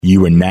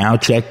You are now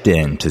checked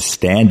in to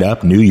Stand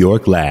Up New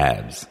York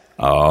Labs.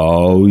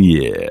 Oh,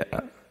 yeah.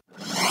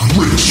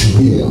 Race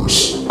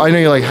Wars. I know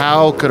you're like,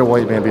 how could a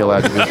white man be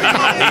allowed to do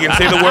that? You can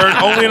say the word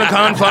only in the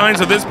confines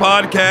of this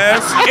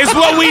podcast. It's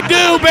what we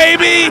do,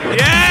 baby!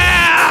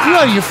 Yeah! You're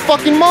out of your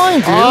fucking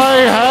mind, dude. I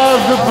have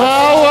the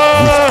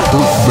power!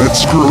 Kurt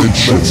Metzger and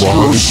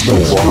Shabazz.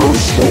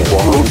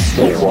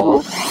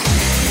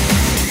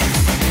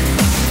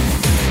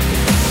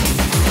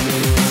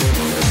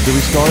 Did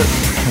we start?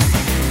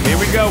 Here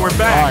we go, we're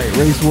back. All right,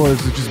 Race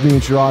Wars. It's just me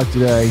and Sherrod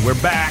today. We're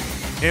back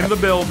in the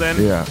building.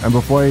 Yeah, and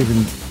before I even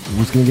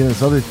was going to get into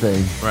this other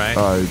thing, Right.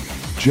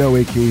 Joe,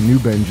 a.k.a. New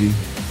Benji.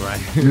 Right.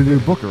 You're the new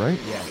booker, right?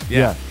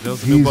 Yeah.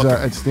 He's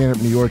at Stand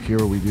Up New York here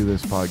where we do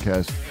this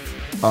podcast.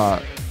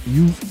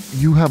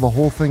 You have a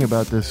whole thing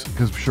about this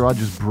because Sherrod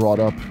just brought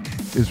up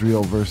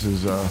Israel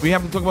versus... We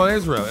have to talk about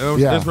Israel.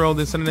 Yeah. Israel,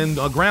 they're sending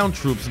in ground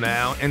troops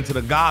now into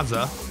the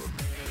Gaza,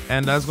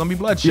 and there's going to be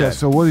bloodshed. Yeah,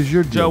 so what is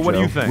your deal, Joe, what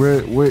do you think?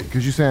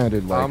 Because you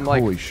sounded like, I'm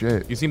like, holy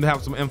shit. You seem to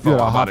have some You info had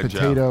a about hot it,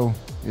 potato. Joe.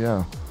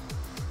 Yeah.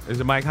 Is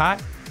the mic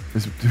hot? Do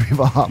we have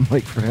a hot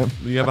mic for him?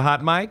 Do you have a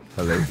hot mic?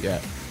 Yeah.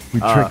 We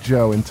tricked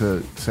Joe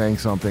into saying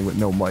something with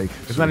no mic.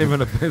 It's not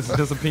even it's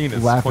just a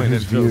penis. Laugh at pointing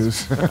his at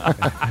Joe's. views.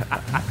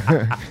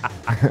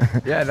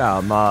 Yeah,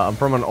 no, I'm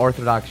from an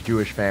Orthodox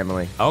Jewish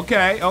family,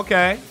 Okay.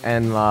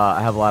 and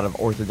I have a lot of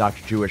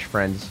Orthodox Jewish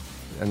friends,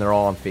 and they're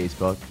all on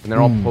Facebook, and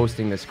they're all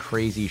posting this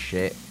crazy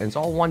shit, and it's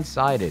all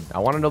one-sided. I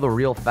want to know the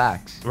real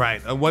facts. Right.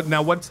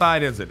 What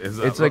side is it?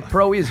 It's like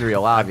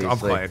pro-Israel,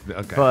 obviously.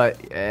 Okay. But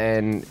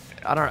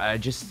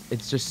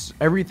it's just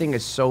everything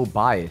is so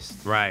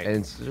biased. Right. And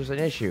it's just an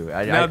issue.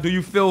 Now, do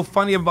you feel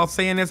funny about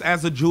saying this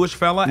as a Jewish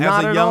fella, Not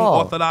as a at young all.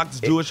 Orthodox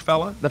Jewish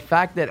fella? The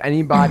fact that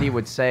anybody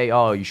would say,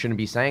 "Oh, you shouldn't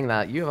be saying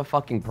that," you have a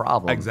fucking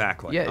problem.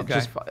 Exactly. Yeah.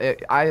 Okay.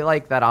 I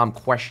like that I'm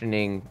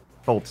questioning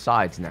both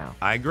sides now.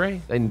 I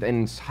agree.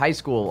 In high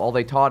school, all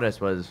they taught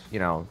us was,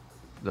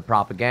 the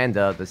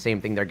propaganda, the same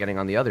thing they're getting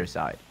on the other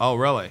side. Oh,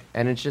 really?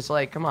 And it's just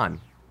like, come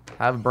on,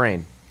 have a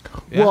brain.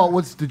 Yeah.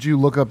 Well, did you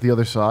look up the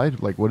other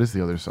side? Like, what is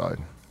the other side?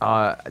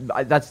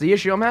 That's the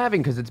issue I'm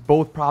having because it's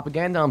both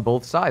propaganda on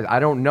both sides. I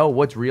don't know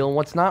what's real and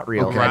what's not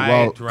real. Okay. Like, Right,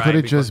 well, could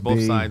it because just both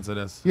be- sides of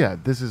this? Yeah,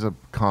 this is a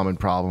common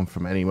problem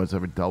from anyone who's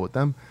ever dealt with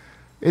them.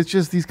 It's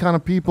just these kind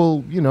of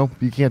people, you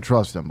can't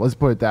trust them. Let's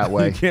put it that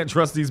way. You can't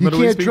trust these You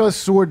Middle East can't people?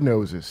 trust sword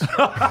noses.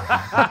 I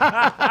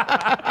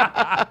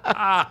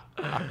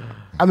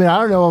mean, I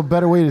don't know a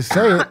better way to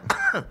say it,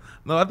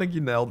 No, I think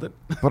you nailed it.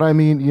 but I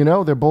mean,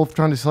 they're both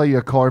trying to sell you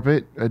a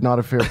carpet at not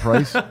a fair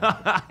price.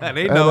 And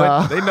they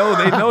know it. They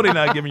know they're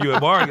not giving you a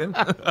bargain.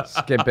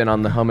 skimping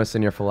on the hummus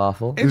in your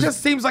falafel. It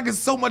just seems like there's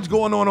so much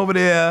going on over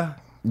there.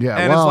 Yeah,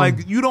 And well- it's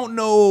like, you don't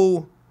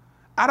know.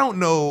 I don't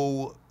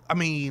know. I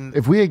mean,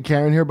 If we had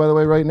Karen here, by the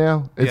way, right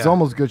now, it's Yeah.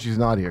 almost good she's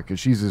not here because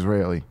she's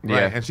Israeli.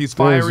 right, and she's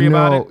There's fiery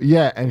about it.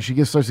 Yeah, and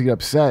she starts to get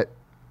upset.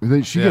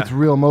 She Yeah. gets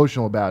real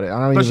emotional about it. I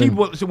don't But even.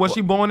 was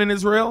she born in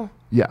Israel?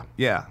 Yeah.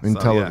 Yeah. In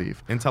so, Tel yeah, Aviv.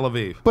 In Tel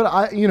Aviv. But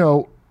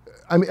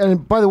I mean,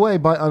 and by the way,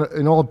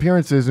 in all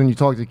appearances, when you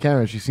talk to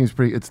Karen, she seems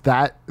pretty. It's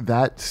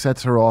that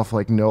sets her off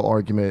like no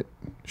argument.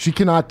 She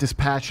cannot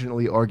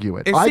dispassionately argue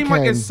it. It I seems like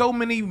can- there's so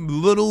many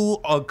little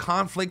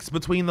conflicts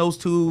between those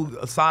two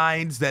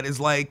sides that is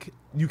like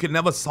you can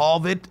never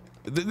solve it.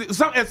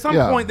 At some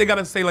Yeah. point, they got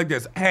to say like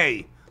this,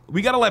 hey,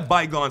 we got to let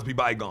bygones be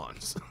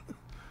bygones.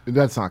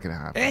 That's not going to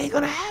happen. It ain't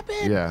going to happen.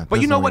 Yeah, But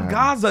you that's know not what? gonna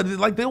happen. Gaza,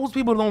 like those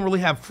people don't really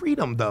have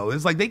freedom, though.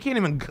 It's like they can't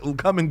even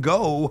come and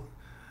go.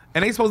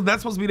 And that's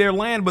supposed to be their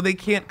land, but they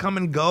can't come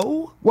and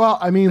go? Well,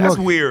 I mean, That's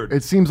look, weird.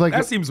 It seems like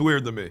That seems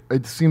weird to me.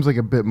 it seems like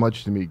a bit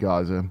much to me,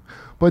 Gaza.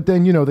 But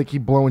then they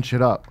keep blowing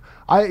shit up.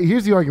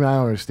 Here's the argument I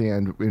don't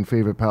understand in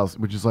favor of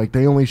Palestine, which is like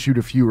they only shoot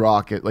a few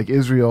rockets. Like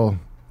Israel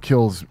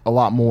kills a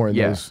lot more in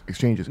Yeah. those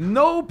exchanges.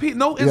 No But I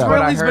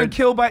Israelis been heard-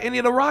 killed by any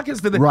of the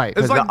rockets. Right.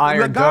 It's 'Cause like the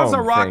Iron Gaza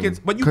Dome rockets,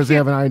 thing. but you 'Cause they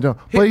can't- have an Iron Dome.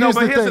 But But here's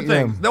here's the the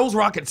thing. thing. Those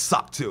rockets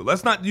suck too.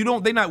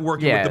 They're not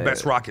working Yeah. with the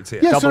best rockets here.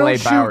 Yeah, so Double A don't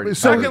shoot- powered.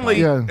 Secondly,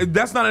 yeah.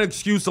 that's not an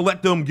excuse to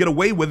let them get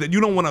away with it. You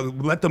don't want to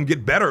let them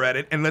get better at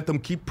it and let them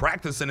keep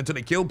practicing until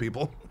they kill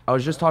people. I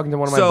was just talking to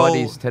one of my So-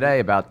 buddies today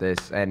about this,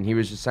 and he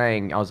was just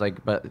saying, I was like,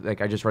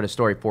 I just read a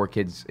story, 4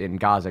 kids in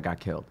Gaza got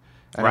killed.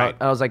 And Right.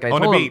 I was like, I On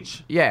the told him-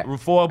 beach. Yeah.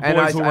 4 And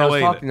boys who were I was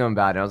related. talking to him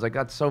about it. I was like,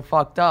 that's so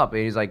fucked up.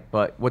 And he's like,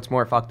 but what's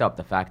more fucked up,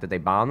 the fact that they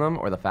bombed them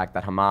or the fact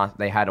that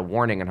they had a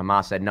warning and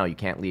Hamas said, no, you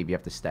can't leave, you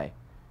have to stay?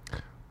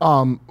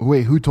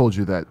 Wait, who told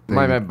you that?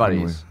 My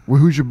buddies. Well,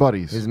 who's your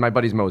buddies? This is my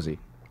buddy's Mosey.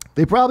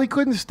 They probably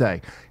couldn't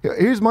stay.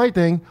 Here's my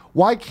thing.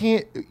 Why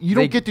can't you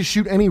don't They- get to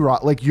shoot any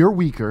rock? Like you're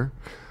weaker.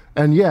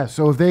 And yeah,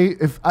 so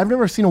if I've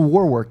never seen a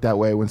war work that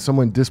way when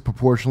someone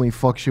disproportionately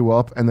fucks you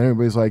up and then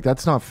everybody's like,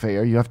 that's not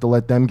fair. You have to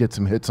let them get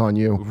some hits on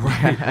you.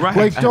 Right,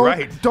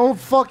 Like don't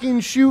fucking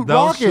shoot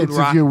Don't shoot rockets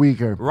if you're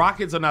weaker.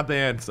 Rockets are not the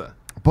answer.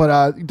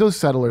 But those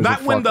settlers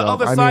Not are when the fucked up.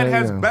 other I side mean,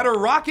 has you know. better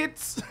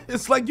rockets.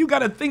 It's like you got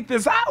to think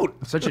this out.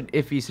 Such an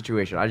iffy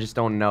situation. I just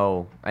don't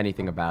know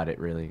anything about it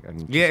really.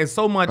 Yeah, it's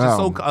so much. It's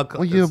so.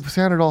 Well, you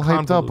sounded all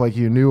hyped up convoluted. like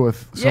you knew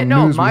with some Yeah,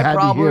 no. news we My had to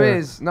problem hear.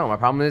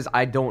 is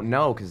I don't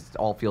know because it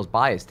all feels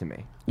biased to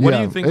me. What Yeah,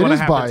 do you think it going to is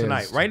happen biased.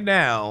 tonight? Right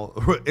now,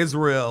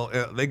 Israel,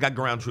 they got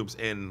ground troops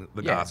in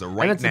the Yeah, Gaza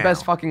right and it's now. the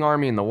best fucking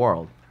army in the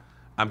world.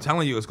 I'm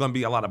telling you, it's going to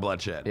be a lot of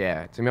bloodshed.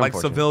 Yeah, it's gonna be like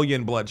unfortunate.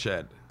 civilian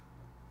bloodshed.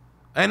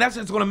 And that's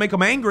just going to make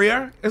them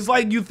angrier. It's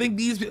like you think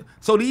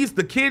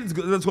the kids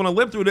that's going to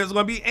live through this are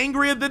going to be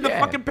angrier than the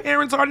Yeah. fucking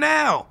parents are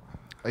now.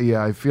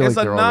 Yeah, I feel It's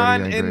like a they're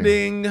already angry.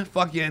 non-ending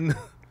fucking.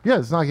 Yeah,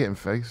 it's not getting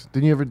fixed.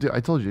 Didn't you ever I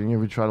told you, didn't you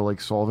ever try to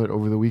like solve it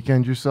over the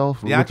weekend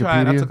yourself? With Yeah, I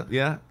tried. Wikipedia?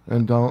 Yeah.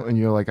 And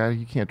you're like,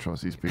 you can't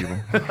trust these people.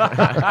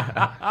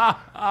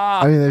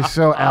 I mean, they're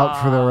so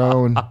out for their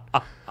own.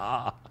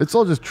 It's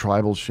all just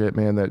tribal shit,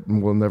 man, that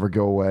will never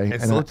go away.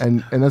 It's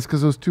And that's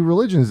because those two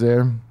religions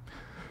there.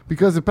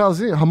 Because the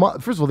Palestinians,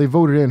 Hamas, first of all, they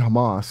voted in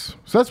Hamas.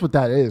 So that's what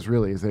that is,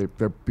 really, is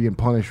they're being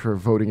punished for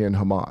voting in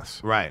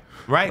Hamas. Right.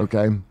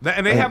 Okay.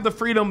 And they have the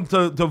freedom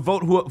to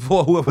vote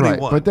for whoever they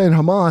want. But then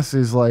Hamas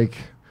is like,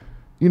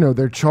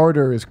 their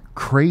charter is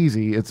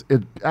crazy. It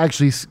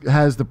actually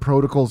has the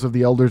protocols of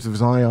the Elders of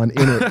Zion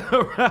in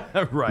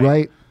it.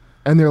 Right?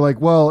 And they're like,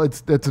 well,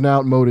 it's an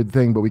outmoded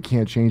thing, but we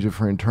can't change it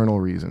for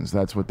internal reasons.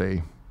 That's what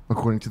they,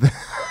 according to the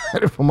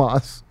head of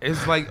Hamas.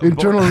 It's like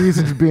Internal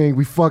reasons being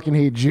we fucking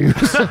hate Jews.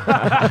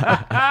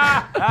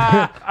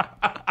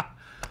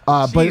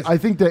 But I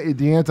think that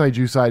the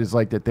anti-Jew side is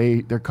like that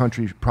their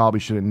country probably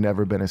should have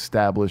never been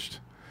established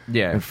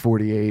Yeah. in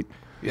 48.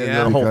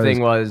 Yeah. The whole Because thing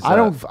was.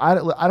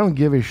 I don't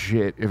give a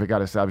shit if it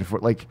got established for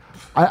like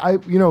I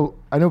know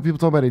people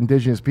talk about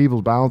indigenous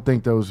peoples, but I don't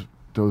think those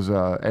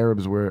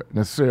Arabs were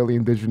necessarily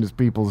indigenous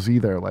peoples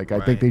either. Like I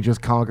think they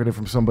just conquered it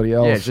from somebody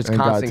else. Yeah, it's just and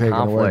got constant taken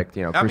conflict.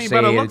 away. I mean,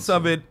 by the looks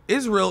of it,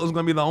 Israel is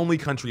going to be the only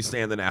country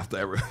standing after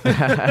everything.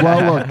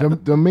 Well,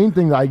 look, the main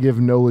thing that I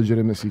give no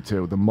legitimacy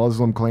to, the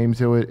Muslim claim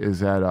to it, is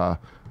that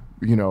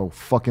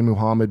fucking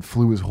Muhammad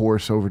flew his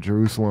horse over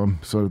Jerusalem,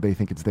 so they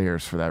think it's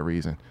theirs for that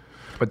reason.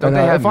 But don't And,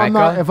 they have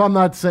if I'm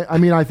not saying, I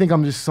mean, I think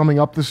I'm just summing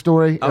up the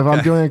story. If I'm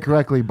Okay. doing it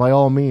correctly, by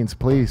all means,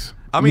 please.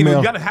 I mean, email-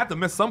 you got to have to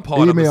miss some part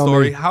of the email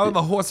story. me. How are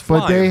the horse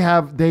flying?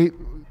 But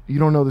you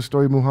don't know the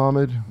story of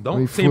Muhammad? When he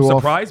Don't seem flew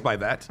off- surprised by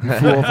that. He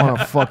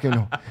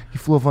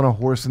flew off on a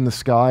horse in the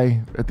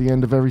sky at the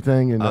end of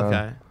everything, and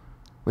Okay.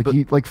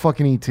 like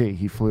fucking E.T.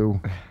 He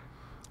flew.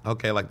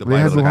 Okay, like the They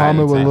had Bible.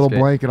 Muhammad with a little basket.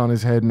 blanket on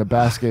his head and a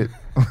basket.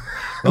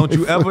 Don't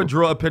you ever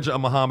draw a picture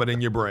of Muhammad in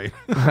your brain.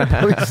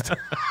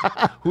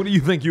 Who do you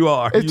think you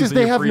are? It's just using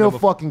they your have freedom no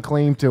of- fucking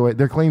claim to it.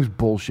 Their claim's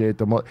bullshit.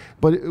 But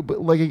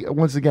like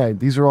once again,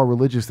 these are all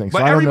religious things. But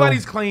so I don't know.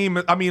 everybody's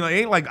claim, I mean, it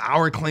ain't like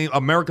our claim,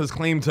 America's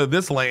claim to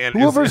this land.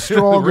 Whoever's is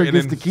stronger written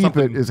gets in to keep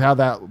something- it is how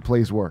that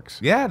place works.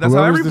 Yeah, that's how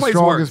Whoever's every the place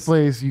strongest works.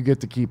 place, you get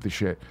to keep the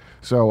shit.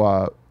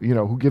 So,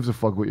 who gives a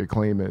fuck what your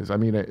claim is? I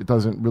mean, it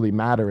doesn't really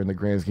matter in the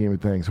grand scheme of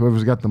things.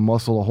 Whoever's got the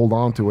muscle to hold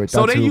on to it,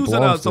 So that's they're who it using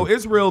belongs so to.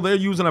 Israel, they're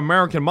using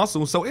American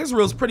muscle. So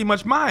Israel's pretty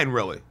much mine,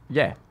 really.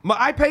 Yeah.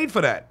 I paid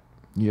for that.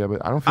 Yeah,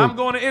 but I don't feel. I'm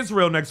going to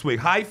Israel next week.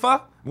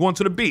 Haifa, going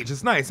to the beach.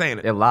 It's nice, ain't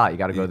it? A lot. You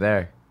got to go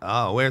there.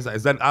 Oh, where's that?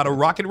 Is that out of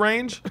rocket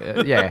range?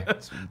 Yeah.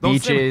 It's Don't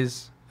send-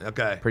 beaches,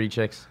 Okay. pretty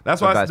chicks.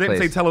 That's The why I best didn't say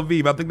place. Tel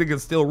Aviv. I think they can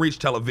still reach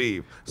Tel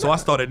Aviv. So I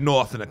started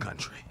north in the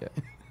country.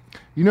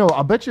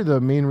 I'll bet you the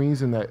main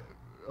reason that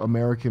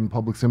American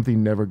public sympathy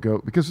never go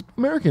because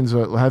Americans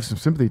have some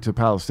sympathy to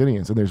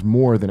Palestinians, and there's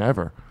more than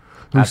ever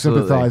who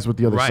Absolutely. sympathize with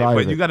the other Right, side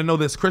but of you it. got to know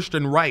this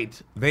Christian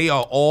right. They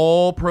are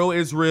all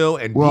pro-Israel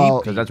and Well-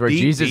 deep, Because that's where deep,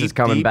 Jesus deep, is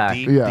coming deep, back.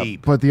 Deep, Yeah,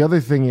 deep. but the other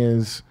thing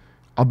is,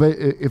 I'll bet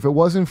if it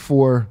wasn't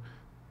for,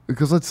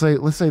 because let's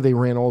say they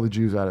ran all the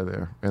Jews out of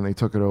there and they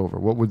took it over,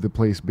 what would the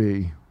place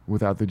be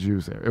without the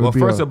Jews there? It Well, would be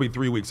first a- it'll be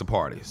 3 weeks of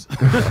parties.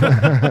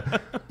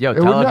 Yo, it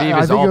Tel would not- Aviv I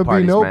is think all it would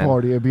parties, be no man.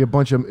 party. It'd be it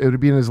would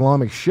be an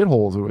Islamic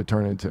shithole. It would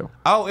turn into.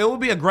 Oh, it will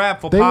be a grab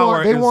for They power.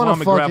 want to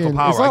Islamic grab for fucking.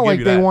 power. It's I not give like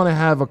you they that. want to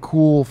have a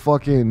cool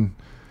fucking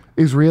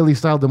Israeli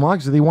style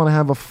democracy. They want to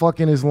have a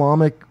fucking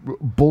Islamic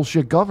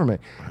bullshit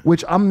government,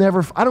 which I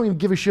don't even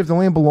give a shit if the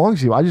land belongs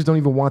to you. I just don't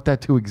even want that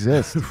to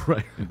exist.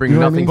 Right. Bring You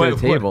know what I nothing mean? to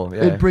the But- table.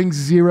 Yeah. It brings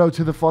zero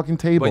to the fucking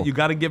table. But you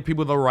got to give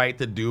people the right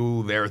to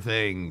do their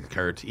thing,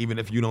 Kurt, even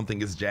if you don't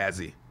think it's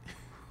jazzy.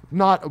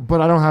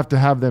 But I don't have to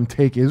have them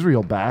take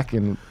Israel back,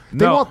 and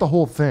they No. want the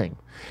whole thing.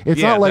 It's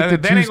Yeah, not like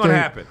that the ain't two-state. gonna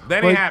happen.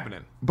 That ain't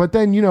happening. But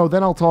then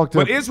then I'll talk to.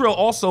 But Israel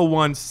also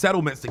wants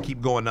settlements to keep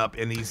going up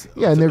in these.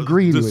 yeah, and they're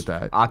greedy with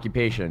that.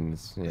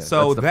 Occupations. Yeah,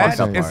 So that's the that fucked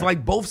up it's part.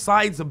 like both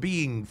sides are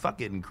being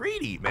fucking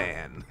greedy,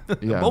 man.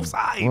 Yeah. Both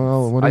sides.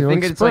 Well, what do I you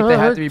think it's like they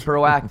have to be expect?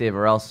 proactive,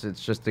 or else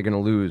it's just they're gonna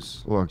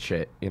lose Look.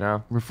 shit. You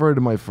know. Refer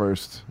to my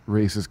first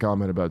racist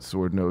comment about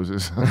sword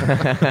noses.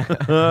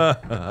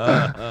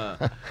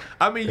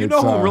 I mean, you know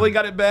It's, who really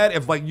got it bad?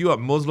 If like you a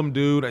Muslim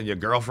dude and your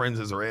girlfriend's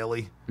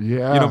Israeli. Yeah. You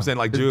know what I'm saying?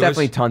 Like There's Jewish.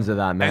 definitely tons of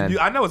that, man. And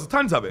I know it's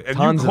tons of it. And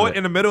Tons you of caught it.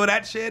 in the middle of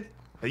that shit,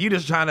 and you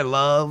just trying to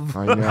love.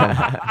 I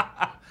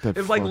know.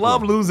 It's like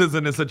love loses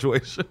in this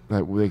situation.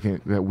 That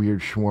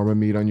weird shawarma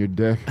meat on your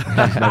dick. She's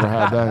never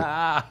had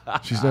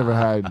that.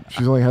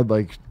 She's only had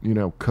like,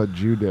 cut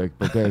Jew dick,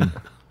 but then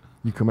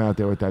you come out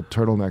there with that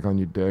turtleneck on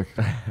your dick.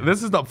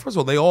 First of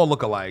all, they all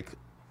look alike.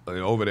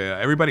 Over there,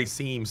 everybody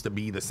seems to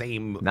be the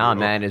same. Nah,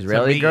 man,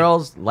 Israeli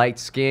girls, light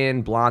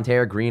skin, blonde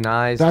hair, green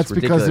eyes. That's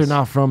because they're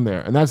not from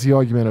there, and that's the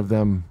argument of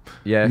them.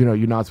 Yeah, you're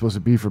not supposed to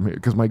be from here.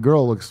 Because my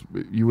girl looks,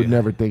 you would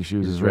never think she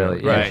was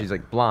Israeli. Yeah, right. She's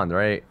like blonde,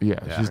 right? Yeah,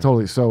 she's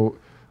totally so.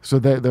 So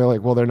they're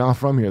like, well, they're not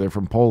from here. They're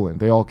from Poland.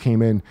 They all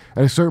came in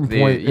at a certain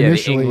point.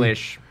 Initially, the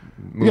English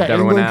moved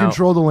everyone England out.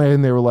 controlled the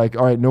land. They were like,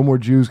 all right, no more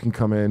Jews can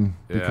come in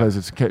because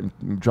it's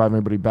driving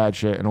everybody bad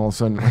shit. And all of a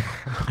sudden,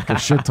 a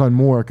shit ton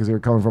more because they were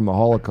coming from the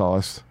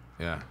Holocaust.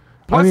 Yeah.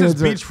 Plus, it's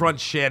beachfront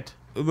shit.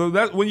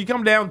 When you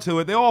come down to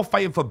it, they're all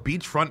fighting for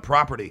beachfront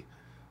property.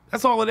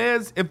 That's all it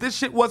is. If this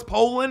shit was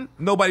Poland,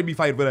 nobody'd be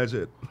fighting for that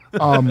shit.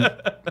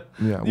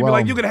 You'd be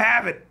like, you can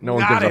have it. No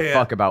one gives a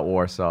fuck about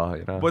Warsaw,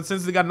 But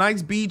since they got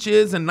nice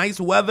beaches and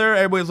nice weather,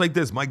 everybody's like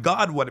this. My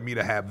God wanted me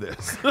to have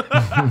this.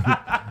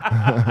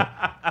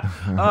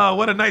 Oh,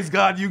 what a nice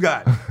God you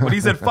got. But he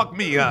said, fuck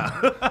me,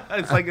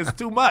 It's like, it's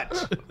too much.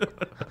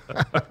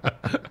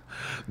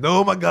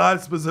 No, my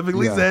God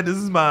specifically said, this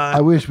is mine.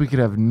 I wish we could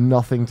have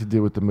nothing to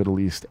do with the Middle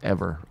East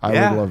ever. I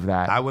would love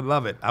that. I would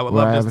love it. I would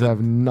love to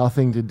have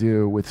nothing to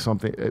do with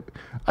something.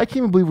 I can't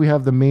even believe we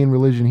have the main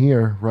religion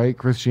here, right?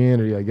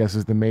 Christianity, I guess,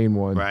 is the main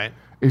one. Right.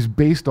 Is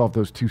based off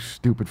those two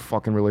stupid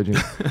fucking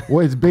religions.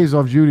 Well, it's based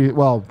off Judaism.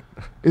 Well,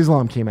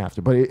 Islam came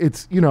after, but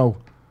it's,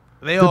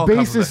 they all the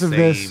basis come from of the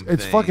this, same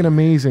it's thing. fucking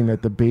amazing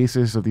that the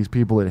basis of these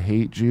people that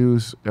hate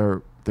Jews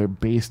they're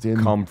based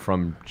in. Come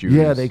from Jews.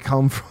 Yeah, they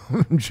come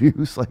from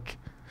Jews. Like,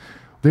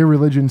 their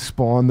religion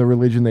spawned the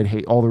religion they'd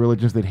hate, all the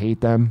religions that hate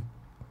them.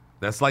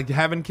 That's like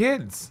having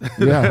kids.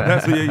 Yeah.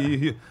 That's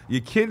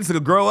your kids will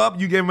grow up,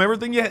 you give them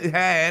everything you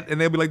had, and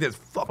they'll be like this,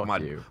 fuck my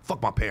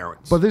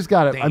parents. But there's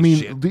got to, They I ain't mean,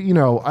 shit.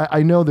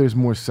 I know there's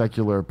more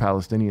secular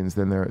Palestinians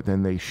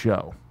than they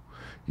show.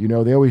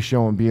 They always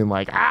show them being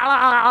like,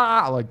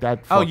 like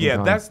that. Oh, yeah,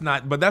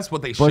 time. but that's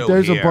what they show. But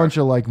there's here. a bunch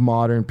of like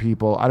modern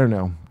people. I don't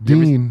know.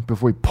 Dean,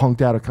 before he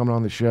punked out of coming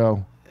on the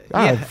show.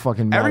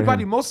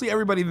 Mostly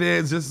everybody there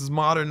is just as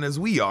modern as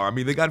we are. I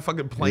mean, they got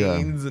fucking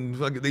planes and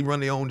fucking, they run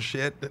their own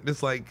shit.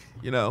 It's like,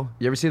 You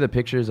ever see the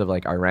pictures of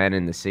like Iran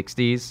in the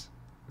 60s? It's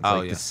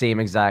the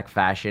same exact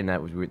fashion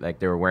that was like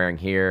they were wearing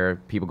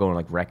here. People going to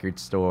like record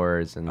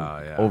stores, and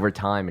over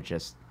time it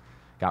just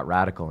got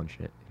radical and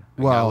shit.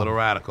 Well, a little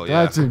radical,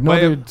 That's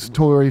another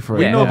story for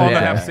we no longer yeah.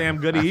 have Sam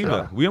Goody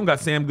either. We don't got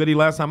Sam Goody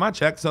last time I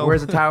checked. So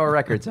where's the Tower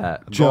Records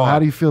at? Joe, how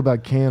do you feel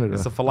about Canada?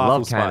 It's a falafel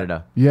Love spot.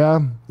 Canada. Yeah?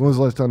 When was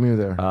the last time you were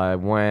there? I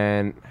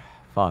went.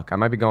 Fuck, I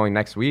might be going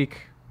next week.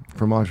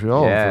 For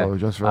Montreal? Yeah.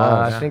 Just for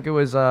us? I think it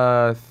was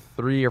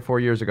 3 or 4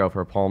 years ago for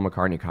a Paul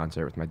McCartney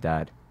concert with my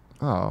dad.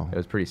 Oh. It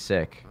was pretty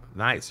sick.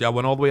 Nice. Y'all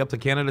went all the way up to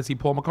Canada to see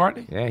Paul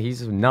McCartney? Yeah,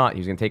 he's a nut. He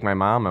was going to take my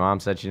mom. My mom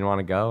said she didn't want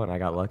to go, and I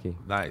got lucky.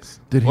 Nice.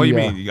 What do you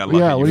mean? You got lucky?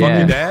 Yeah, You what do fucked you your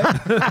mean?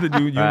 dad? Did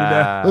you and your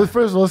dad? Well,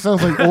 first of all, it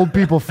sounds like old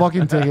people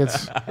fucking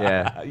tickets.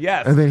 Yeah.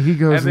 Yes. And then he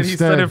goes And then he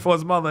instead. stood in for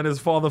his mother, and his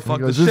father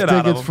fucked the This shit out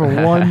of ticket's him.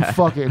 for one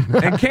fucking.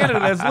 In Canada,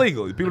 that's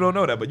legal. People don't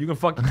know that, but you can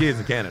fuck your kids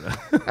in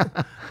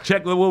Canada.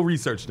 Check. We'll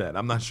research that.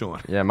 I'm not sure.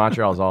 Yeah,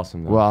 Montreal's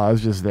awesome, though. Well, I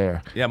was just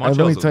there. Yeah, And let me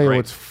Montreal's tell you great.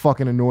 what's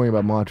fucking annoying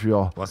about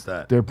Montreal. What's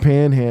that? They're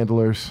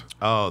panhandlers.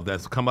 Oh,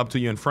 that's come up to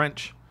you in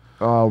French.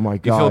 Oh my You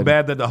god. feel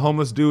bad that the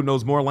homeless dude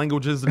knows more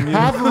languages than you?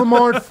 Half of them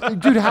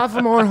aren't, dude. Half of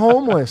them aren't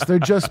homeless. They're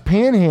just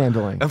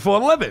panhandling And for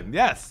a living,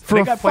 yes. for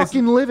They a got places-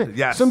 fucking living.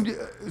 Yes.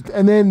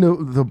 And then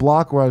the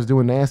block where I was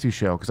doing Nasty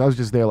Show, because I was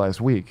just there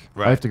last week.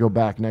 Right. I have to go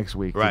back next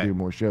week Right. to do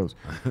more shows.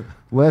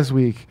 Last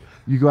week,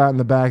 you go out in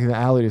the back of the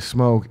alley to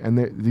smoke, and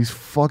these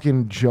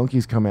fucking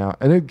junkies come out.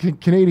 And they're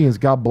Canadians,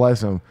 God bless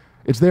them.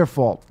 It's their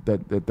fault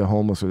that the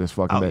homeless are this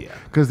fucking bad. yeah.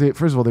 Because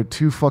first of all, they're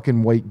too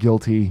fucking white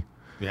guilty.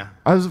 Yeah.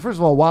 First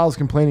of all, while I was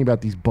complaining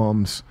about these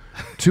bums,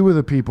 two of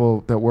the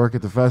people that work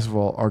at the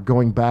festival are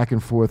going back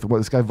and forth.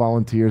 This guy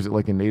volunteers at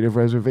like a native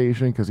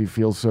reservation because he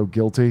feels so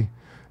guilty.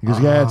 He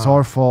goes, yeah, it's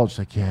our fault. She's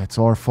like, yeah, it's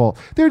our fault.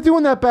 They're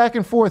doing that back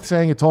and forth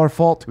saying it's our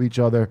fault to each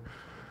other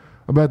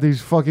about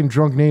these fucking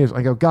drunk natives.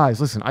 I go,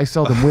 guys, listen, I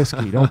sell them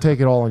whiskey. Don't take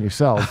it all on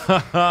yourself.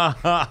 I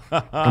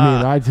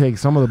mean, I take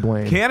some of the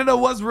blame. Canada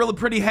was really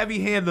pretty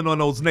heavy-handed on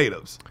those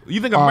natives.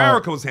 You think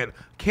America was handed?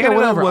 Yeah, Canada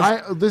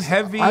whatever. was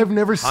heavy. I've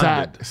never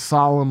sat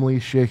solemnly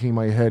shaking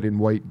my head in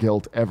white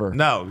guilt ever.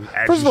 No,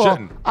 as First you of all,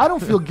 shouldn't. I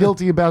don't feel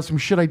guilty about some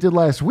shit I did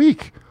last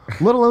week,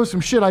 let alone some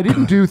shit I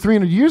didn't do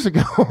 300 years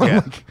ago.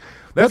 Yeah. Like,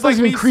 that That's like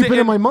doesn't even me creep into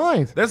sitting- my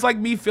mind. That's like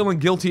me feeling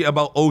guilty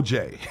about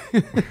OJ.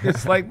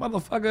 It's like,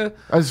 motherfucker,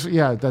 That's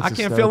I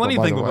can't feel hysterical, by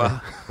anything the way.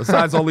 about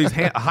besides all these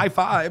high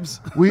fives.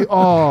 We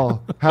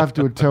all have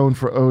to atone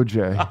for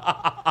OJ.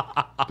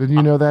 Didn't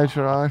you know that,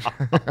 Sharaj?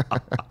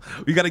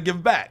 We got to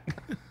give back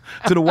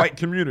to the white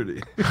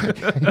community.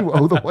 You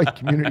owe the white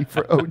community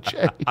for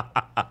OJ.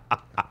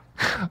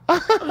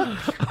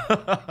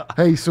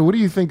 Hey, so what do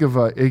you think of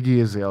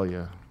Iggy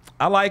Azalea?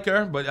 I like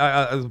her, but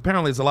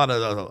apparently it's a lot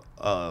of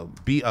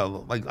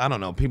like I don't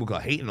know, people are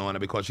hating on her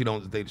because she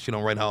don't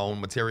write her own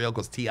material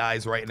because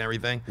T.I.'s writing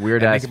everything.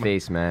 Weird ass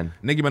face, man.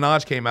 Nicki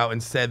Minaj came out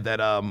and said that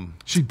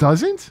she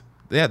doesn't.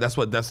 Yeah,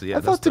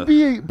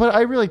 but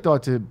I really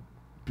thought to.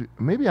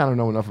 Maybe I don't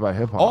know enough about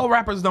hip hop. All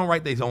rappers don't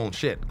write their own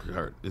shit,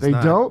 Kurt.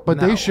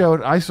 They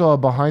showed. I saw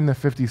behind the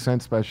 50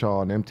 Cent special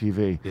on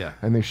MTV. Yeah.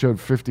 And they showed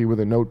 50 with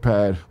a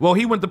notepad. Well,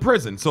 he went to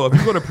prison, so if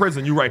you go to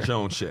prison, you write your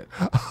own shit.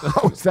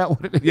 Oh, is that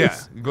what it is? Yeah,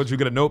 you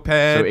get a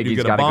notepad. So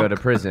Iggy's got to go to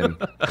prison,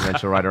 and then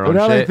she'll write her own shit.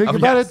 But now shit. that I think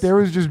about it, there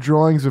was just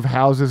drawings of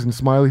houses and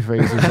smiley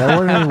faces. There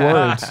weren't any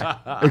words.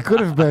 It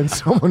could have been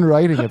someone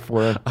writing it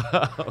for him.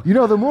 You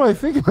know, the more I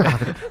think about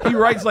it, he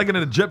writes like an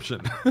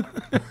Egyptian.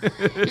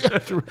 He's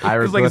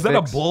like, is that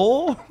a bull?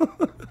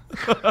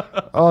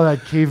 Oh,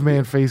 that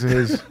caveman face of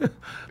his.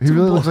 He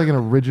really looks like an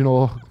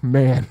original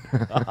man.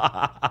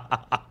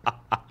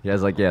 He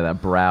has that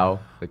brow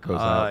that goes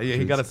out. Yeah,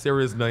 he got a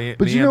serious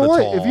But you know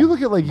what? If you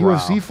look at like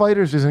UFC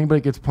fighters, does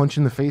anybody gets punched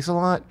in the face a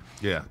lot?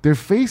 Yeah. Their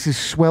faces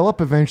swell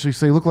up eventually,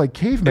 so they look like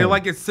cavemen.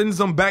 Like it sends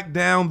them back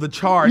down the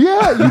chart.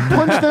 Yeah, you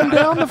punch them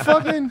down the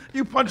fucking...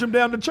 You punch them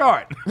down the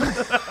chart.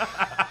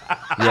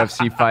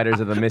 UFC fighters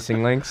are the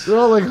missing links. They're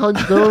all like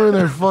hunched over and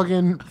they're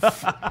fucking...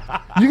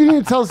 You can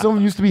even tell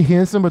someone used to be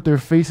handsome, but their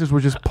faces were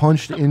just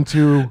punched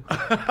into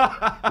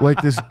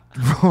like this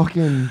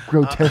fucking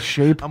grotesque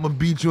shape. I'm going to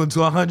beat you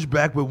into a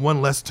hunchback with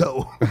one less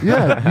toe.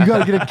 Yeah, you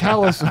got to get a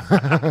callus.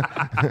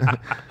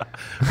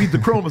 Beat the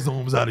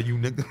chromosomes out of you,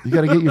 nigga. You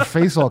got to get your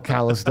face all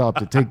calloused up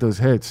to take those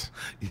hits.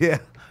 Yeah,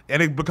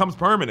 and it becomes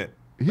permanent.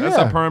 Yeah.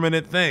 That's a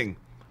permanent thing.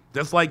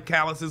 Just like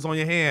calluses on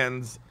your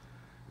hands.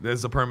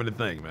 There's a permanent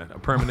thing, man. A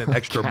permanent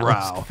extra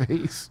brow.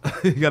 Face.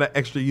 You got an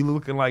extra. You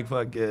looking like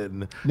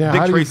fucking now,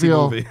 Dick Tracy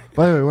movie.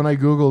 By the way, when I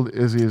googled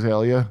Izzy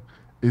Azalea,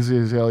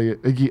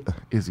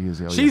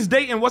 she's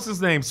dating what's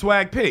his name,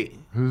 Swag P,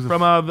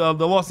 from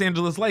the Los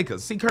Angeles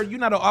Lakers. See, Kurt, you're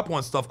not up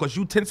on stuff because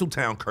you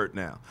Tinseltown Kurt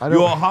now.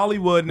 You're a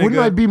Hollywood nigga.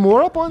 Wouldn't I be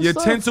more up on you're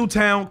stuff? You're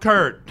Tinseltown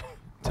Kurt.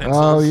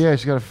 Oh yeah,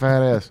 she got a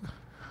fat ass.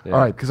 Yeah. All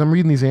right, because I'm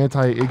reading these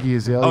anti-Iggy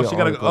Azalea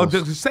articles.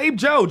 Gotta save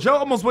Joe. Joe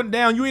almost went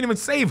down. You ain't even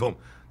save him.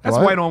 That's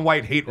white on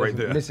white hate right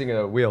there. Missing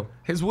a wheel.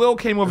 His wheel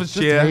came off his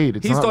chair.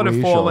 He started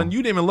falling. You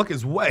didn't even look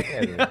his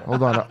way.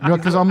 Hold on,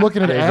 because I'm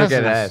looking at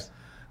asses.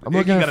 I'm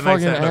looking at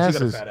fucking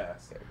asses.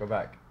 Go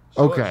back.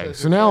 Okay,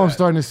 so now I'm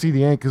starting to see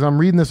the end because I'm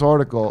reading this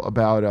article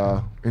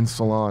about in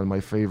Salon, my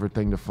favorite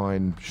thing to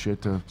find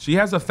shit to. She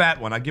has a fat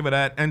one. I give her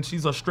that, and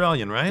she's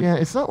Australian, right? Yeah,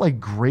 it's not like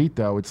great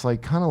though. It's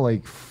like kind of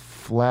like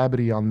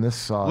flabbity on this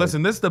side.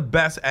 Listen, this is the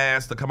best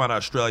ass to come out of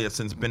Australia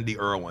since Bindi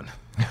Irwin.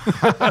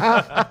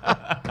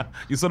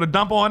 You saw the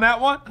dumper on that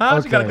one? Huh?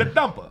 Okay. She got a good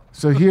dumper.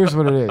 So here's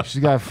what it is.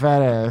 She's got a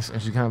fat ass,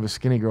 and she's kind of a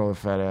skinny girl with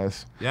a fat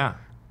ass. Yeah.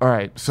 All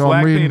right, so Swag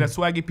I'm reading. P, that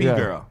Swaggy P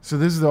girl. So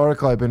this is the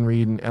article I've been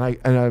reading, and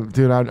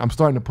I'm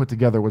starting to put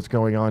together what's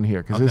going on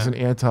here because this is an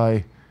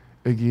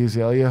anti-Iggy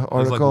Azalea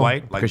article. It's like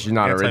white, because she's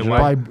not original.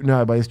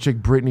 By this chick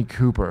Brittany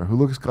Cooper, who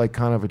looks like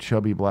kind of a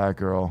chubby black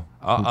girl.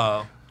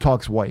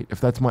 Talks white.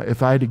 If I had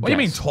to guess. What do you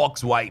mean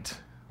talks white?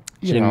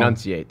 She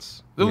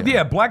enunciates.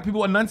 Yeah, black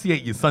people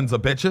enunciate, you sons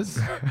of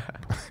bitches.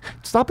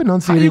 Stop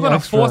enunciating. How are you going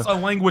to force a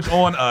language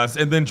on us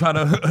and then try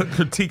to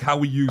critique how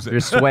we use it?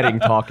 You're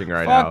sweating talking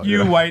right now. Fuck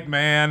you, white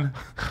man.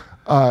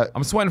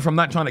 I'm sweating from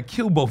not trying to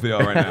kill both of y'all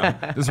right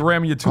now. Just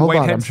ramming your two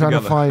white heads together.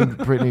 I'm trying to find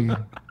Brittany.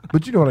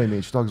 But you know what I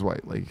mean. She talks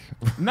white. Like.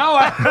 No.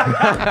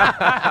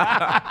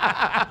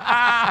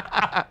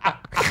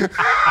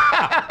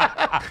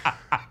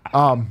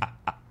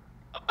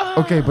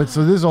 Okay, but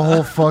so this is a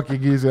whole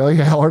fucking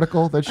Azalea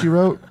article that she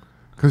wrote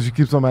because she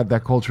keeps on about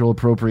that cultural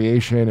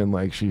appropriation and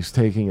like she's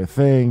taking a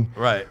thing.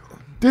 Right.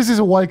 This is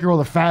a white girl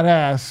with a fat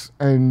ass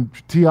and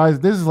T.I.'s.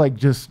 This is like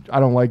just I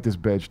don't like this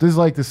bitch. This is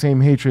like the same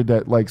hatred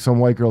that like some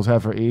white girls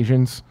have for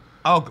Asians.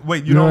 Oh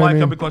wait, you don't like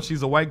her because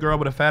she's a white girl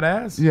with a fat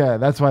ass? Yeah,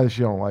 that's why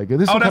she don't like it.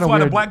 This that's why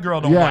the black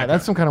girl don't like her. Yeah,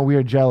 that's some kind of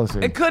weird jealousy.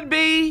 It could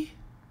be.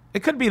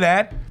 It could be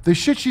that. The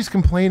shit she's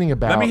complaining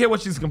about. Let me hear what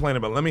she's complaining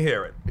about. Let me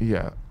hear it.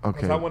 Yeah.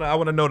 Okay. I want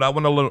to know. I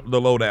want the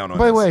lowdown on.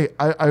 By the way,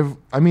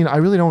 I mean I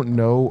really don't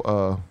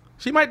know.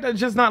 She might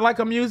just not like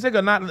her music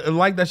or not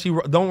like that she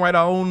don't write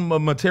her own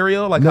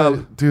material. Like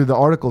dude, the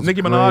article's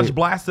Nicki Minaj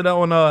blasted her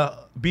on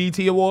BET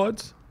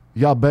Awards.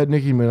 Yeah, I bet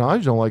Nicki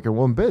Minaj don't like her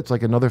one bit. It's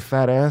like another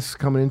fat ass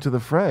coming into the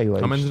fray.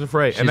 Coming into the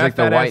fray. She's and like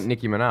the white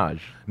Nicki Minaj.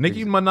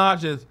 Nicki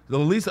Minaj is, the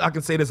least I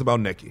can say this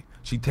about Nicki.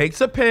 She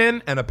takes a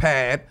pen and a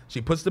pad,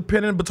 she puts the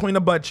pen in between the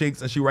butt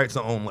cheeks, and she writes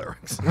her own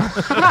lyrics.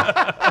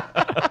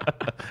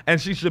 And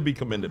she should be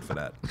commended for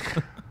that.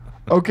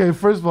 Okay,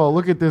 first of all,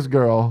 look at this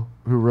girl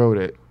who wrote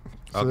it.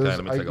 So okay,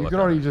 let me take a look. You can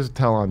already just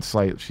tell on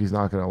sight she's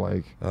not going to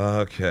like.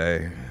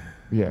 Okay.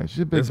 Yeah, she's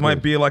a big. This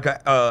might be like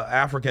a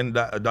African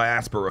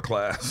diaspora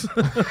class.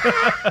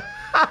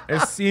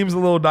 It seems a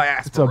little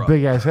diaspora. It's a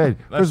big ass head.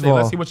 Let's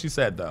see what she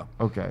said though.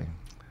 Okay.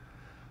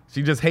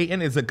 She just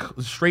hating? Is it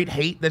straight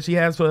hate that she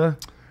has for?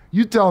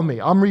 You tell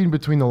me. I'm reading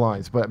between the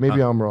lines, but maybe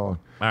I'm wrong.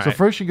 So right.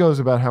 First she goes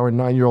about how her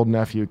 9-year-old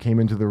nephew came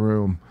into the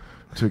room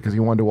because he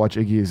wanted to watch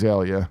Iggy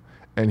Azalea,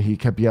 and he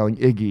kept yelling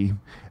Iggy.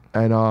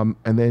 And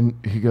then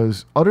he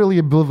goes, utterly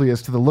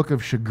oblivious to the look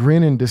of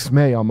chagrin and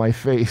dismay on my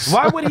face.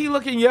 Why would he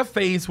look in your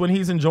face when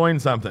he's enjoying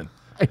something?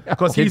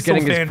 Because he's so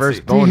getting fancy. his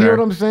first Do you boner. hear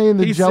what I'm saying?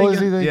 The jealousy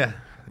singing, thing?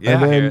 Yeah.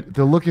 And then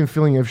the look and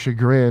feeling of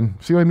chagrin.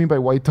 See what I mean by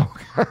white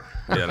talk?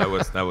 Yeah, that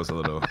was a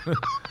little...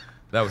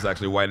 That was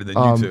actually whiter than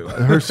you two.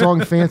 Her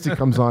song Fancy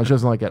comes on. She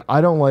doesn't like it. I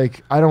don't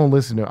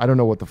listen to it. I don't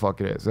know what the fuck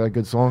it is. Is that a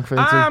good song,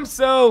 Fancy? I'm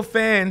so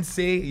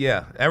fancy.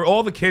 Yeah.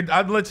 All the kids,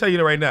 I'm going to tell you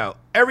that right now.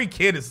 Every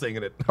kid is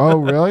singing it. Oh,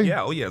 really?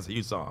 Yeah. Oh, yeah. It's a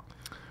huge song.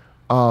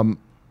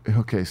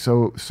 Okay,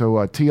 so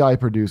T.I.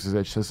 produces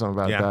it. She says something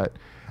about that.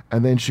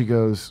 And then she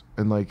goes,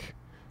 and like,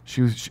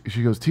 she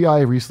goes,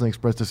 T.I. recently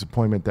expressed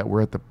disappointment that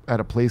we're at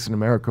a place in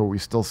America where we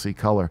still see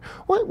color.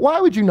 Why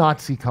would you not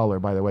see color,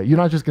 by the way? You're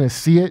not just going to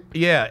see it?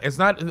 Yeah, it's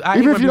not...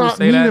 Even if you're not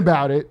mean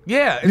about it.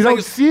 Yeah. You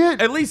don't see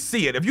it? At least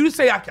see it. If you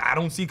say, I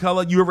don't see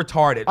color, you're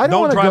retarded. I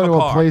don't want to drive go a to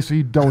car. a place where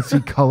you don't see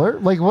color.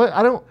 Like, what?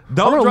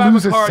 Don't drive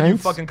a car, you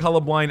fucking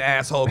colorblind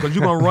asshole, because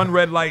you're going to run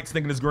red lights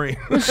thinking it's green.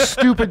 It's a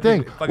stupid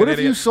thing. What if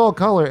you saw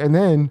color and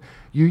then...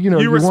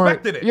 You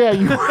respected it. Yeah,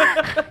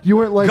 you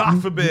weren't like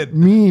God forbid.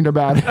 mean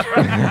about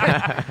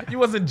it. You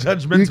wasn't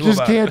judgmental. You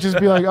just can't just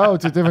be like, oh,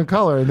 it's a different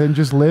color, and then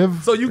just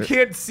live. So you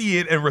can't see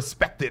it and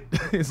respect it.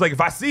 It's like if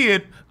I see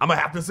it, I'm gonna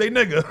have to say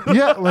nigga.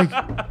 Yeah, like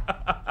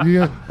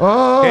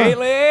oh,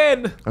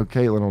 Caitlin. Oh,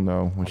 Caitlin will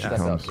know when she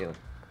comes.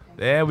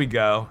 There we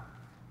go.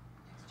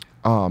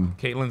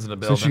 Caitlin's in the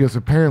building. So she goes,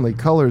 apparently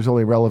color is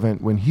only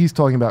relevant when he's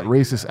talking about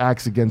racist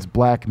acts against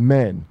black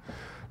men.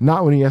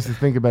 Not when he has to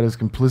think about his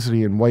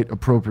complicity in white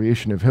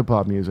appropriation of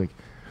hip-hop music.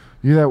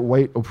 You hear that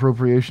white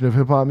appropriation of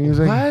hip-hop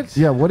music? What?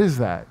 Yeah, what is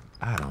that?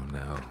 I don't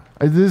know.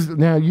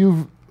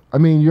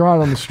 You're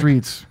out on the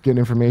streets getting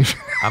information.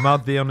 I'm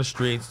out there on the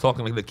streets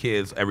talking to the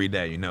kids every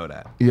day. You know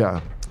that. Yeah.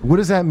 What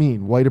does that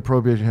mean, white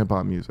appropriation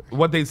hip-hop music?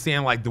 What they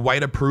saying, like the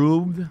white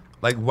approved?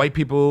 Like white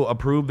people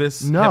approve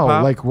this No,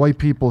 hip-hop? like white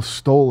people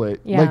stole it.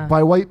 Yeah. Like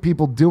by white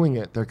people doing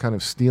it, they're kind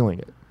of stealing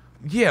it.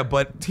 Yeah,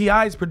 but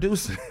T.I.'s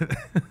producing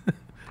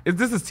it.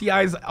 This is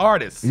T.I.'s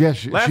artist. Yeah, Last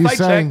she's I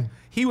saying, checked,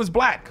 he was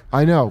black.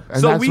 I know,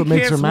 and that's what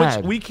makes her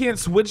mad. We can't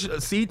switch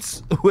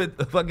seats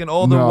with fucking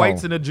all the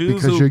whites and the Jews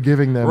because who you're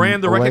giving them ran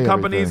the away record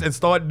companies everything. and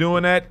start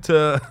doing that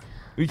to...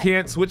 We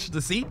can't switch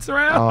the seats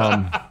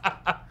around?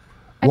 I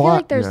feel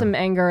like there's some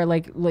anger,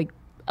 like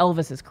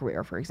Elvis's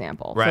career, for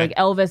example. Right.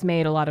 So like Elvis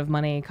made a lot of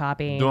money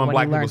copying Doing what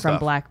black he learned people from stuff.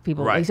 black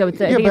people. Right. So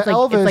it's, I Yeah, think but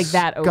Elvis it's like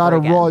that over got a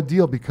again. raw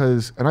deal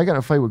because, and I got in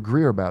a fight with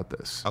Greer about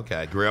this.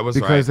 Okay, Greer was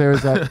Because right.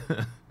 there's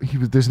that,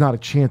 there's not a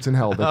chance in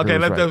hell that Okay,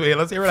 Greer was right.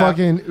 let's hear it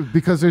out.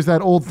 Because there's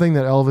that old thing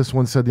that Elvis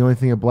once said, the only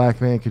thing a black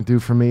man can do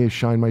for me is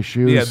shine my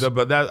shoes. Yeah,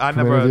 but that I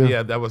from never. interview.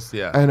 Yeah, that was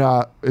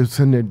And it's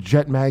in the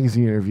Jet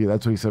magazine interview.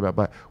 That's what he said about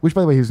black. Which,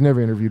 by the way, he was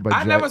never interviewed by Jet.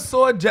 I never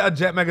saw a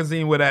Jet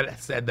magazine where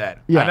that said that.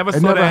 Yeah, I never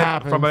it saw never that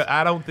happened. from a.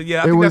 I don't think.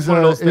 Yeah, I It think was that's one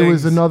of those things. it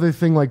was another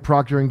thing like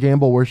Procter and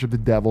Gamble worship the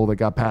devil that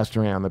got passed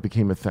around that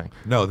became a thing.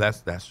 No,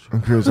 that's true.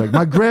 And Greer's like,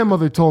 my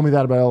grandmother told me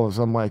that about Elvis.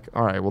 I'm like,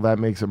 all right, well that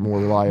makes it more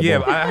reliable.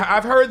 Yeah,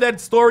 I've heard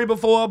that story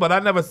before, but I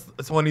never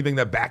saw anything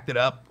that backed it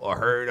up or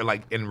heard or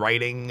like in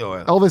writing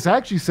or. Elvis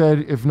actually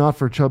said, if not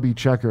for Chubby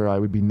Checker, I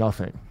would be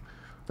nothing.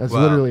 That's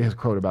Wow. literally his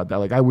quote about that.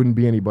 Like, I wouldn't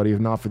be anybody if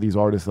not for these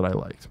artists that I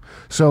liked.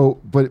 So,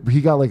 but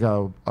he got like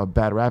a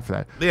bad rap for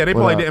that. Yeah, they But,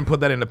 probably didn't put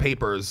that in the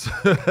papers.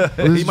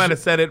 He might have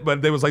said it,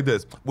 but they was like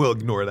this. We'll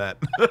ignore that.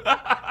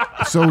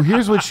 So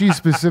here's what she's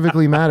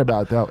specifically mad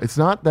about, though. It's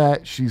not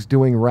that she's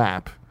doing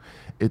rap.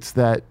 It's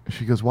that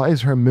she goes, why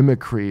is her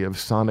mimicry of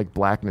sonic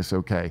blackness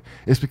okay?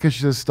 It's because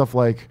she says stuff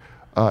like,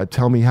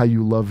 tell me how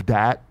you love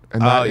dat.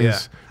 And that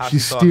is, How she's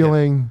she's talking.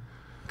 stealing,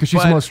 because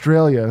she's from But-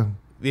 Australia.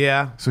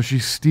 Yeah, So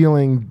she's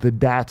stealing the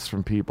dats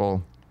from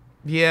people.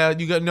 yeah.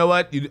 You know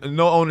what?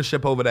 No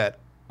ownership over that.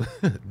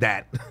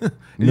 That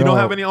you No. don't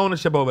have any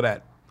ownership over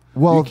that.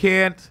 Well, you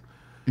can't.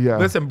 Yeah.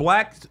 Listen,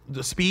 black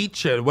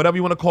speech or whatever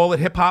you want to call it,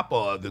 hip hop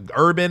or the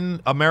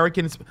urban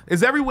American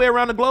is everywhere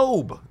around the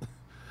globe.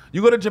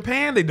 You go to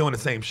Japan, they're doing the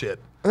same shit.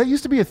 That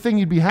used to be a thing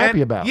you'd be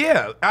happy And, about.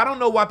 Yeah, I don't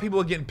know why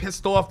people are getting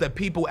pissed off that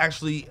people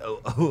actually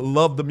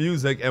love the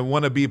music and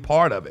want to be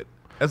part of it.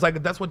 It's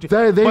like that's what you.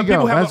 There you but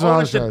people go. have That's an what I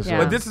was ownership. trying to say. Yeah.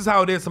 But this is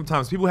how it is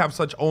sometimes. People have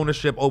such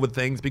ownership over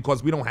things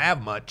because we don't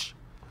have much.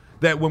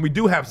 That when we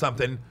do have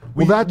something,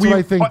 we, Well, that's we what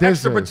I think are this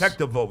extra is.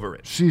 protective over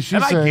it. She's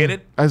and I saying, get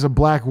it. as a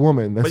black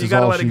woman, this But you is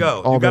gotta all let it she-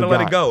 go. all You gotta they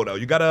let it got. go, though.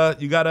 You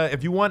gotta.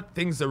 If you want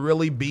things to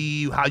really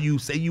be how you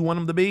say you want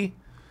them to be,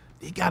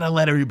 you gotta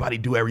let everybody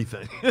do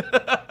everything.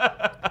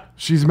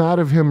 She's mad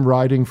of him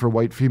riding for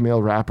white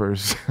female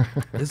rappers.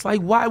 It's like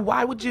why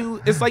would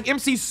you? It's like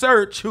MC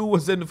Search, who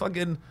was in the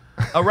fucking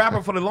a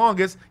rapper for the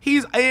longest.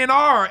 He's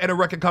A&R at a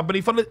record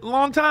company for a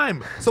long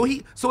time. So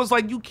it's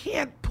like you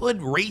can't put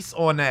race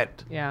on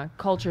that. Yeah,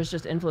 cultures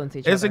just influence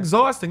each It's other.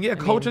 exhausting. Yeah,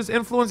 cultures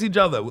influence each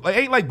other. Like,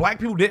 ain't like black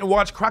people didn't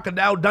watch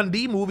Crocodile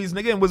Dundee movies,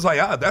 nigga, and was like,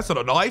 that's not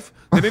a knife.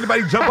 Did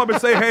anybody jump up and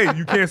say, hey,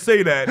 you can't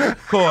say that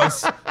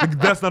because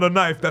that's not a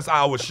knife, that's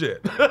our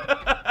shit.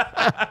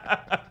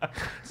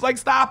 It's like,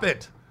 stop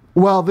it.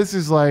 Well, this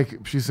is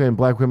like she's saying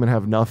black women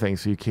have nothing,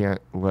 so you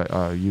can't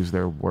use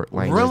their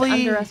language.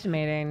 Really?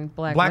 Underestimating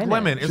black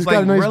women. It's She's like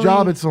got a nice really?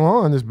 job at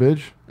salon, this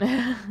bitch.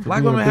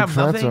 Black women have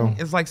nothing. Fatso.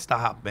 It's like,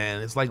 stop,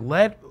 man. It's like,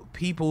 let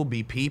people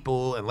be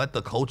people and let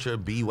the culture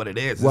be what it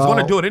is. Well, it's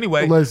going to do it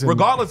anyway, listen,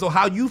 regardless of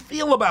how you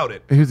feel about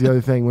it. Here's the other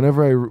thing.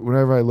 Whenever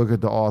I look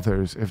at the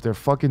authors, if they're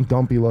fucking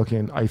dumpy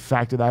looking, I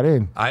factor that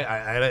in.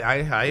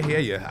 I hear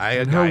you.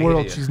 In her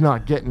world, she's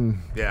not getting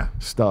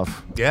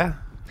stuff. Yeah.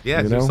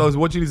 Yeah. So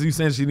what you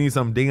saying? She needs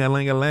some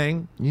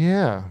ding-a-ling-a-ling?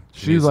 Yeah.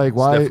 She's like,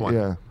 why?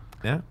 Yeah.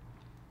 Yeah.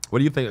 What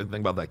do you think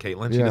about that,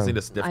 Caitlin? She just need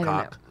a stiff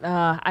cock.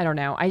 I don't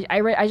know. I just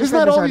Isn't read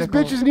that this all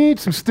article. these bitches need?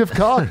 Some stiff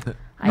cock.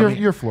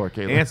 Your floor,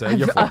 Caitlin. Answer.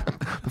 Your floor.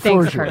 The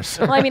floor is Thanks, yours.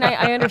 Kurt. Well, I mean,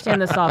 I understand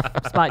the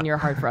soft spot in your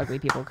heart for ugly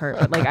people, Kurt,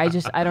 but like,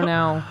 I don't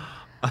know.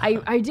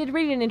 I did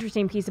read an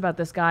interesting piece about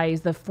this guy.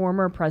 He's the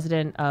former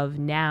president of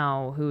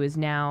Now, who is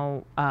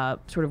now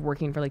sort of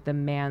working for like the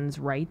man's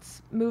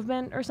rights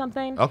movement or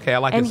something. Okay, I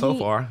like it so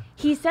far.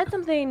 He said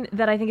something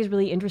that I think is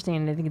really interesting,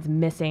 and I think it's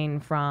missing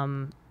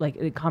from like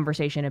the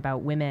conversation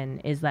about women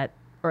is that,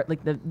 or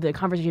like the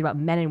conversation about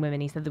men and women.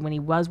 He said that when he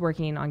was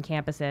working on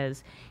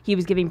campuses, he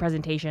was giving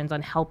presentations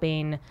on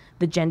helping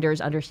the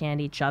genders understand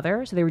each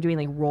other. So they were doing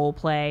like role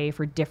play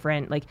for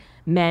different like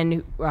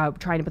men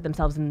trying to put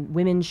themselves in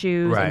women's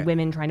shoes and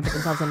women trying to put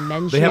themselves in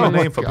men's shoes. They have a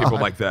name for people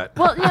like that.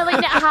 Well, yeah,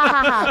 like ha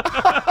ha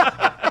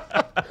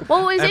ha.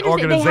 Well, it was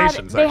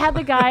interesting. They had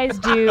the guys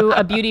do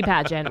a beauty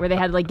pageant where they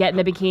had to like get in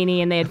a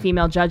bikini and they had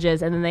female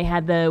judges, and then they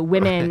had the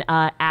women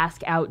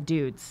ask out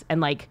dudes and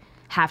like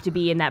have to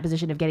be in that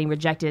position of getting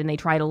rejected, and they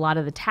tried a lot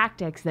of the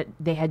tactics that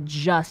they had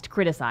just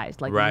criticized,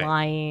 like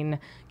lying,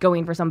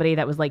 going for somebody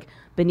that was like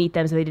beneath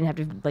them so they didn't have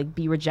to like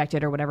be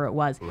rejected or whatever it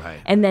was.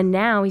 And then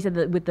now he said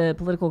that with the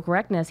political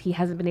correctness, he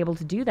hasn't been able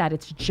to do that.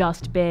 It's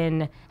just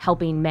been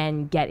helping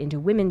men get into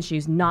women's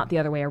shoes, not the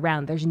other way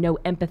around. There's no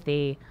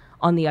empathy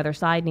on the other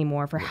side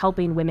anymore for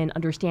helping women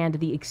understand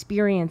the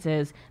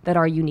experiences that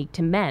are unique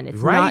to men.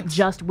 It's not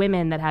just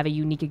women that have a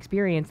unique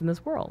experience in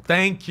this world.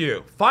 Thank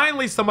you.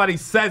 Finally somebody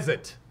says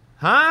it.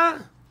 Huh?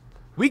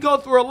 We go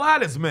through a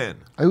lot as men.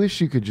 I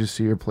wish you could just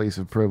see your place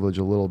of privilege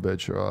a little bit,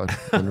 Sherrod.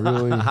 And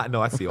really,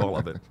 no, I see all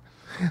of it.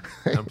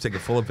 I'm taking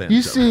full advantage.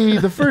 You see,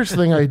 the first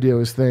thing I do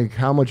is think,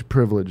 how much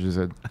privilege is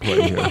at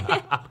play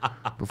here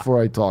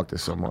before I talk to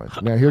someone.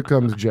 Now here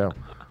comes Joe.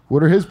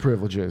 What are his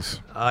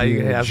privileges? He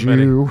has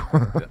Jew.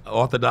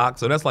 Orthodox,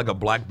 so that's like a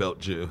black belt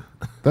Jew.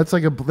 That's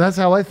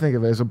how I think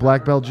of it, as a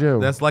black belt Jew.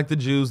 That's like the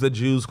Jews that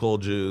Jews call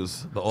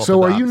Jews. The Orthodox.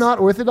 So are you not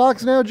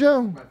Orthodox now,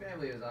 Joe? My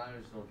family is. I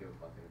just don't give a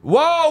fuck.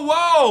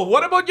 Whoa!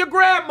 What about your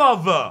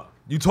grandmother?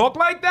 You talk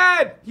like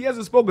that? He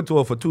hasn't spoken to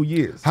her for 2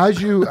 years. How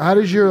does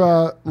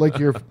your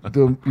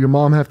your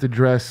mom have to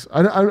dress?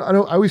 I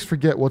always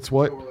forget what's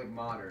what. We're like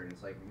modern.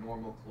 It's like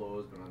normal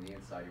clothes, but on the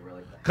inside you wear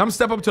like that. Come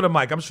step up to the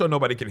mic. I'm sure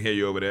nobody can hear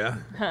you over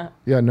there.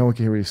 Yeah, no one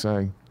can hear what he's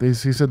saying. He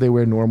said they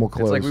wear normal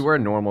clothes. It's like we wear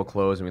normal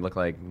clothes and we look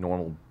like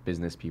normal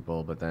business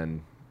people, but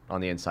then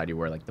on the inside you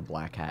wear like the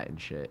black hat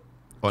and shit.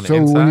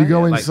 So when you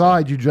go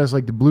inside, you dress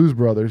like the Blues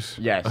Brothers.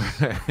 Yes,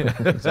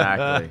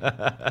 exactly.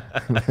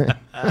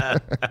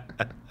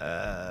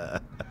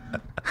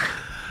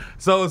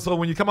 So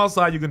when you come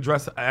outside, you can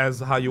dress as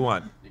how you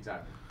want.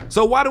 Exactly.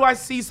 So why do I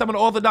see some of the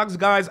Orthodox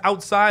guys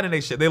outside and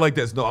they like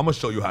this? No, I'm gonna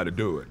show you how to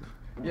do it.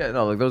 Yeah,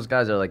 no, like those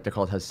guys are like, they're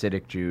called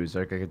Hasidic Jews.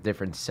 They're like a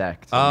different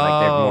sect. And,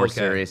 like they're more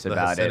serious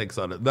about it.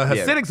 The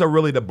Hasidics are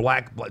really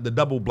the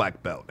double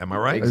black belt. Am I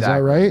right? Exactly. Is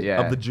that right?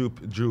 Yeah. Of the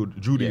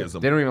Judaism.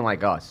 Yeah. They don't even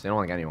like us. They don't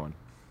like anyone.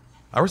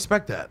 I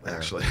respect that,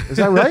 actually. Is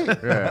that right?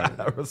 Yeah.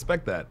 I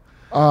respect that.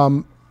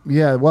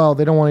 Yeah, well,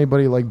 they don't want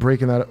anybody like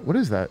breaking that up. What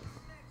is that?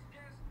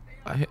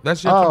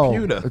 That's your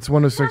computer. It's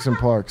 106 in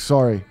Park.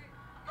 Sorry.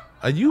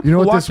 Are you know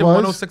what watching this was?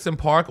 106 in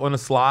Park on the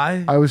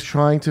sly? I was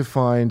trying to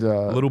find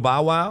Little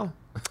Bow Wow?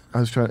 I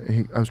was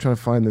trying to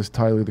find this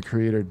Tyler the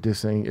Creator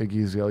dissing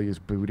Iggy Azalea's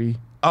booty.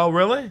 Oh,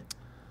 really?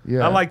 Yeah.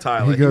 I like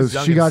Tyler. He goes,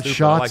 He's she young got and stupid.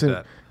 shots I in.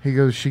 like He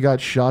goes, she got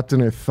shots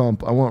in her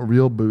thump. I want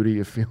real booty.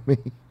 You feel me?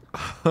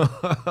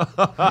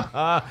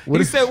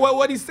 He said, well,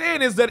 what he's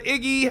saying is that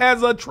Iggy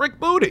has a trick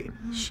booty.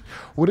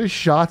 What does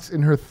shots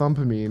in her thump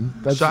mean?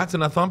 That's, Shots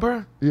in a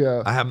thumper?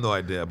 Yeah. I have no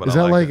idea, but Is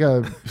I that like it.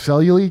 a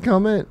cellulite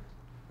comment?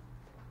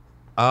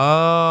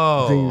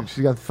 Oh. Thing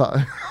she got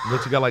But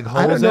you got like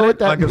I don't holes know in what it?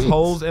 that Like there's means.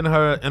 holes in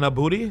her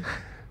booty?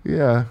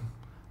 Yeah.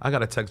 I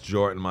gotta text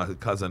Jordan, my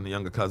cousin,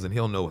 younger cousin.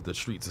 He'll know what the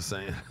streets are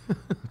saying.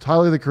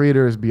 Tyler the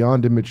Creator is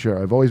beyond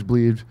immature. I've always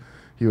believed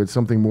he had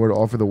something more to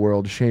offer the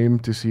world. Shame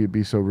to see it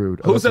be so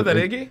rude. Who said that,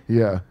 Iggy?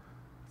 Yeah.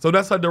 So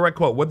that's her direct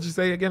quote. What did you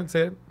say again?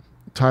 Say it.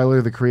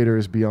 Tyler the Creator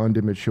is beyond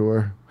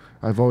immature.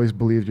 I've always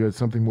believed you had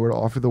something more to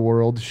offer the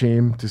world.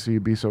 Shame to see you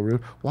be so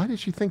rude. Why did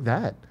she think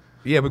that?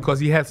 Yeah, because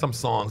he had some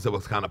songs that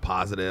was kind of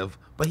positive,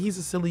 but he's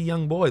a silly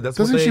young boy.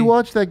 Doesn't she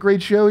watch that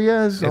great show he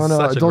has on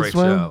Adult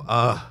Swim?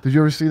 Show. Did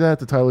you ever see that,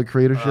 the Tyler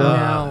Creator show?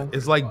 No.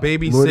 It's like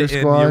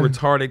babysitting your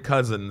retarded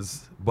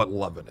cousins, but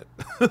loving it.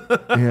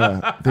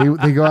 Yeah,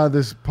 they go out of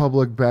this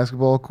public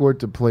basketball court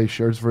to play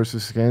shirts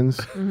versus skins.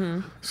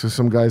 Mm-hmm. So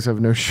some guys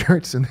have no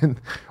shirts, and then,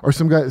 or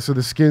some guys, so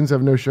the skins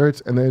have no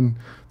shirts, and then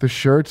the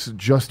shirts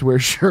just wear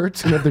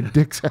shirts and have their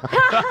dicks out.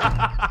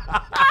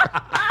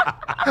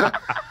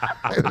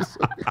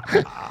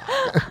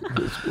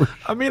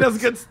 I mean, that's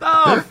good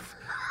stuff.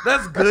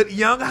 That's good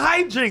young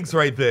hijinks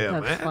right there,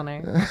 that's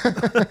man.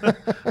 Funny.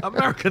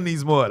 America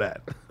needs more of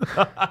that.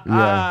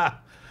 Yeah.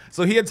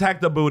 So he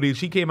attacked the booty.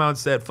 She came out and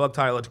said, fuck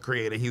Tyler, the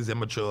Creator. He's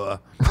immature.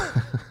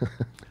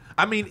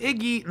 I mean,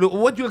 Iggy,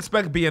 what do you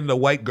expect being the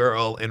white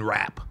girl in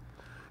rap?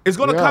 It's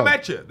going to come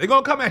at you. They're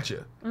going to come at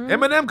you.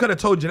 Eminem could have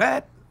told you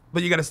that,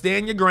 but you got to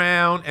stand your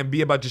ground and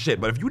be about your shit.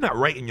 But if you're not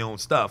writing your own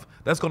stuff,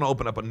 that's going to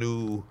open up a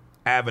new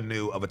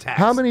avenue of attacks.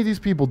 How many of these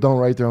people don't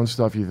write their own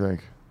stuff, you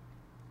think?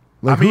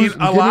 Like, I mean,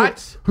 a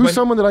lot. Who's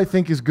someone that I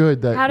think is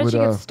good that How did she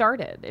get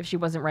started if she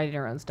wasn't writing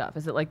her own stuff?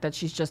 Is it like that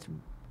she's just,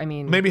 I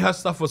mean... Maybe her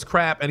stuff was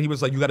crap, and he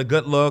was like, you got a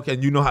good look,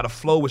 and you know how to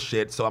flow with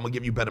shit, so I'm going to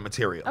give you better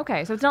material.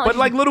 Okay, so it's not But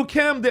like Lil'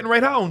 Kim didn't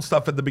write her own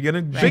stuff at the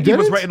beginning. Right. Biggie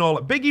was writing all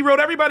of it. Biggie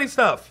wrote everybody's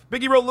stuff.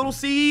 Biggie wrote Lil'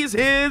 C's,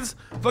 his,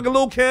 fucking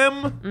Lil' Kim.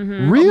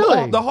 Mm-hmm.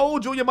 Really? The whole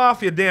Junior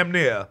Mafia, damn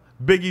near,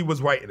 Biggie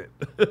was writing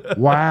it.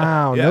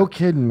 Wow, Yeah. no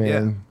kidding, man.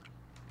 Yeah.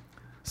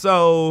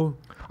 So...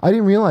 I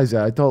didn't realize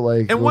that. I thought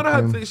like... And one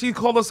of her, she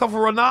called herself a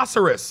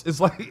rhinoceros. It's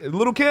like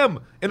Lil' Kim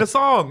in a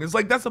song. It's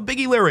like, that's a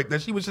Biggie lyric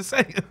that she was just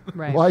saying.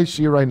 Right. Why is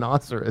she a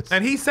rhinoceros?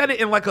 And he said it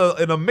in like a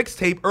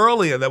mixtape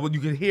earlier that you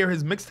could hear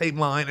his mixtape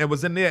line. It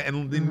was in there,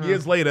 and then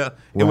years later,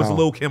 it was a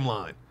Lil' Kim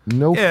line.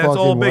 No yeah, fucking it's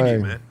all Biggie, way.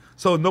 man.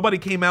 So nobody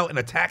came out and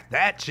attacked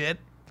that shit.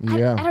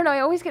 Yeah. I don't know.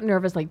 I always get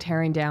nervous like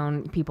tearing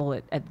down people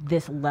at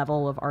this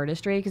level of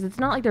artistry because it's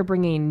not like they're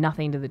bringing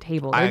nothing to the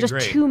table. There are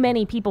just too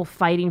many people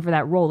fighting for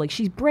that role. Like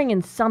she's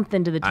bringing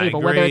something to the table,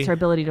 whether it's her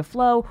ability to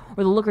flow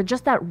or the look or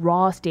just that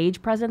raw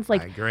stage presence.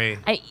 Like I agree.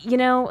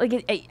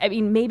 I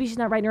mean, maybe she's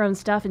not writing her own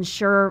stuff, and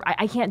sure,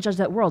 I can't judge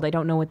that world. I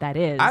don't know what that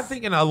is. I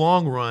think in the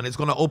long run, it's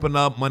going to open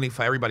up money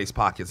for everybody's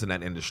pockets in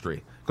that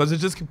industry because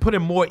it's just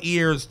putting more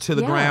ears to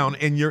the ground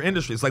in your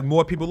industry. It's like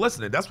more people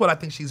listening. That's what I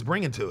think she's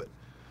bringing to it.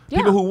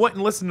 People who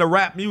wouldn't listen to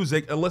rap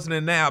music are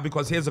listening now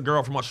because here's a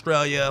girl from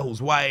Australia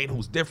who's white,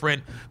 who's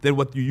different than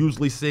what you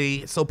usually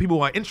see. So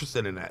people are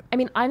interested in that. I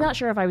mean, I'm not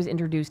sure if I was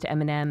introduced to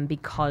Eminem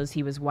because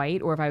he was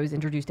white or if I was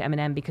introduced to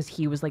Eminem because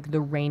he was like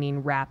the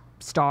reigning rap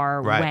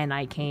star when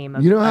I came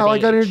of You know how I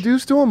got age.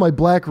 introduced to him? My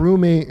black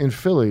roommate in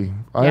Philly.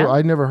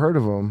 I'd never heard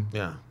of him.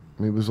 Yeah.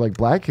 I mean, it was like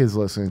black kids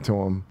listening to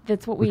him.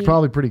 That's what we... It's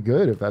probably pretty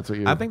good if that's what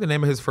you... I think the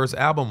name of his first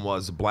album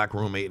was Black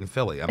Roommate in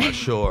Philly. I'm not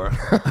sure.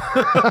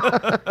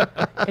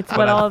 It's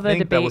what all the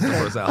debate... that was the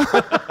first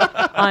album.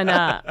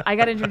 I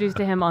got introduced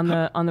to him on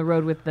the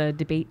road with the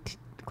debate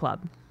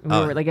club. We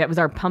were like, it was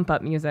our pump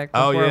up music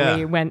before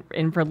we went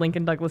in for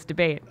Lincoln Douglas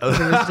debate. It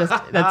was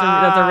just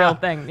that's a real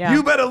thing. Yeah.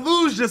 You better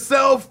lose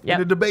yourself in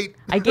a debate.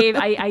 I gave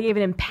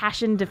an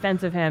impassioned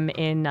defense of him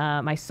in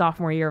my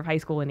sophomore year of high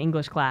school in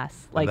English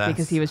class,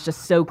 because he was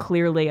just so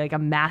clearly like a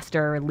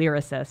master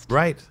lyricist.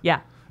 Right. Yeah.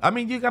 I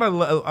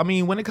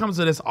mean, when it comes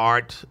to this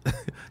art,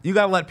 you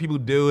gotta let people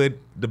do it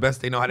the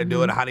best they know how to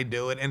do it, or how they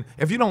do it. And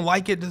if you don't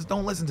like it, just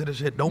don't listen to the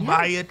shit. Don't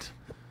buy it.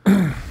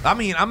 I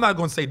mean, I'm not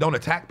gonna say don't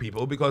attack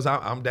people because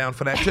I'm down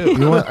for that too. You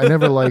know what? I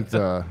never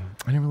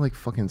liked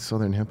fucking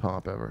Southern hip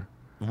hop ever.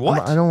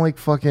 What? I don't like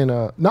fucking.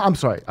 No, I'm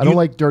sorry. I don't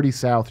like Dirty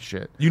South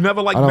shit. You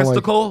never liked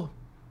Mystical?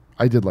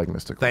 I did like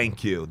Mystical.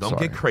 Thank you. Don't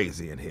get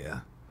crazy in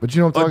here. But you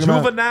know what I'm talking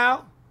about?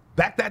 Juvenile?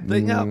 Back that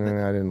thing up. No,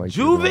 I didn't like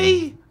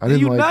Juvie. I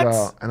didn't like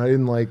nuts? and I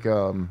didn't like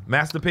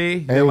Master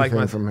P.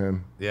 Anything from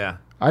him. Yeah.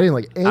 I didn't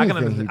like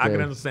anything he did. I can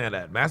understand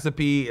that. Master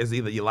P is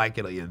either you like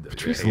it or you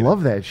just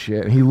love that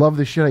shit. And he loved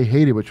the shit I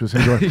hated, which was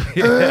him going,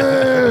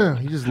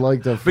 he just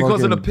liked the fucking...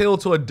 Because an appeal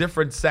to a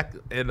different sect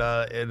in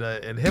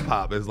hip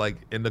hop is like,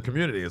 in the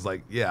community, is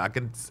like, I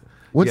can...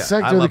 What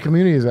sector of the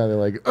community is that? They're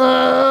like,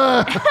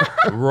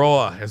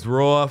 raw. It's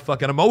raw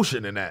fucking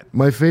emotion in that.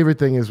 My favorite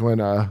thing is when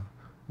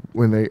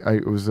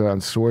it was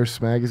on Source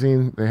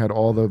magazine. They had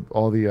all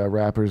the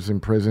rappers in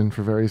prison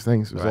for various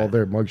things. It was all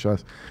their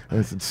mugshots, and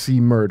it said "C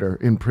Murder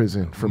in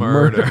prison for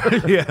murder."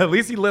 Yeah, at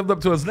least he lived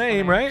up to his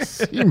name, right?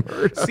 C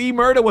Murder. C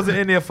Murder wasn't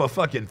in there for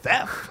fucking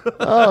theft.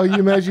 Oh, you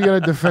imagine you got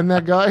to defend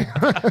that guy?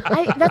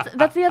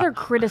 That's the other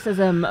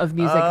criticism of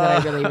music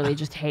that I really, really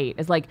just hate.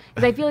 Is like,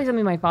 because I feel like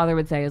something my father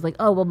would say is like,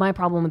 oh, well, my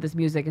problem with this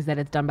music is that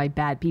it's done by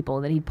bad people.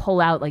 And then he'd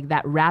pull out like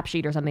that rap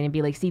sheet or something and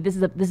be like, see, this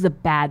is a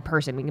bad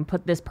person. We can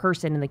put this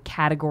person in the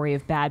category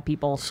of bad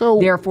people. So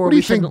therefore,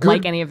 we shouldn't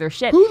like any of their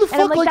shit. Who the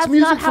fuck like, likes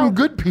music from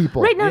good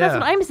people? Right? No, that's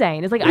what I'm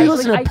saying. It's like I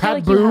listen to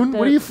Pat Boone.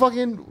 What do you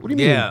mean?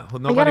 Yeah,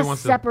 well, you gotta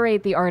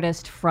separate the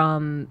artist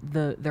from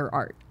their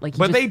art. Like,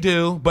 but they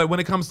do. But when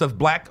it comes to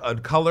black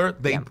color,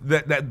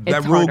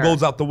 that rule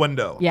goes out the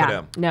window. Yeah, for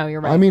them. No, you're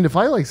right. I mean, if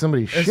I like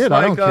somebody's shit,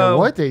 I don't care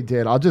what they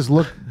did. I'll just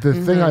look the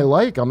thing I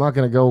like. I'm not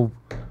gonna go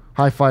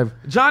High five.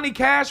 Johnny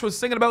Cash was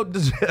singing about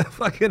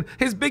fucking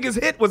his biggest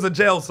hit was a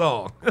jail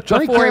song.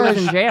 Johnny Before Cash he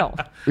was in jail.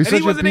 He's And he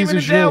such a wasn't piece even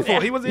of in jail shit.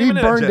 for. He wasn't He even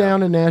in burned jail.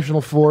 down a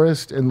national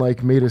forest and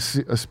like made a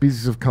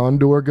species of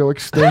condor go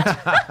extinct,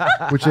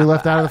 which they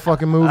left out of the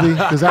fucking movie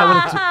because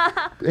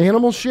that would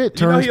animal shit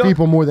turns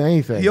people more than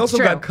anything. He also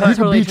True. got You cut. can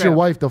Totally beat your true.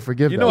 wife, they'll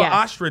forgive You that. know, Yes. an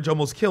ostrich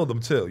almost killed him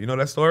too. You know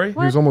that story? He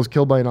was almost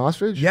killed by an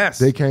ostrich? Yes,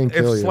 They can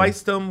kill you.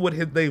 Sliced him with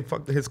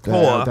his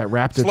claw. that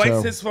raptor Sliced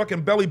toe. his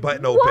fucking belly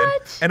button open.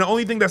 What? And the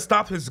only thing that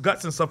stopped his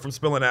guts and stuff from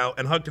spilling out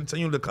and Huck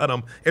continued to cut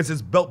him is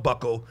his belt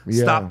buckle.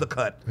 Yeah. Stopped the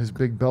cut. His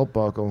big belt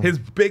buckle. His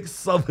big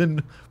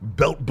southern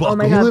belt buckle.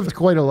 my He God. lived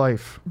quite a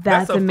life.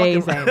 That's a fucking-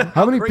 amazing.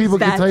 How many Crazy. people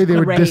can That's tell you they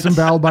were great.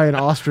 disemboweled by an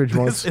ostrich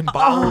once?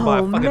 Disemboweled by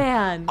a Oh, fucking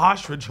man.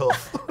 ostrich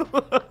hoof.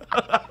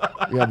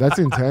 Yeah, that's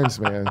intense,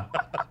 man. Can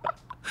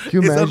you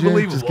It's imagine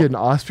unbelievable. just getting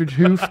ostrich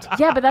hoofed?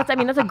 Yeah, but that's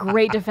a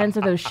great defense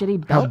of those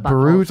shitty How belt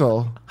buckles.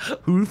 brutal.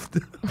 Hoofed.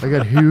 I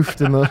got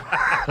hoofed in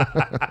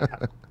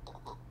the...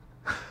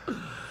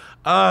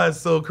 It's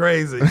so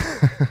crazy.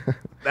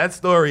 That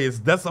story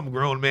that's some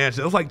grown man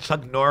shit. It's like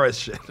Chuck Norris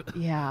shit.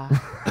 Yeah.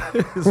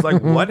 It's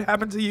like, what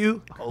happened to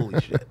you? Holy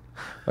shit.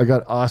 I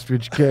got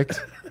ostrich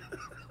kicked.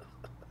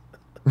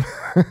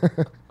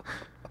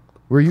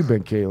 Where you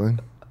been, Caitlin?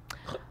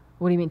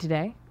 What do you mean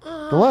today?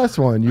 The last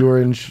one, you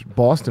were in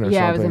Boston or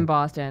Yeah, I something. was in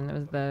Boston. It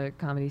was the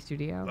comedy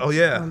studio. Oh,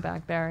 yeah. I went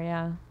back there,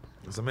 yeah.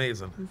 It's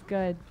amazing. It was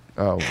good.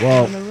 Oh, On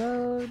well, the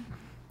road.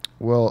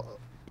 well,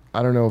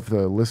 I don't know if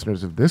the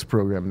listeners of this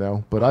program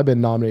know, but I've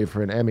been nominated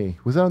for an Emmy.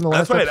 Was that on the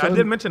last That's right. episode? I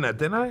did mention that,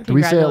 didn't I? Did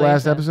we say it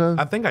last Congratulations. episode?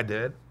 I think I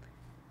did.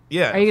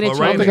 Yeah. Are you going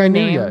for to change writing. I your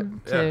knew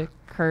name yet. to Yeah.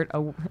 Kurt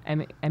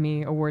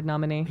Emmy Award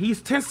nominee?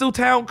 He's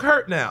Tinseltown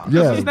Kurt now.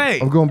 Yeah, That's his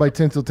name. I'm going by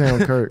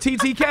Tinseltown Kurt.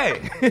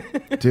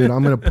 TTK. Dude,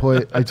 I'm going to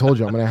put, I told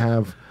you,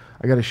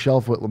 I got a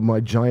shelf with my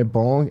giant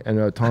bong and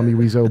a Tommy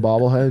Wiseau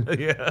bobblehead.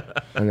 Yeah.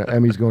 And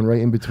Emmy's going right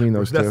in between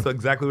those That's two.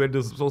 exactly what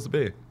it's supposed to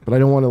be. But I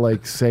don't want to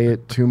like say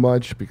it too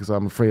much because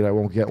I'm afraid I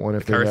won't get one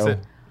if they Curse know. it.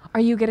 Are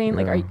you getting,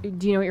 Yeah.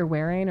 do you know what you're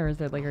wearing, or is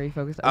it like, are you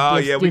focused? Oh,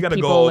 do- yeah. do We got to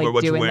people, go over like,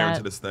 what you're doing wearing that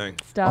to this thing.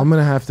 Stuff? I'm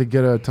gonna have to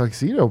get a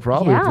tuxedo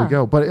probably if we Yeah.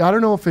 go. But I don't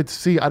know if I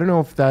don't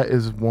know if that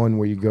is one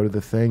where you go to the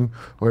thing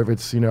or if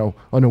it's an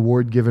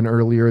award given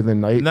earlier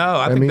than night. No,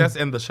 I Emmy. think that's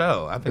in the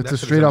show. I think It's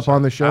that's a straight up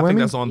on the show I think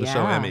Emmy? that's on the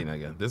show Yeah. Emmy,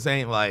 nigga. This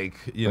ain't like,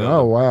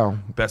 Oh wow.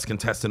 best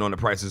contestant on The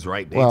Price is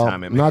Right Well,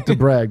 daytime Emmy. not to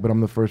brag, but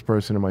I'm the first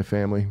person in my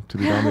family to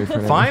be nominated for an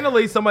Emmy.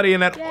 Finally, somebody in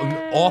that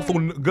awful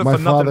good for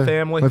nothing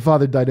family. My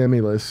father died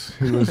Emmyless.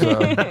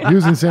 He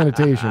was in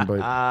sanitation,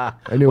 but I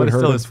knew But it it's hurt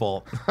still him. his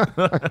fault.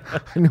 I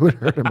knew it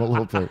hurt him a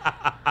little bit.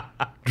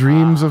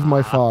 Dreams of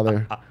my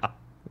father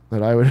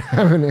that I would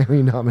have an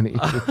Emmy nomination.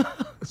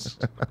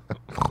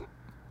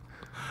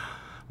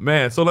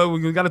 Man, so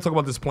we got to talk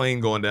about this plane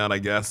going down, I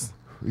guess.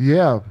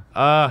 Yeah.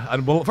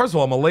 Well, first of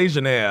all,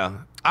 Malaysian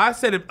Air. I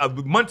said it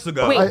months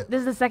ago. Wait, this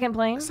is the second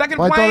plane? Second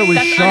Well, I plane. thought it was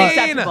That's shot.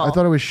 unacceptable. I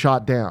thought it was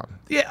shot down.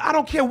 Yeah, I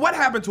don't care what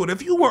happened to it.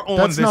 If you were on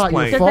That's this not your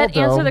plane, Does fault, that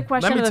answer though. the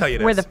question Let me of tell you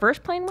where this. the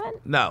first plane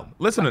went? no.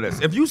 Listen to this.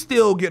 If you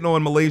still getting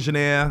on Malaysian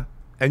Air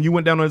and you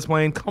went down on this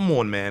plane, come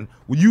on, man.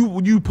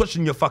 You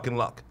pushing your fucking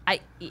luck?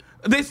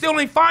 They still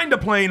ain't find a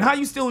plane. How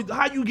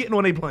you getting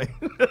on a plane?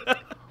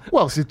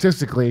 Well,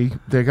 statistically,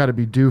 they got to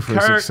be due for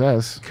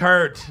success.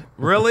 Kurt,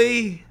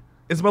 really?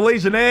 It's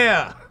Malaysian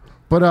Air.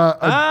 But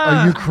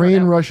a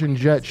Ukraine-Russian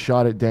jet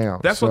shot it down.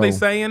 That's what they so-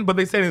 saying, but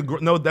they saying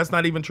no. That's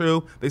not even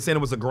true. They saying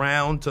it was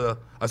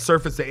a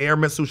surface-to-air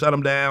missile shut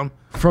them down.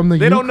 From the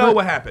They don't know Ukra-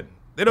 what happened.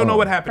 They don't know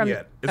what happened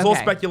yet. It's all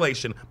okay.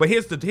 speculation. But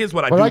here's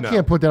what I But do I know.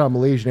 can't put that on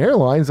Malaysian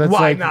Airlines. That's Why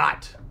like,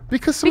 not?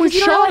 Because someone Because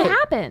you don't know shot what it.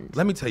 happened.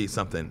 Let me tell you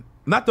something.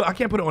 I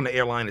can't put it on the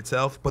airline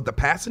itself, but the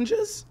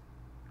passengers.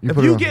 If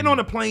put it you on- getting on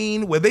a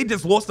plane where they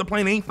just lost the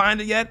plane, ain't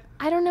find it yet.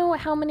 I don't know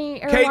how many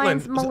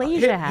airlines Caitlin,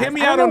 Malaysia has. Hear me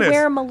I out don't on know this.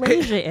 where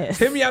Malaysia is.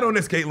 Hear me out on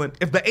this, Caitlin.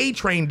 If the A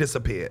train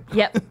disappeared,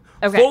 Yep.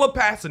 Okay. full of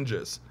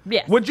passengers,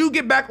 Yes. would you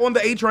get back on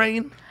the A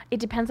train? It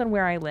depends on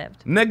where I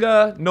lived.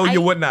 Nigga, no, you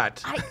would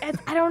not.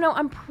 I don't know.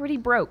 I'm pretty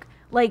broke.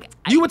 Like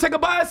You would take a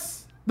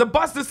bus. The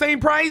bus the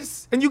same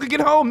price, and you could get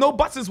home. No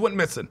buses went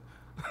missing.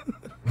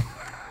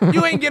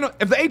 You ain't getting.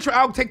 If the A train,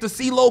 I'll take the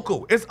C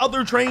local. It's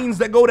other trains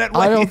that go that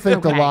way. I don't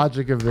think the Okay.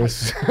 logic of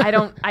this. I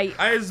don't. It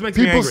just makes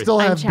me People angry.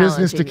 still I'm have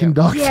business to challenging you.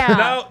 conduct. Yeah.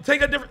 No,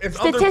 take a different. It's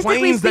other Statistically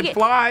planes that speaking,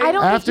 fly. I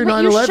don't After think,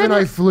 but you 9/11, I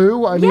shouldn't-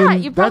 flew. I Yeah,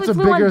 mean, you that's probably a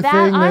flew bigger on that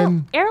thing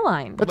than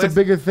airline. that's a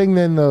bigger thing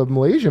than the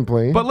Malaysian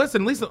plane. But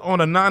listen, at least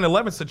on a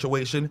 9/11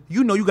 situation,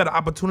 you know you got an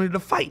opportunity to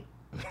fight.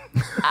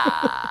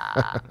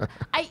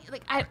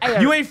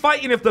 You ain't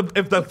fighting if the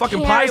fucking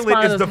Can't pilot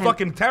respond to is the those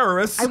fucking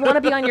terrorist. I want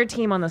to be on your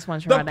team on this one,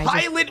 The Sherrod.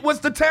 pilot was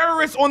the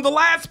terrorist on the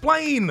last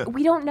plane.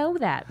 We don't know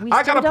that. We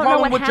I still got a don't know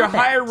problem what with your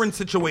happened. hiring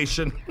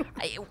situation.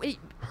 I-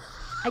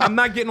 I'm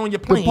not getting on your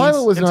planes.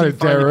 pilot was until not you a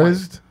find your plane.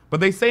 terrorist. But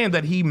they saying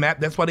that he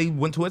mapped. That's why they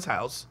went to his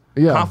house.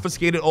 Yeah.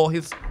 Confiscated all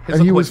his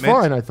and he was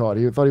equipment. fine. I thought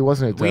he wasn't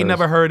a terrorist. We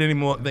never heard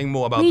anything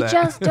more about we that.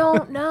 just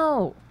don't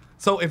know.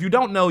 So if you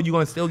don't know, you're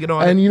going to still get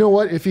on it. And you know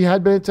what? If he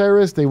had been a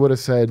terrorist, they would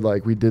have said,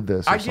 like, we did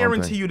this. I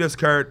guarantee you this,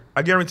 Kurt.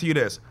 I guarantee you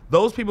this.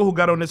 Those people who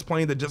got on this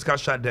plane that just got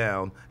shut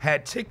down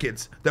had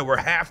tickets that were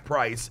half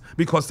price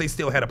because they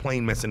still had a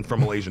plane missing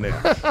from Malaysian Air.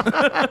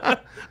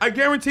 I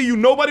guarantee you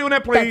nobody on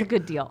that plane That's a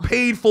good deal.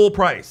 paid full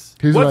price.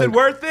 Was it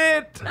worth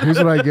it? Here's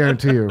what I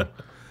guarantee you.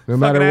 No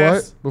matter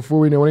what, before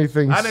we know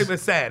anything, I think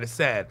it's sad. It's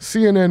sad.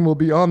 CNN will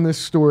be on this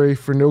story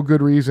for no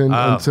good reason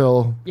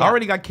until... I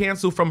already got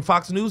canceled from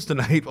Fox News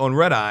tonight on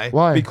Red Eye.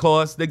 Why?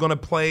 Because they're going to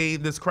play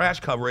this crash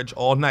coverage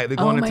all night. They're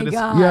going into this.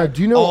 God. Yeah,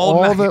 do you know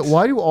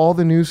why do all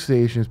the news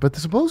stations, but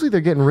supposedly they're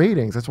getting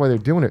ratings, that's why they're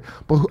doing it.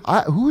 But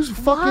who's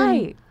fucking...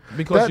 Why?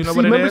 Because you know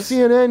what it remember is?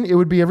 CNN, it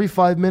would be every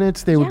 5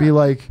 minutes, they would be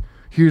like,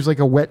 here's what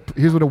a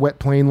wet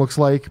plane looks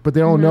like, but they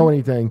don't know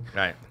anything.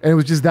 Right. And it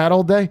was just that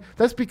all day.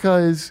 That's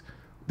because...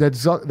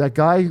 That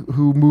guy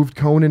who moved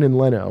Conan and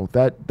Leno,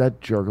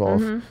 that jerk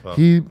off,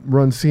 he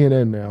runs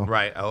CNN now.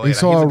 Right. Oh, he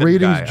saw a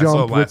ratings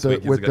jump with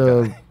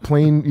the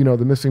plane,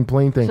 the missing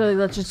plane thing. So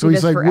let's just so do he's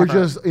this like, forever. we're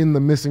just in the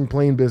missing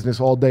plane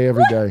business all day,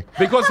 every day.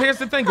 Because here's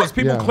the thing, because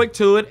people click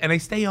to it and they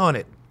stay on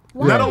it.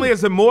 Why? Not only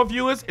is it more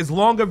viewers, it's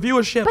longer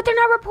viewership. But they're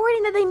not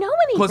reporting that they know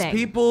anything. Because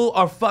people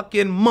are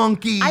fucking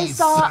monkeys. I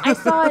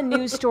saw a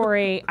news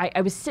story.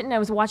 I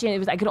was watching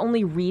it. I could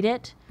only read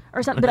it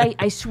or something. But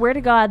I swear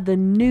to God, the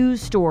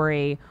news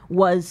story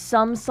was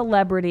some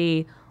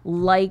celebrity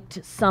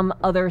liked some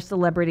other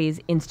celebrity's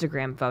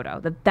Instagram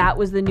photo. That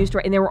was the news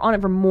story, and they were on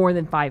it for more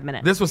than 5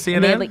 minutes. This was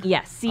CNN?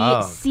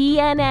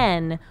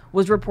 CNN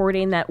was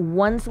reporting that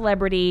one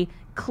celebrity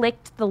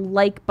clicked the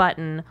like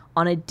button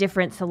on a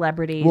different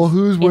celebrity's Well,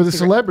 were the Instagram.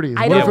 celebrities?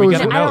 I What don't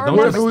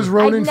if it was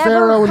Ronan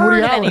Farrow and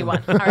Woody Allen?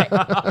 Anyone. All right.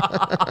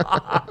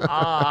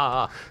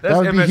 That's That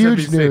would be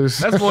huge news.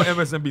 That's more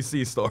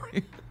MSNBC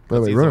story. By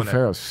the way, Ronan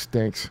Farrow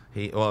stinks.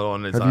 Have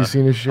you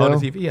seen his show? On the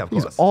TV, yeah, of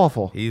course. He's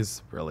awful.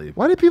 He's really...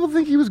 Why did people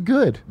think he was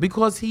good?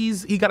 Because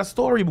he got a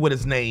story with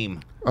his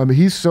name. I mean,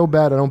 he's so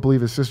bad, I don't believe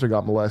his sister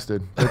got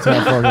molested. That's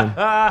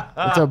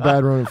how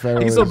bad Ronan Farrow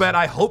is. He's so bad,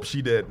 I hope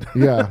she did.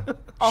 Yeah.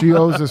 She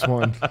owes this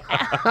one.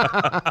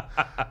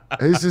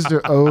 His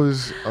sister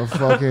owes a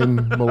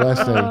fucking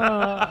molesting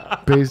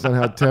based on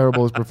how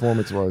terrible his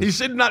performance was. He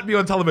should not be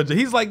on television.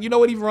 He's like, you know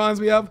what he reminds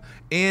me of?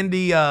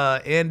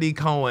 Andy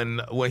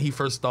Cohen, when he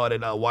first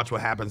started Watch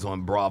What Happens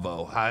on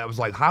Bravo. I was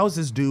like, how is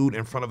this dude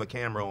in front of a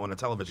camera on a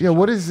television show?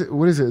 What is it?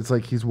 It's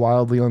like he's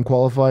wildly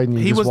unqualified and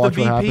you he just was watch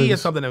the what VP happens? or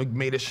something that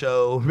made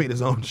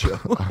his own show.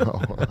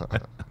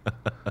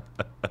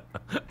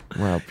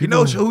 Wow, you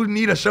know who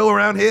need a show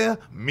around here?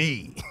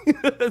 Me.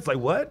 It's like,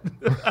 what?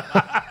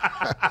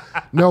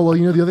 No, well,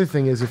 the other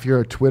thing is if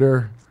you're a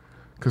Twitter,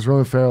 because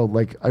Ronan Farrow,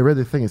 like, I read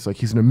the thing, it's like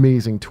he's an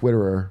amazing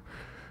Twitterer,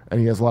 and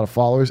he has a lot of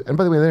followers. And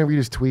by the way, then I read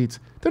his tweets.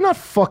 They're not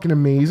fucking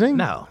amazing.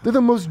 No. They're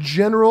the most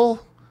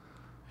general.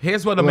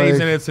 Here's what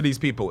amazing is to these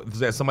people. Is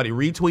that somebody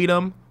retweet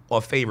them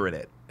or favorite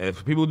it.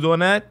 If people are doing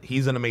that,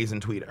 he's an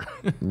amazing tweeter.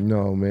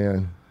 No,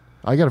 man.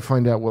 I got to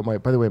find out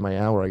by the way, my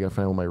hour, I got to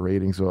find out what my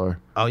ratings are.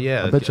 Oh,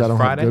 yeah. I bet you I don't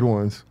Friday? have good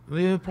ones.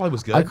 Yeah, it probably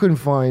was good.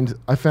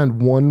 I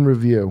found one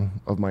review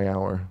of my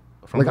hour.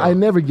 I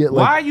never get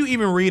Why are you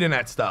even reading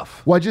that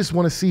stuff? Well, I just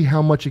want to see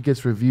how much it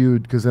gets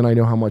reviewed because then I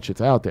know how much it's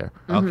out there.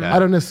 Okay. I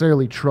don't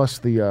necessarily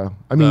trust I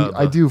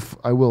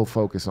will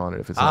focus on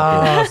it if it's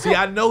not good. See,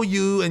 I know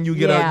you, and you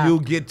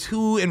get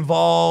too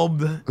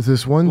involved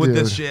This one with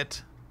dude, this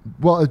shit.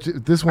 Well,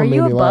 this one Are made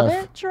you me above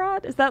laugh. it,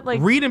 Gerard? Is that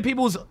like Reading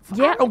people's...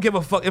 I don't give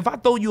a fuck. If I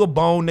throw you a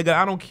bone, nigga,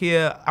 I don't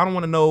care. I don't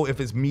want to know if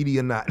it's meaty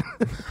or not.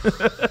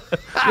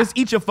 Just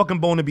eat your fucking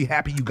bone and be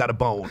happy you got a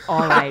bone.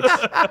 All right.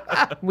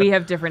 We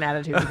have different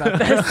attitudes about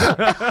this.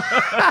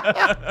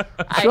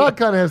 Sean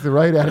kind of has the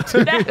right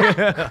attitude.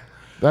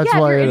 That's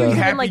why. If you're Be interested in,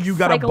 happy like, you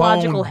got a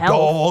bone, psychological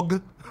health.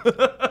 dog.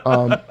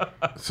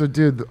 So,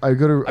 dude, I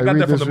got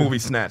that from the movie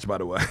Snatch, by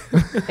the way.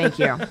 Thank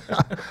you.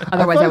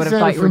 Otherwise, I would have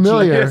thought you were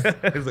familiar. genius.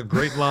 It's a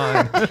great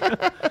line.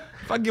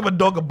 If I give a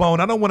dog a bone,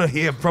 I don't want to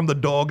hear from the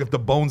dog if the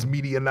bone's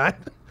meaty or not.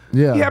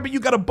 Yeah. Yeah, but you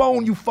got a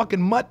bone, you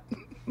fucking mutt.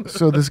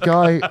 So this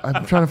guy,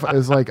 I'm trying to find,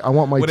 is like, I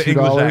want my With an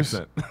English $2.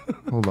 accent.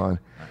 Hold on.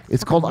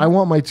 It's called I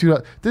Want My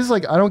 $2. This is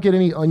like, I don't get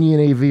any Onion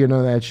AV or none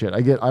of that shit.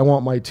 I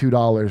Want My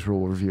 $2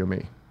 will review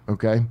me.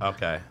 Okay?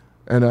 Okay.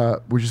 And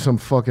which is some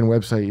fucking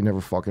website you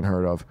never fucking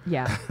heard of.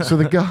 Yeah. So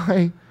the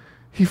guy,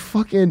 he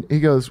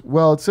goes,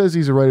 well, it says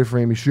he's a writer for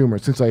Amy Schumer.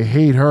 Since I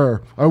hate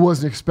her, I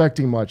wasn't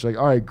expecting much. Like,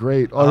 all right,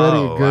 great.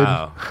 Already good.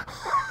 Wow.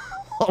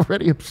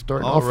 Already I'm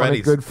starting off on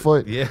a good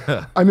foot.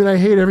 Yeah. I mean, I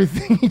hate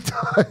everything he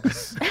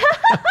does.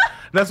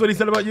 That's what he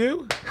said about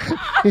you?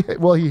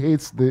 Well, he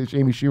hates the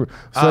Amy Schumer.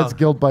 So that's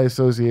guilt by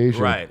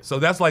association. Right. So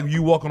that's like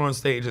you walking on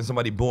stage and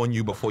somebody booing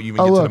you before you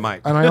even get to the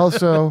mic. And I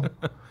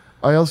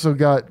also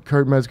got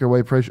Kurt Metzger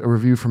White Price a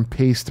review from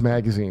Paste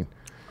magazine.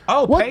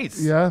 Oh, What?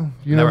 Pace. Yeah,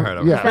 you Never know, heard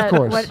of yeah, it. of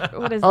course.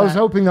 What is I was that?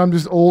 hoping I'm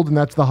just old and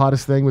that's the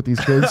hottest thing with these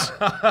kids.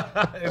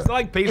 It's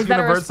like Pace Is that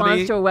a University.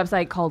 response to a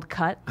website called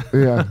Cut?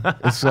 Yeah,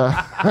 it's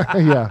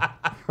yeah.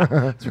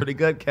 It's pretty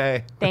good,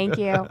 Kay. Thank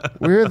you.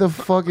 Where the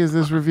fuck is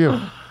this review?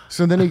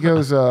 So then he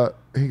goes,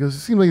 he goes, it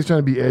seems like he's trying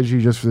to be edgy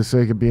just for the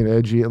sake of being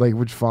edgy, like,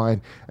 which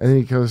fine. And then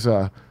he goes,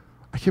 I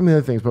can't remember the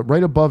other things, but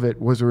right above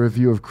it was a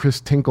review of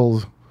Chris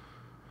Tinkle's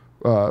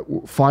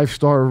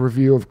 5-star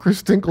review of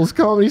Chris Tinkle's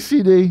comedy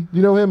CD.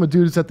 You know him, a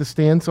dude that's at the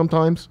stand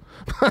sometimes.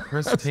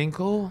 Chris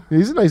Tinkle?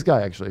 He's a nice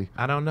guy, actually.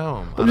 I don't know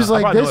him. I'm just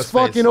like, this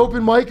fucking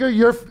open micer,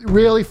 you're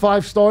really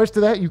 5 stars to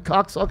that, you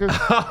cocksucker?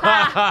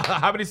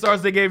 How many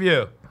stars they gave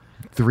you?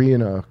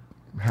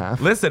 3.5.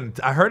 Listen,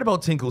 I heard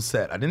about Tinkle's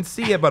set. I didn't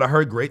see it, but I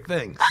heard great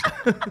things.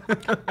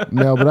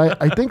 No,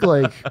 but I think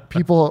like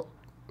people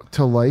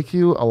to like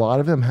you, a lot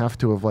of them have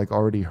to have like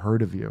already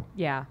heard of you.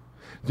 Yeah.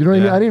 Do you know what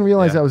I mean? I didn't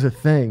realize that was a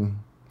thing.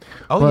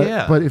 Oh,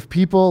 yeah. But if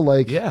people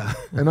like, yeah.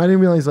 And I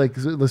didn't realize like,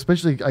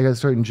 especially I got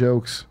certain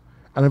jokes,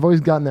 and I've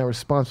always gotten that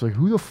response like,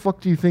 who the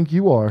fuck do you think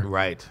you are?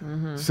 Right.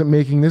 So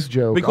making this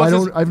joke.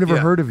 Because I've never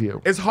heard of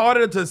you. It's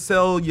harder to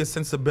sell your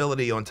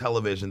sensibility on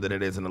television than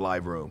it is in the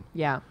live room.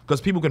 Yeah.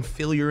 Because people can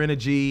feel your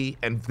energy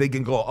and they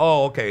can go,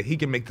 oh, okay, he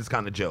can make this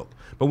kind of joke.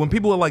 But when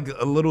people are like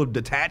a little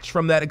detached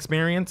from that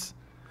experience,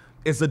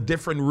 it's a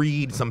different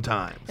read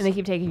sometimes. And they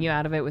keep taking you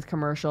out of it with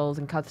commercials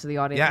and cuts to the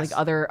audience, Yes.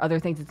 like other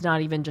things. It's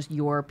not even just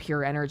your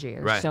pure energy.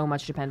 There's so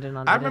much dependent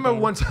on. I remember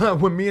one time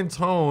when me and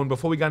Tone,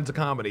 before we got into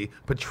comedy,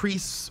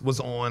 Patrice was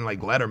on like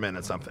Letterman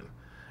or something,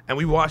 and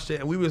we watched it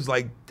and we was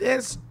like,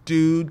 this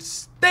dude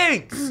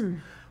stinks.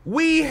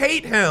 We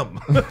hate him.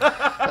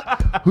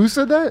 Who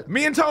said that?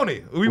 Me and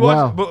Tony. We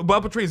watched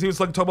Bob Patrice. He was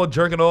like talking about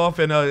jerking off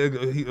and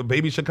a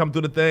baby should come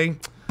through the thing.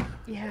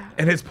 Yeah.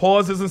 And his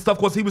pauses and stuff,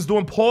 because he was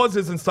doing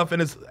pauses and stuff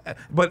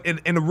but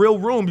in the real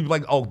room, he'd be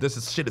like, oh,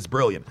 shit is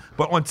brilliant.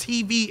 But on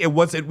TV,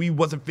 we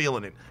wasn't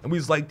feeling it. And we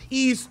was like,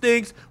 he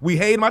stinks. We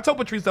hate him. I told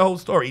Patrice the whole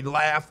story. He'd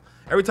laugh.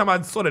 Every time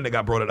I saw that nigga,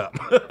 I brought it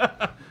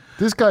up.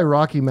 This guy,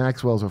 Rocky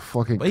Maxwell's a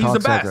fucking cocksucker. He's the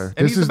best.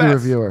 This is the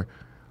reviewer.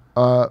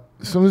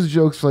 Some of his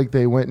jokes, like,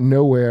 they went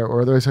nowhere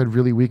or otherwise had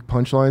really weak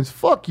punchlines.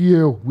 Fuck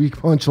you, weak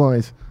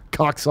punchlines,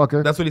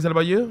 cocksucker. That's what he said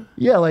about you?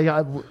 Yeah, like,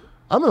 I'm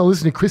going to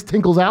listen to Chris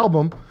Tinkle's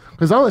album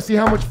because I want to see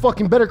how much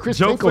fucking better Chris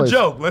Tinkle is.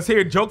 Joke for joke. Let's hear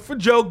it. Joke for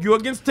joke. You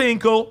against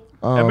Tinkle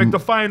and make the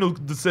final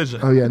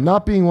decision. Oh, yeah.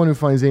 Not being one who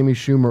finds Amy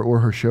Schumer or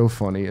her show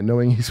funny and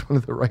knowing he's one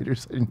of the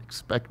writers I didn't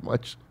expect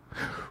much.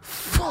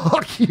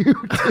 Fuck you,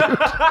 dude.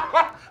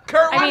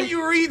 Kurt, why do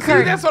you read?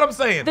 Kurt, that's what I'm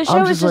saying. The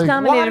show is just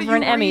nominated for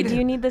an Emmy. Do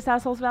you need this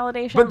asshole's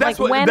validation? But that's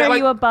when are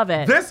you above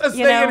it? This is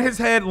staying in his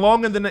head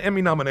longer than the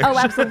Emmy nomination. Oh,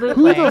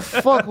 absolutely. Who the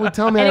fuck would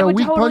tell me I had a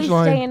weak punchline? And it would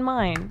totally stay in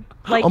mine.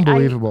 Like,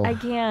 unbelievable. I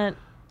can't.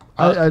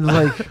 I'd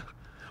like...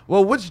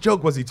 Well, which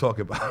joke was he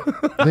talking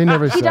about? They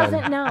never said. He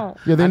doesn't know.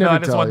 Yeah, they never tell. I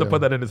just wanted to put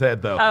that in his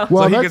head, though. Oh.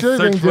 Well, so that's the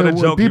other thing, too.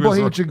 When people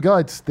hate your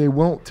guts, they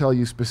won't tell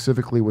you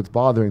specifically what's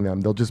bothering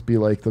them. They'll just be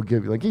like, they'll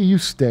give you like, hey, you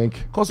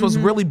stink. Because what's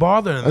really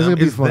bothering them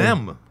is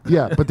them.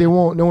 Yeah, but they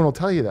won't. No one will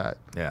tell you that.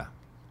 Yeah.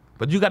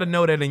 But you got to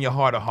know that in your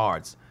heart of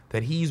hearts,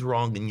 that he's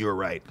wrong and you're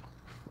right.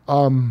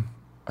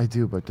 I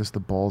do, but just the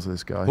balls of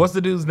this guy. What's the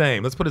dude's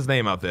name? Let's put his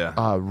name out there.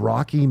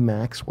 Rocky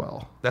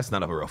Maxwell. That's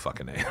not a real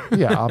fucking name.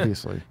 Yeah,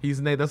 obviously.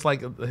 That's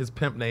like his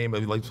pimp name.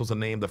 Like you're supposed to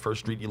name the first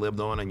street you lived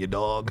on and your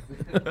dog.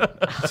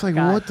 It's like,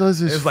 what does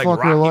this it's fucker like?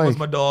 Rocky like? was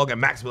my dog and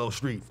Maxwell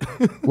Street.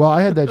 Well,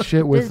 I had that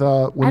shit with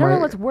I don't know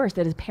what's worse.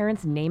 Did his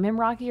parents name him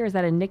Rocky, or is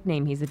that a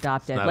nickname he's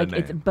adopted? Like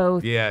it's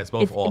both. Yeah, it's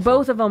both awful.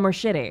 Both of them are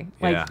shitty.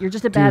 Like you're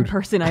just a bad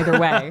person either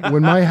way.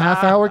 When my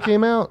half hour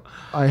came out,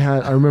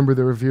 I remember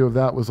the review of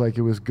that was like,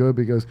 it was good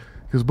because,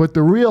 but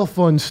the real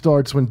fun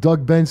starts when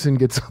Doug Benson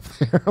gets up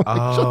there. I'm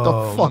like, shut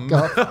the fuck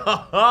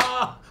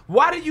up.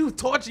 Why do you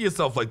torture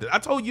yourself like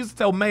that? I used to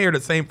tell Mayor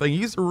the same thing. He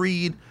used to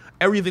read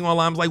everything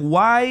online. I was like,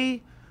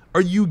 why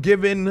are you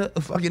giving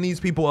fucking these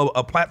people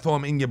a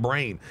platform in your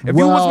brain? If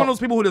you was one of those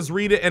people who just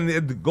read it and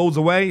it goes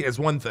away, it's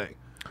one thing.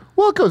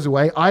 Well, it goes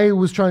away. I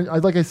was trying,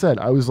 like I said,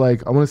 I was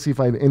like, I want to see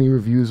if I have any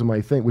reviews of my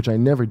thing, which I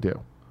never do.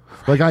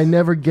 Like, I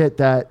never get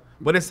that.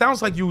 But it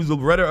sounds like you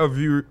read a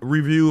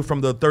review from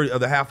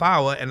the half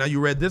hour, and now you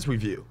read this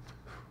review.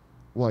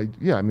 Well,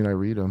 yeah, I mean, I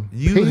read them.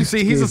 You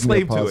see, he's a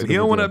slave to it. He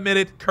don't want to admit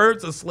it.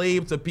 Kurt's a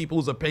slave to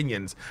people's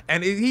opinions,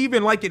 and he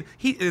even like it.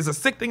 He is a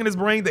sick thing in his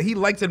brain that he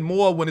likes it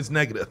more when it's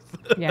negative.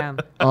 Yeah.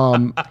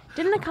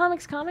 Didn't the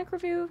comic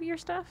review your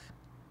stuff?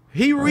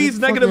 He reads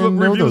negative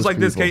reviews like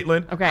this,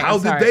 Caitlin. Okay. How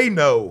did they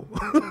know?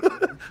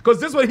 Because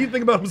this is what he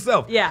think about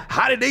himself. Yeah.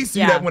 How did they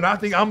see that when I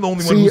think I'm the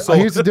only one who saw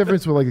here's the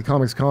difference with like a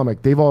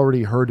comic. They've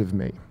already heard of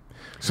me.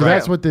 So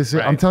that's what this is.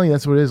 I'm telling you,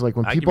 that's what it is. Like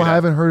when people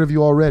haven't heard of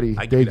you already,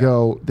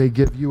 they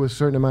give you a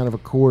certain amount of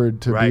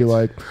accord to be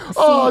like,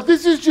 oh,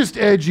 this is just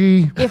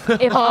edgy.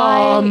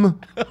 I mean,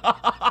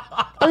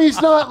 it's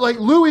not like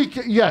Louis.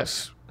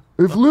 Yes.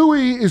 If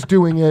Louis is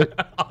doing it,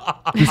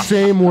 the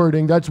same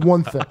wording, that's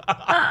one thing.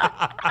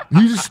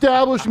 He's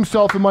established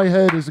himself in my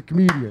head as a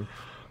comedian.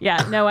 Yeah,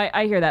 no,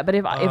 I hear that. But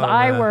if I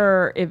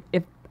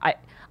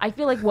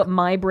feel like what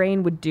my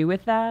brain would do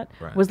with that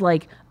was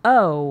like,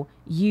 oh,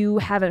 you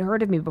haven't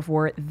heard of me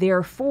before,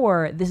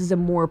 therefore this is a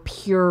more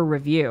pure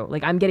review.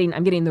 Like I'm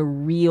getting the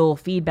real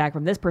feedback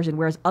from this person,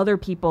 whereas other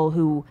people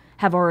who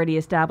have already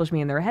established me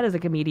in their head as a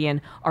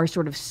comedian are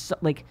sort of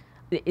like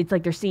it's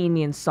like they're seeing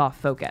me in soft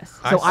focus.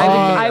 So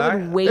I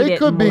would weight it. It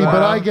could be,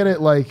 but I get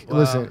it. Like,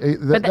 listen,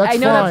 but that's I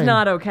know fine. that's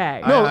not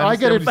okay. No, I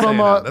get it from.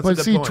 But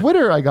see,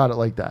 Twitter, I got it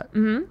like that.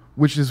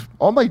 Which is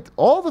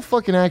all the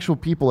fucking actual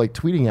people like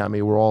tweeting at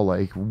me were all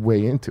like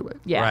way into it.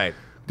 Yeah. Right.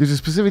 There's a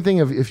specific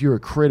thing of if you're a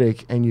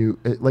critic and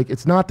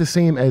it's not the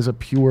same as a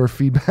pure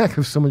feedback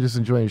of someone just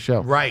enjoying a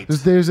show. Right.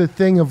 There's a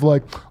thing of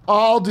like,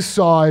 I'll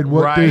decide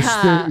what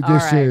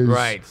this is.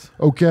 Right.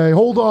 Okay,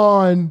 hold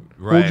on.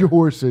 Right. Hold your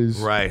horses.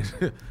 Right.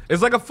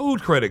 It's like a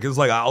food critic. It's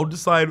like, I'll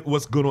decide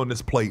what's good on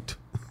this plate.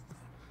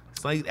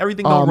 It's like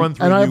everything don't run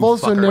through and you, I've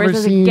also fucker. never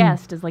Whereas seen. as a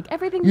guest is like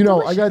everything's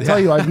I gotta tell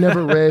you, I've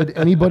never read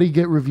anybody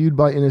get reviewed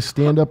in a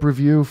stand-up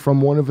review from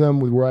one of them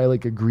where I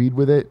like agreed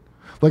with it.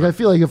 Like, I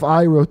feel like if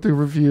I wrote the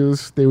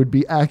reviews, they would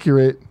be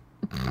accurate.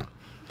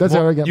 That's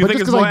how I get. You think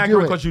it's more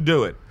accurate because you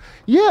do it?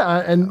 Yeah,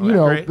 and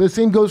the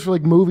same goes for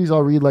like movies.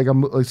 I'll read like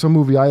some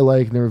movie I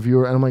like and the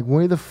reviewer, and I'm like,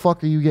 where the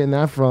fuck are you getting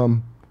that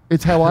from?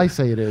 It's how I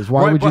say it is.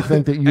 Why would you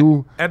think that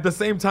you? At the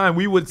same time,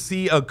 we would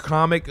see a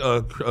comic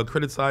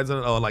criticizing,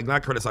 or like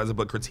not criticizing,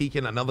 but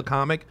critiquing another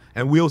comic,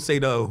 and we'll say,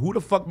 "Who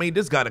the fuck made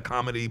this guy the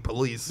comedy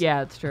police?"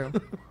 Yeah, it's true.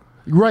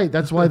 Right.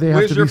 That's why they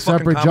have to be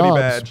separate jobs.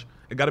 Badge?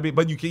 It got to be,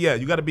 but you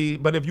got to be.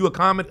 But if you're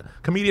a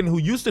comedian who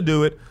used to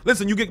do it,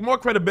 listen, you get more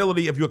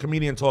credibility if you're a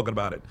comedian talking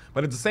about it.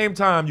 But at the same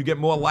time, you get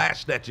more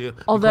lashed at you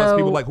because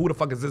people are like, who the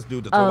fuck is this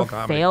dude to talk about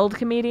comedy? A failed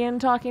comedian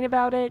talking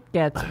about it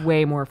gets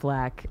way more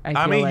flack.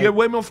 I mean, you get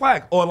way more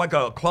flack. Or like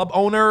a club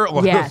owner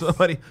or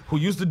somebody who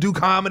used to do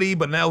comedy,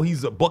 but now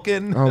he's a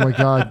booking. Oh my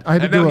God. I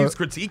had and to now do he's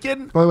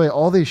critiquing. By the way,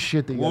 all this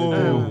shit that you gotta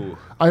do.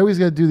 I always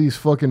got to do these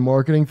fucking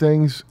marketing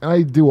things. And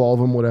I do all of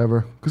them,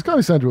 whatever. Because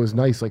Comedy Central is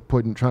nice, like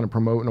trying to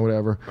promote and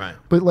whatever. Right.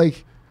 But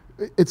like,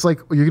 it's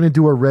like, you're going to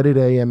do a Reddit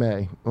AMA.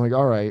 I'm like,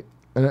 all right.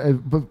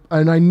 And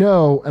I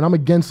know, and I'm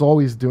against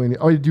always doing it.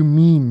 Oh, you do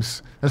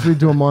memes. That's what you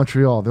do in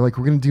Montreal. They're like,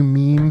 we're going to do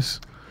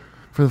memes,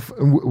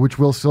 which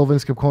Will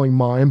Sylvans kept calling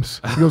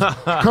mimes. He goes,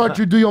 can't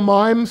you do your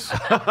mimes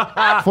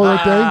for the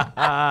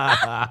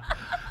thing?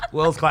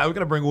 Will's class. We're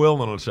gonna bring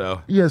Will on the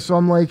show. Yeah, so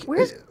I'm like,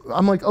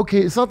 okay,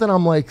 it's not that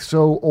I'm like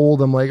so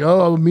old. I'm like,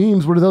 oh,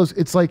 memes. What are those?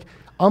 It's like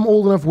I'm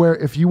old enough where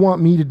if you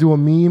want me to do a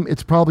meme,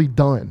 it's probably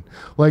done.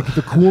 Like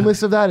the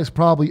coolness of that is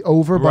probably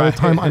over by the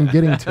time I'm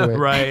getting to it.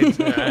 Right.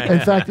 In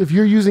fact, if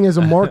you're using it as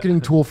a marketing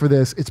tool for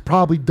this, it's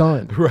probably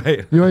done. Right.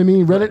 You know what I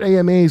mean? Reddit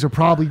AMAs are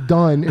probably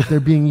done if they're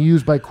being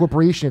used by a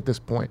corporation at this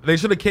point. They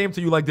should have came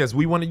to you like this.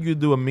 We wanted you to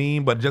do a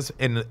meme, but just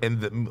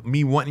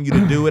me wanting you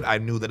to do it, I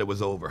knew that it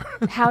was over.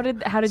 How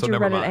did so your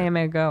Reddit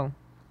AMA go?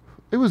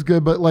 It was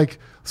good, but like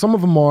some of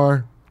them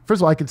are. First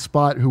of all, I could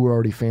spot who were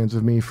already fans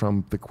of me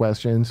from the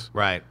questions.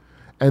 Right.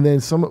 And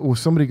then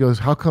somebody goes,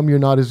 how come you're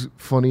not as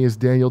funny as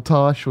Daniel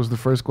Tosh was the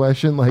first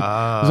question. Like,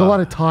 there's a lot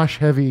of Tosh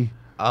heavy.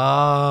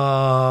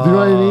 Oh. Do you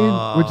know what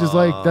I mean? Which is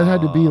like, that had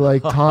to be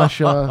like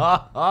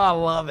Tasha. I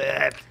love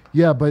it.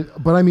 Yeah, but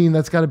I mean,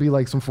 that's got to be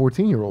like some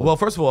 14-year-old. Well,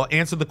 first of all,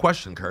 answer the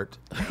question, Kurt.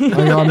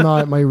 I'm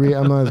not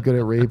as good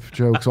at rape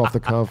jokes off the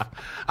cuff.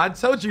 I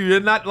told you, you're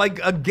not like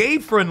a gay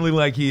friendly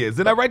like he is.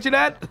 Did I write you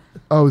that?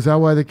 Oh, is that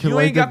why the kid you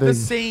like ain't got the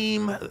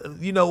same,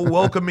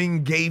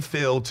 welcoming gay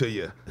feel to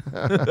you.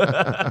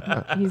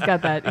 He's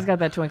got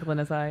that twinkle in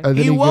his eye.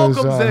 He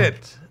welcomes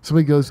it.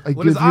 Somebody goes, I with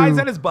give his eyes you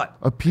and his butt.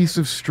 a piece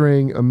of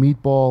string, a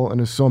meatball, and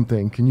a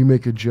something. Can you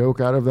make a joke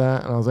out of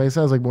that? And I was like, it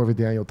sounds like more of a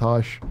Daniel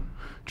Tosh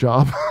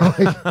job. Like,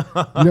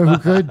 you know who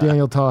could?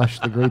 Daniel Tosh,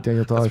 the great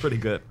Daniel Tosh. That's pretty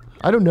good.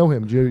 I don't know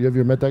him. Have you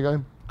ever met that guy?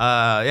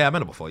 Yeah, I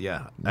met him before.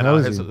 Yeah, I How know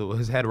is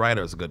his head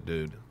writer is a good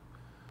dude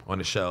on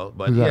the show.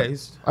 But Who's yeah,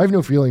 that? I have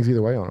no feelings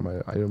either way on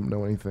him. I don't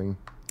know anything.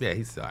 Yeah,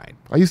 he's all right.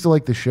 I used to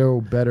like the show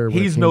better. When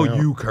He's it came no out.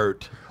 you,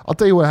 Kurt. I'll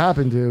tell you what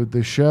happened, dude.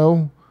 The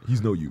show.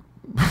 He's no you.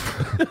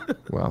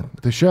 Well,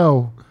 the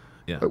show,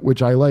 Yeah.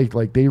 which I liked,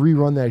 like they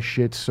rerun that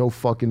shit so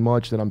fucking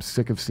much that I'm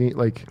sick of seeing.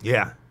 Like,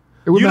 Yeah.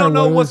 it wouldn't You don't matter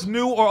know what it what's is.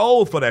 new or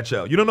old for that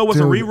show. You don't know what's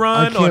Dude, a I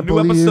rerun or a can't new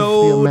believe the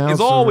episode. amounts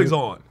It's of always it.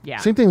 on. Yeah.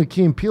 Same thing with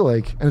Key and Peele,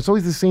 like, and it's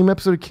always the same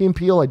episode of Key and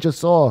Peele I just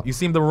saw. You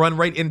seem to run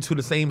right into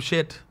the same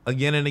shit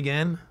again and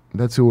again.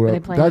 That's who. Are they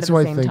playing That's it at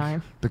who the I same think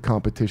time? the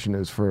competition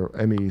is for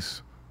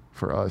Emmys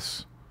for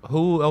us.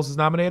 Who else is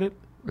nominated?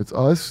 It's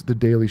us, The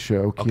Daily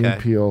Show, Key and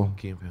Peele,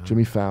 Key and Peele.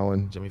 Jimmy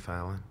Fallon,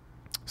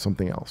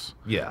 something else.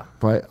 Yeah.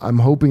 But I'm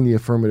hoping the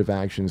affirmative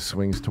action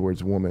swings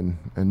towards woman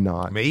and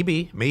not.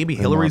 Maybe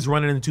Hillary's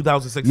running in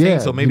 2016, Yeah,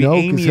 so maybe 'cause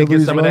Amy will get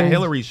Hillary's some of that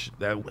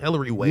running.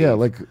 Hillary wave. Yeah,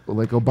 like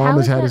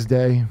Obama's is had that- his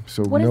day.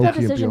 So What no is that Key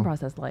and decision Peele.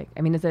 process like?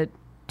 I mean, is it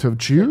To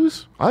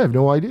choose? I have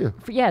no idea.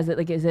 is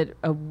it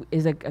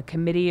a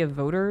committee of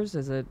voters?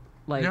 Is it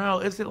like No,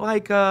 is it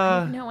like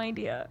I have no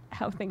idea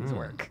how things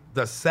work.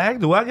 the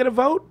SAG? Do I get a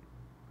vote?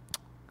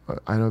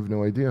 I have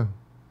no idea.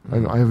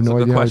 I have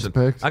no idea how it's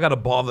picked. I got to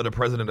bother the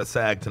president of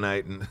SAG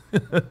tonight and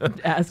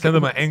send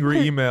him an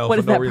angry email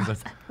for no reason.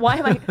 Why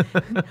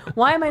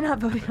am I not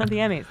voting on the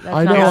Emmys? That's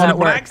I know not I'm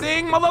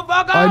waxing,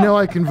 motherfucker. I know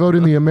I can vote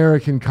in the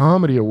American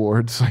Comedy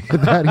Awards. I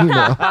get that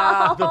email.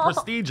 The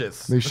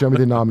prestigious. They show me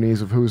the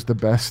nominees of who's the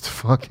best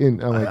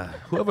fucking. I'm like,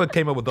 whoever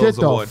came up with those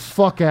awards. Get the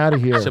fuck out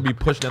of here. Should be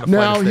pushed down the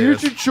Now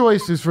here's your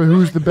choices for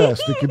who's the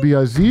best. It could be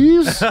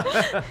Aziz,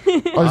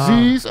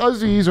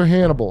 Aziz, or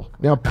Hannibal.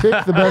 Now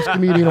pick the best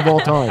comedian of all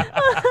time.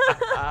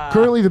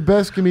 Currently the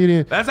best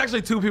comedian. That's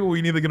actually two people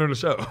we need to get on the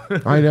show.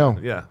 I know.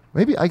 Yeah.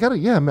 Maybe I gotta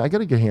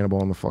get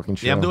Hannibal on the fucking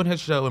show. Yeah, I'm doing his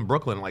show in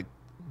Brooklyn like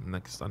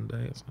next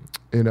Sunday or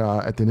something.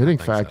 At the Knitting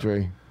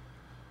Factory. So.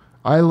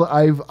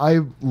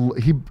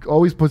 He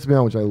always puts me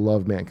on, which I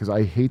love, man, because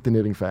I hate the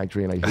Knitting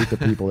Factory and I hate the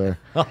people there.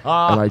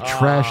 And I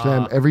trash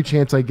them every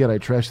chance I get. I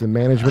trash the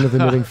management of the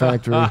Knitting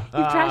Factory.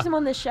 You've trashed them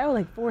on this show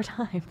like 4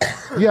 times.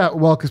 Yeah,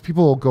 well, because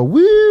people will go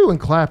woo and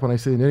clap when I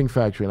say the Knitting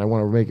Factory, and I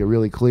want to make it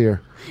really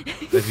clear.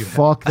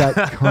 Fuck that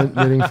cunt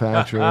Knitting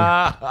Factory.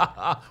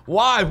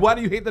 Why? Why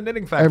do you hate the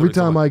Knitting Factory? Every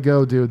time I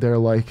go, dude, they're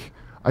like,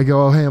 I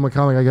go, oh, hey, I'm a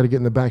comic. I got to get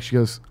in the back. She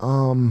goes,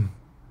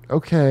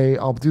 okay,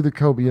 I'll do the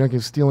code, but you're not going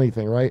to steal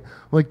anything, right?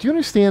 I'm like, do you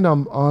understand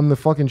I'm on the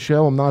fucking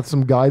show? I'm not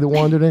some guy that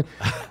wandered in.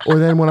 Or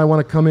then when I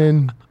want to come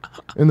in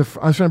I was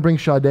trying to bring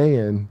Sade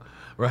in.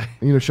 Right.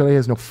 And, Sade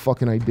has no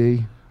fucking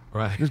ID.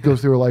 Right. She just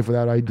goes through her life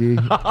without ID.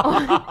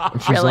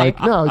 And she's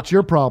like, no, it's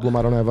your problem.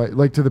 I don't have ID.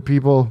 Like to the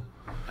people.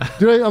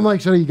 Dude, I'm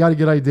like, Sade, you got to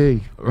get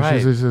ID.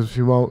 Right. She says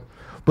she won't.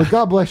 But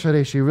God bless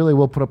Sade. She really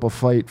will put up a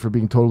fight for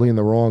being totally in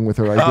the wrong with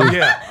her ID.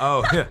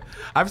 Oh, yeah.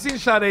 I've seen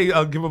Sade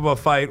give up a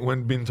fight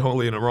when being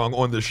totally in the wrong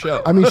on the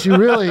show. I mean, she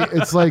really,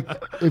 it's like,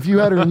 if you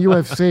had her in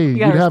UFC,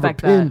 you'd have her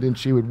pinned and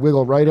she would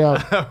wiggle right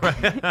out.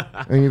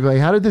 And you'd be like,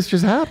 how did this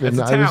just happen?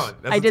 That's a talent.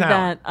 I did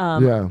that.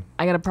 Yeah.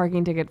 I got a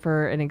parking ticket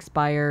for an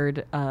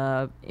expired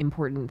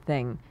important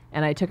thing.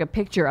 And I took a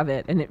picture of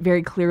it. And it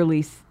very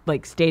clearly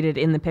stated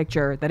in the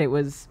picture that it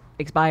was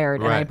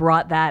expired. Right. And I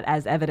brought that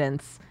as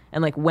evidence.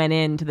 And went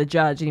in to the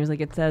judge, and he was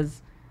like, "It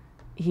says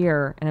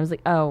here," and I was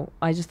like, "Oh,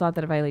 I just thought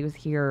that if I was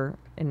here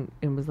and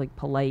it was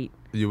polite,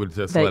 you would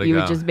just that let it you go.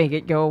 would just make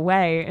it go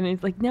away." And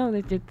he's like, "No,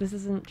 this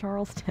isn't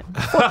Charleston."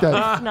 Fuck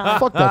that!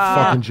 Fuck that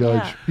fucking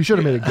judge. Yeah. He should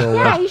have made it go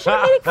away. Yeah, he should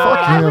have made it go away.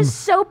 I was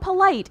so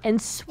polite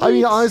and sweet. I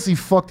mean, honestly,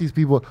 fuck these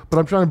people. But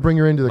I'm trying to bring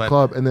her into the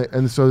club,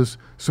 and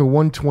so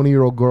one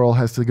 20-year-old girl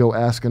has to go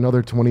ask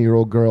another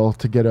 20-year-old girl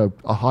to get a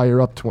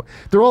higher up 20.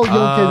 They're all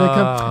young kids. They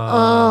come,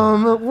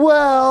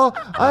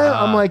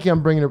 I'm like, yeah,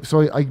 I'm bringing her.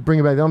 So I bring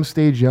her back. I'm on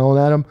stage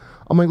yelling at him.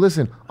 I'm like,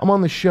 listen, I'm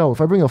on the show.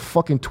 If I bring a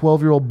fucking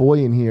 12-year-old boy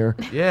in here,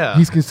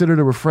 he's considered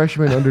a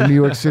refreshment under New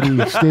York City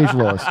stage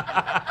laws.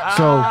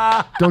 So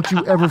don't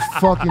you ever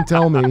fucking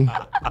tell me.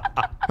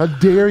 How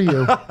dare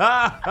you?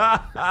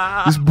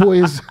 This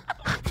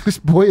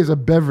boy is a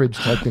beverage,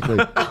 technically.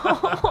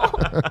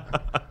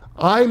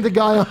 I'm the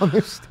guy on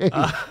the stage.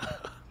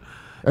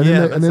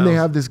 And then they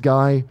have this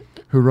guy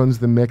who runs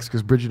the mix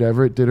because Bridget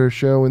Everett did her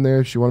show in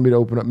there. She wanted me to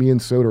open up. Me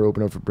and Soder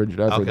open up for Bridget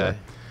Everett. Okay.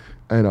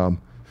 And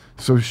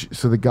so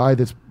the guy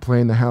that's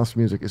playing the house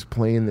music is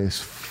playing this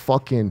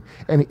fucking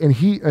and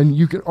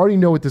you can already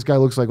know what this guy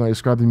looks like when I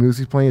describe the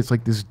music he's playing. It's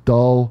like this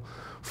dull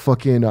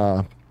fucking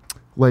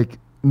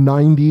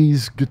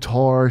 90s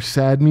guitar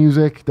sad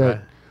music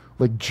that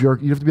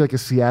jerk. You have to be like a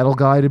Seattle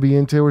guy to be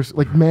into, or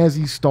like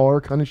Mazzy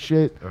Star kind of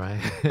shit. Right.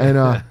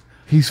 And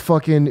he's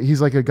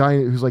like a guy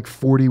who's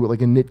 40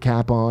 with a knit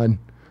cap on,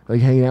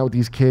 hanging out with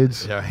these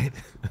kids. Right.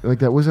 Like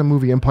that was that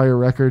movie Empire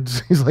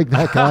Records. He's like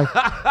that guy.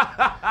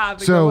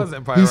 So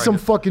he's some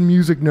fucking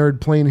music nerd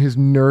playing his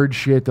nerd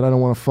shit that I don't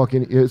want to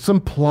fucking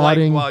some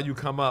plotting. While you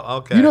come up,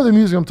 okay. You know the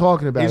music I'm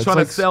talking about. He's trying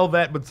to sell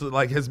that, but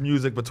his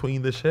music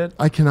between the shit.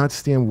 I cannot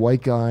stand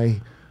white guy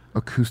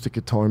acoustic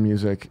guitar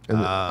music. And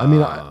I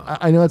mean,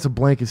 I know that's a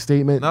blanket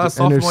statement. No,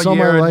 sophomore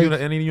year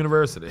at any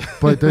university.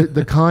 But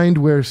the kind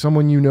where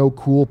someone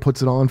cool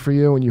puts it on for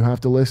you and you have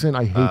to listen,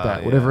 I hate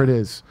that. Whatever it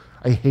is.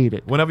 I hate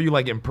it. Whenever you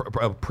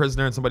a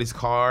prisoner in somebody's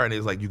car and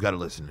he's like, you got to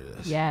listen to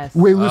this. Yes.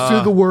 Wait, listen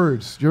to the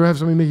words. Do you ever have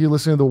somebody make you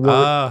listen to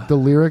the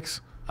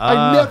lyrics?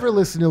 I never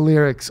listen to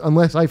lyrics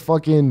unless I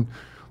fucking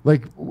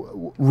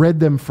read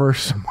them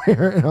first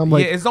somewhere. And I'm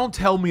like, don't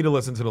tell me to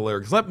listen to the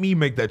lyrics. Let me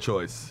make that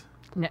choice.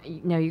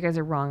 No, you guys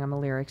are wrong. I'm a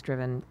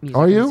lyrics-driven music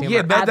Are you? consumer.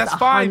 Yeah, that's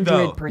fine,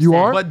 though. You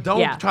are? But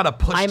don't try to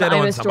push that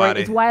on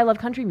somebody. It's why I love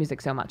country music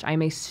so much.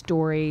 I'm a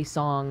story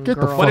song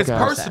girl. But it's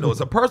personal.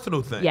 It's a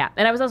personal thing. Yeah,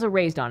 and I was also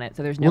raised on it,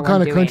 so there's no What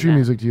kind of country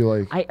music do you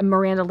like?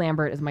 Miranda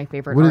Lambert is my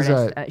favorite artist.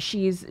 What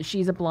is that?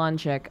 She's a blonde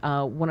chick.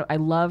 I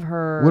love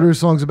her. What are her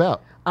songs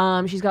about?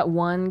 She's got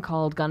one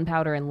called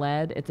Gunpowder and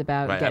Lead. It's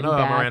about getting I know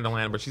back. Miranda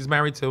Lambert. She's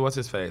married to, what's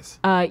his face?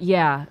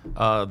 Yeah.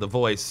 The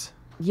Voice.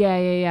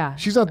 Yeah.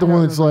 She's not the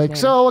one that's like,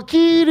 so I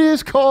keyed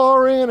his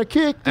car and I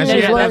kicked his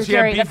leg. She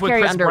had beef with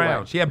Chris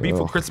Brown. She had beef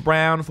with Chris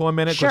Brown for a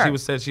minute because she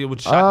said she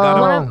would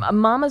shotgun him.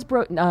 Mama's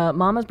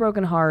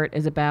Broken Heart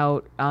is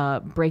about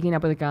breaking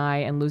up with a guy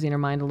and losing her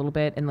mind a little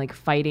bit and like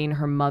fighting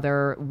her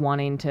mother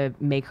wanting to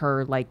make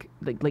her like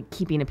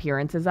keeping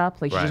appearances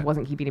up. Like she just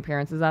wasn't keeping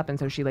appearances up, and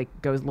so she like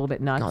goes a little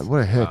bit nuts. God,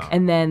 what a hick.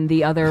 And then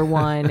the other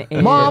one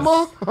is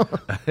Mama.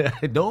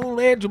 Don't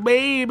let your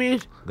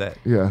babies.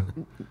 Yeah.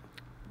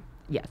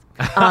 Yes.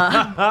 The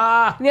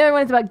other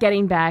one's about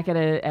getting back at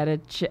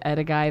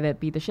a guy that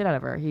beat the shit out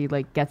of her. He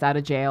like gets out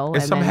of jail.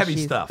 It's and some then heavy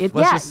stuff.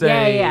 Let's just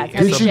say. Yeah.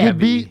 Did she get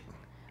beat?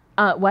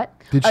 What?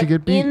 Did she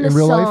get beat in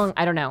real song, life?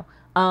 I don't know.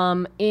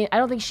 I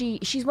don't think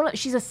she's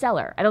a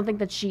seller. I don't think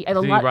that she.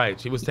 Right.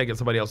 She was taking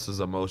somebody else's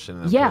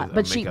emotion.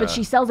 But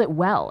she sells it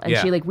well, and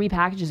she like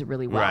repackages it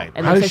really well. Right.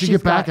 And how does she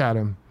get back at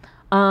him?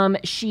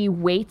 She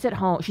waits at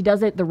home. She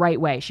does it the right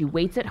way. She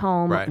waits at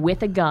home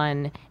with a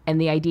gun, and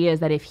the idea is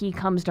that if he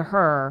comes to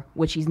her,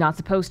 which he's not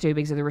supposed to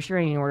because of the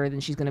restraining order, then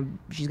she's gonna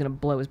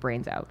blow his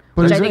brains out.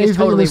 But which is I there think is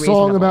anything totally in the song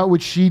reasonable. about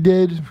what she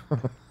did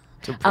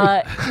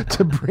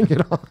to bring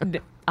it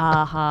on?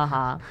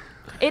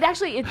 It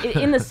actually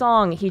in the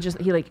song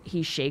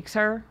he shakes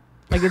her.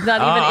 Like it's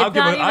not even.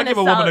 I'll give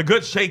a woman a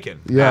good shaking.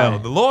 Yeah.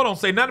 The Lord don't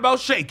say nothing about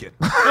shaking.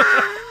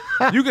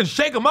 You can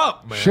shake them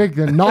up, man. Shake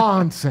the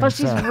nonsense. But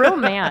she's real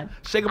mad.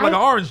 Shake them like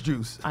orange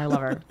juice. I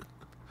love her.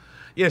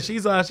 Yeah,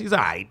 she's all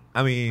right.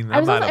 I mean,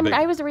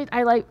 I was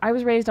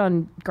raised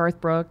on Garth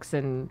Brooks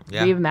and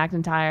Reba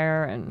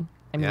McEntire and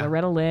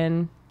Loretta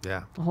Lynn.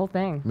 Yeah. The whole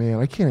thing. Man,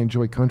 I can't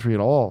enjoy country at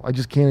all. I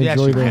just can't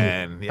enjoy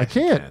that. Yes, I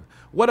can't. Can.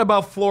 What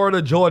about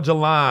Florida Georgia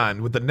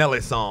line with the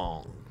Nelly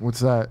song? What's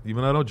that? You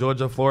know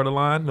Georgia Florida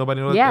line? Nobody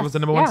knows. Yes, It was the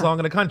number one song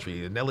in the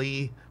country.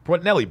 Nelly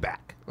brought Nelly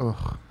back.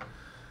 Ugh.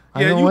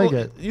 Yeah, I don't like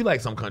it. You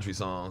like some country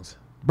songs.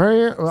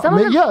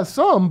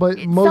 Some, but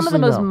mostly some of the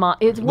most. no.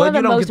 It's one of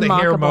the most you don't get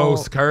to hear mockable.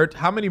 most, Kurt.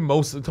 How many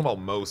most? Talking about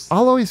most.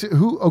 I'll always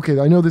okay.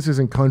 I know this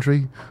isn't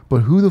country, but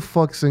who the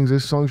fuck sings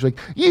this song? She's like,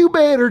 "You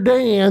better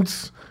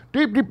dance."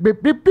 Beep, beep,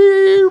 beep, beep,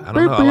 beep, I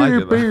don't know. I like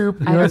it, though. You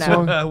I don't that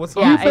know. song? What's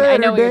Yeah, that? I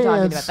know what you're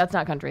talking dance. about. That's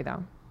not country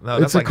though. No,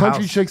 It's that's a like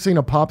country house. chick singing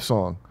a pop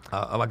song.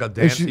 Like a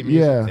dancey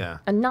music. Yeah.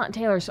 And not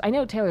Taylor. I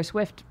know Taylor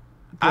Swift.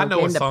 I know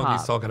what into song pop.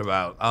 he's talking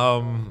about.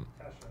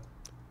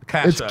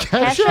 Kesha. It's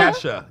Kesha?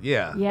 Kesha.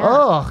 Yeah.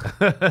 Ugh.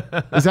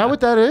 Is that what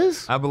that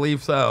is? I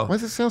believe so. Why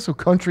does it sound so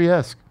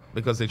country-esque?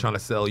 Because they're trying to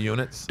sell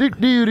units.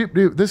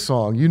 This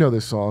song, you know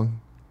this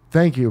song.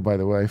 Thank you, by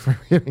the way, for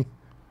getting.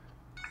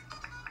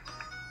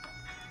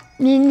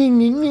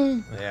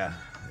 Yeah,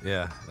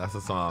 that's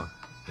the song.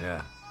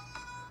 Yeah.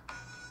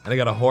 And they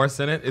got a horse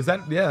in it. Is that,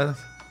 yeah.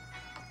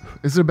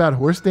 Is it about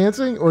horse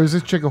dancing, or is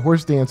this chick a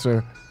horse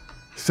dancer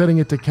setting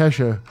it to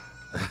Kesha?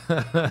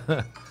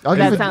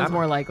 That sounds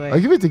more likely. I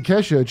give it to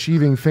Kesha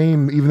achieving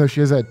fame, even though she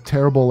has that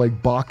terrible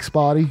like box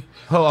body.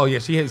 Oh yeah,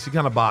 she's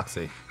kind of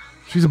boxy.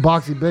 She's a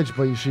boxy bitch,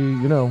 but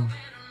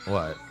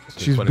What?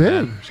 she's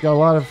big. She got a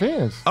lot of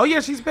fans. Oh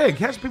yeah, she's big.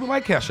 People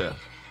like Kesha.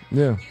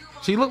 Yeah.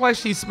 She looked like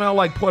she smelled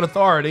like Port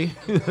Authority,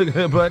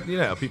 but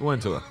people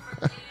into her.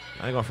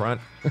 I ain't gonna front.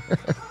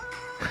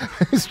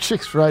 This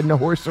chick's riding a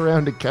horse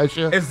around to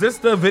Kesha. Is this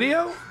the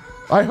video?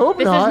 I hope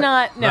This not. is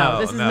not. No,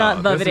 this is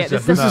not the video.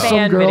 This is This a is some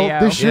fan girl. video.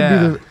 This should be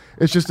the.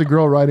 It's just a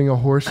girl riding a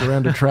horse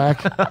around a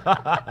track,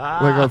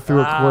 like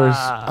through a course.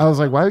 I was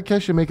like, why would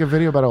Kesha make a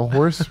video about a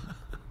horse?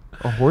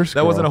 A horse.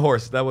 That girl? wasn't a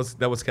horse. That was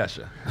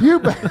Kesha. You.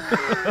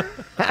 Kesha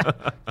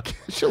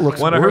looks.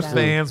 One of her horsey.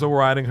 fans were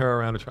riding her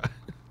around a track.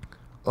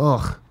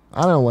 Ugh,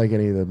 I don't like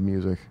any of the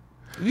music.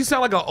 You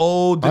sound like an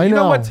old. I You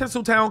know know. what,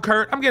 Tinseltown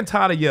Kurt? I'm getting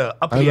tired of your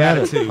uppy I'm at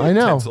it. attitude. I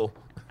know. Tinsel.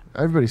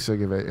 Everybody's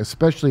sick of it.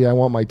 Especially, I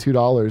want my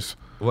 $2.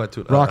 What?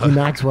 Rocky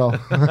Maxwell.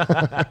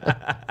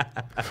 I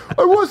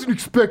wasn't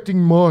expecting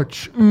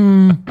much.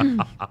 You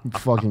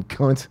fucking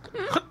cunt.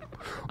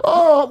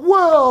 Oh,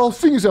 well,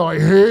 seeing as how I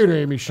hate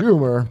Amy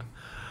Schumer.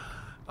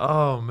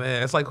 Oh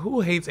man, it's like, who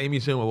hates Amy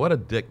Schumer? What a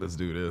dick this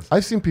dude is.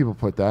 I've seen people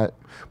put that.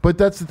 But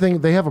that's the thing.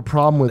 They have a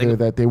problem with her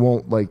that they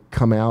won't,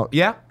 come out.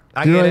 Yeah.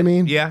 Do you know what I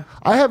mean? Yeah.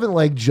 I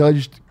haven't,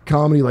 judged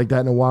comedy like that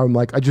in a while. I'm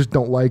like, I just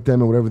don't like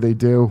them and whatever they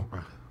do.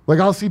 Like,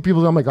 I'll see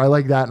people, I'm like, I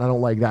like that and I don't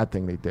like that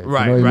thing they did.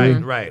 Right, you know what I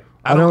mean? right.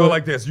 I don't go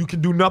like this. You can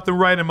do nothing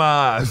right in my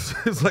eyes.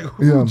 It's like,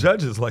 who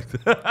judges like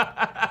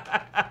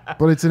that?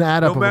 But it's an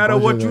add up. No matter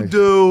what you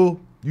do,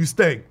 you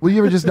stink. Will you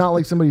ever just not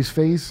like somebody's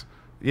face?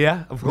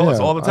 Yeah, of course,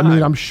 all the time. I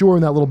mean, I'm sure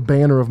in that little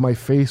banner of my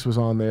face was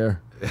on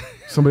there.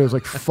 Somebody was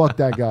like, fuck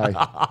that guy. You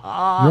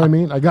know what I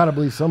mean? I got to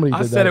believe somebody did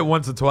that. I said it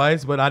once or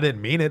twice, but I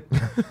didn't mean it.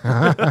 When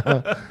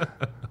I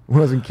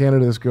was in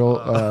Canada, this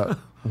girl,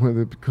 when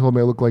they told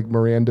me I look like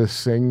Miranda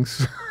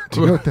Sings. Do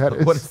you know what that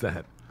is? What is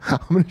that? I'm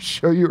going to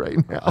show you right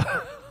now.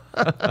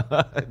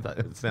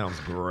 It sounds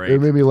great. It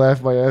made me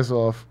laugh my ass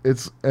off.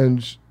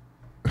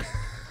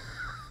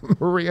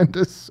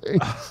 Miranda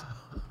Sings.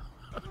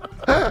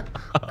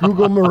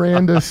 Google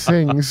Miranda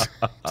Sings.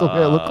 Told me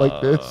I look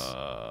like this.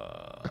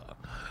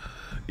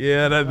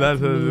 Yeah,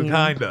 that's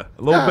kinda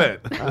a little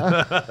bit.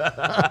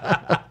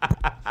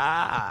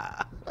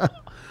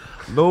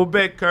 little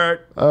bit,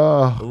 Kurt.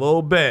 A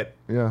little bit.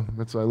 Yeah,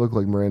 that's what I look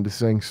like. Miranda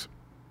sings.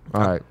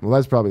 All right. Well,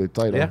 that's probably the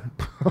title. Yeah.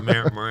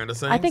 Miranda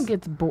sings. I think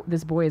it's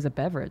This Boy is a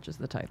Beverage is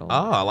the title.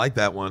 Oh, I like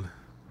that one.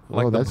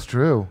 That's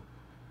true.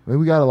 I mean,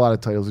 we got a lot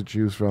of titles to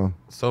choose from.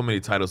 So many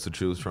titles to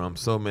choose from.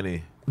 So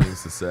many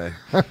things to say.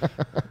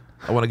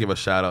 I want to give a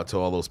shout out to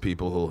all those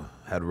people who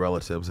had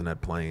relatives in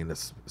that plane.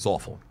 It's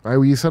awful. All right,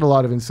 well, you said a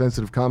lot of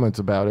insensitive comments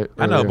about it.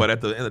 I know, but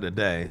at the end of the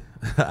day,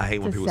 I hate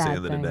when people say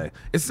end of the day.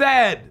 It's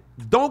sad.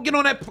 Don't get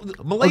on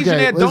that Malaysian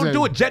air. Don't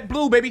do it.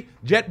 JetBlue, baby.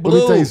 JetBlue. Let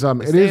me tell you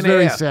something. It is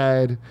very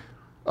sad.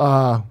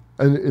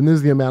 And this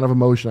is the amount of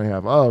emotion I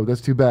have. Oh,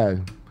 that's too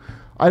bad.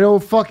 I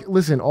don't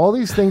listen, all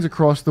these things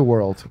across the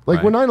world.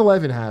 Like when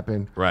 9/11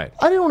 happened, I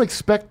don't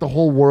expect the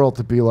whole world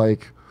to be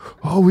like,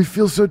 oh, we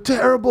feel so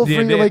terrible for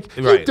you. Like,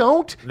 you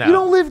don't. No. You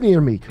don't live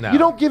near me. No. You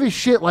don't give a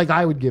shit like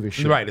I would give a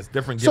shit. Right, it's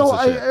different. So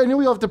I know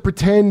we all have to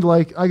pretend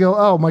like I go,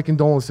 oh, my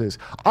condolences.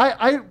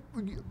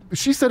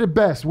 She said it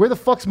best. Where the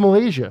fuck's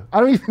Malaysia? I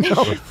don't even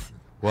know.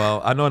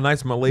 Well, I know a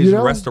nice Malaysian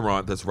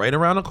restaurant that's right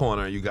around the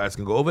corner. You guys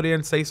can go over there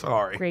and say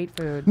sorry. Great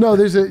food. No,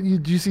 do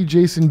you see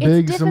Jason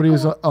Biggs? Somebody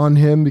was on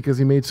him because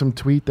he made some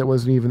tweet that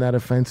wasn't even that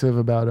offensive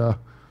about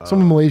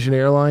some Malaysian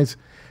Airlines.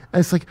 And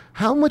it's like,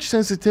 how much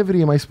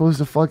sensitivity am I supposed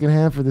to fucking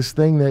have for this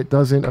thing that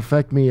doesn't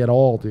affect me at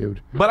all,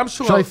 dude? But I'm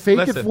sure. Should I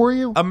fake it for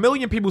you? A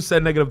million people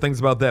said negative things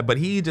about that, but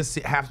he just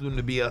happened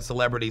to be a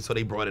celebrity, so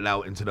they brought it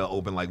out into the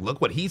open. Like, look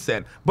what he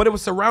said. But it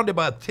was surrounded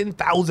by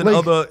 10,000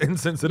 other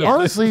insensitive.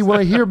 Honestly, when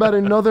I hear about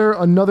another,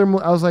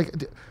 I was like,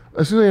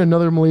 assuming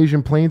another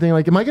Malaysian plane thing,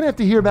 like, am I gonna have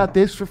to hear about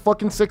this for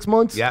fucking 6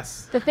 months?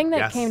 Yes. The thing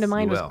that came to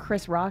mind was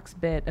Chris Rock's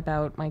bit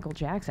about Michael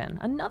Jackson.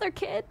 Another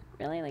kid,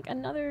 really? Like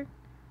another.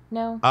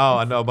 No. Oh,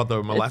 I know about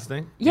the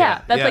molesting.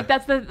 That's another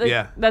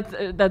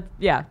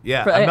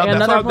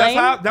plane.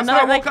 That's how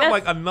I woke up.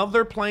 Like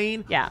another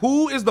plane. Yeah.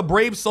 Who is the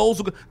brave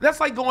souls? That's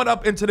like going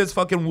up into this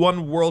fucking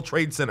One World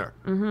Trade Center.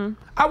 Mm-hmm.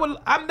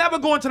 I'm never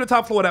going to the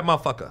top floor of that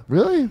motherfucker.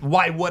 Really?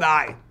 Why would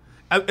I?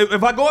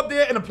 If I go up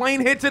there and a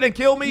plane hits it and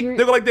kill me,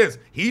 they go like this.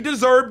 He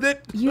deserved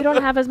it. You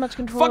don't have as much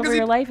control over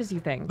your life as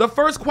you think. The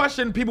first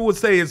question people would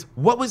say is,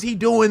 "What was he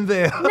doing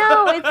there?"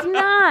 No, it's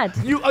not.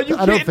 Are you kidding me?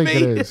 I don't think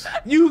it is.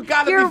 You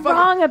gotta You're be fucking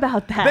wrong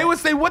about that. They would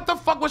say, "What the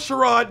fuck was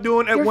Sherrod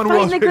doing at One You're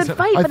World Trade fighting a good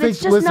fight, but it's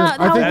just not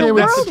how the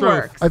world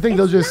works. I think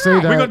they'll just say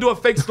that. We're gonna do a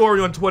fake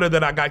story on Twitter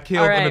that I got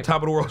killed in the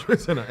top of the World Trade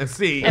Center and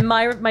see. And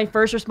my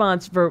first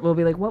response will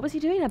be like, "What was he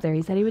doing up there?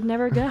 He said he would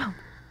never go."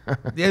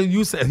 Yeah,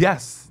 you said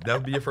yes. That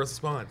would be your first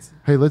response.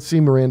 Hey, let's see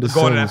Miranda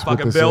sings. Go to that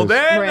fucking building.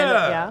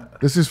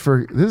 This is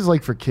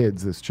like for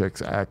kids. This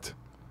chick's act.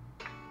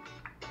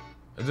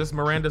 Is this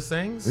Miranda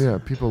sings? Yeah,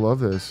 people love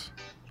this.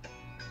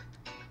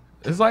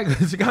 It's like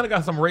she kind of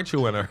got some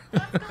Rachel in her.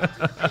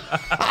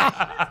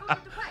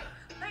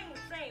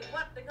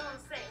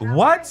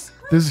 What?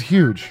 This is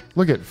huge.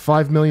 Look at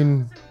 5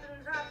 million.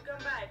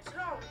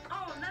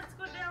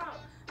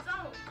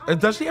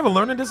 Does she have a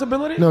learning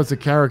disability? No, it's a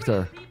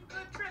character.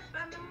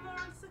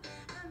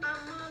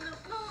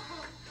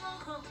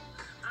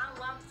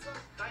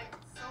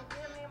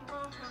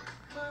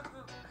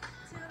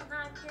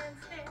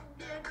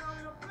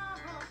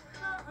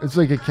 It's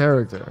like a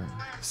character.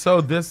 So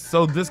this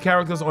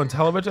character's on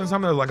television or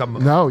something? Like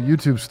no,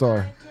 YouTube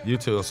star.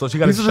 YouTube. So she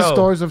got These a show. These are the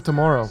stars of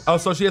tomorrow. Oh,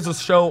 so she has a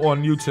show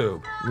on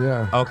YouTube.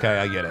 Yeah. Okay,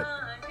 I get it.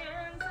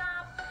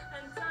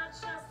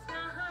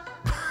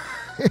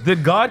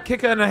 Did God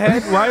kick her in the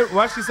head?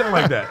 Why is she saying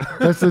like that?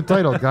 That's the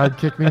title. God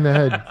kicked me in the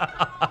head.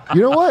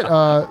 You know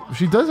what?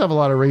 She does have a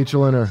lot of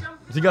Rachel in her.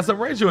 She got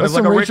some Rachel in her. That's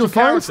some like Rachel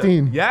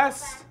Feinstein.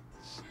 Yes.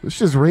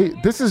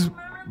 This is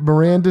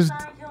Miranda's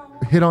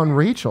hit on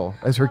Rachel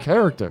as her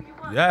character.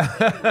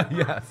 Yeah.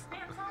 Yes.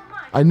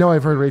 I know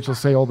I've heard Rachel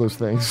say all those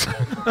things.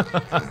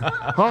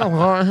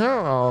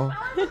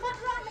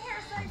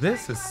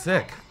 This is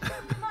sick.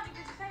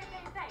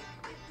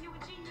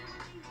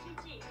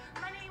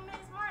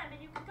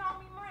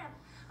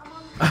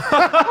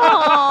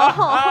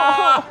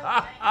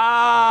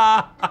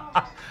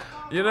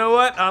 You know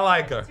what? I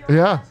like her.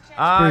 Yeah.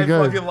 I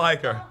fucking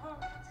like her.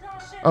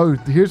 Oh,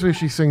 here's where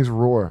she sings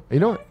Roar.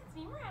 You know what?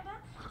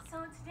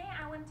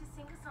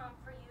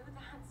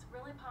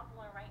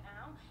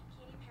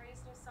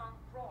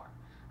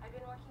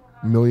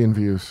 Million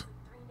views.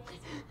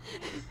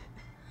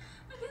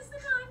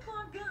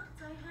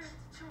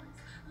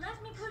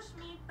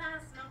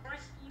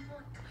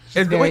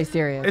 She's very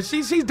serious.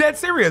 She's dead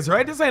serious,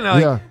 right? This ain't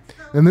like... Yeah.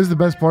 And this is the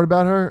best part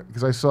about her,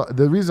 because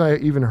the reason I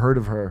even heard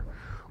of her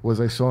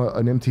was I saw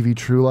an MTV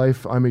True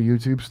Life, I'm a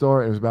YouTube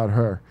star, and it was about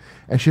her.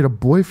 And she had a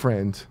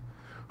boyfriend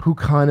who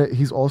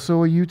he's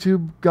also a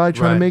YouTube guy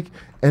trying to make,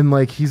 and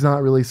like he's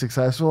not really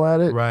successful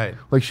at it. Right.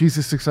 Like she's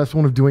a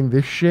successful one of doing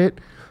this shit.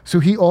 So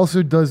he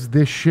also does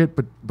this shit,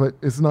 but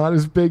it's not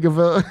as big of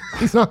a.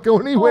 He's not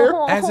going anywhere.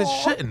 As it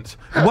shouldn't.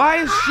 Why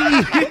is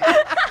she?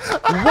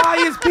 Why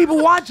is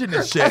people watching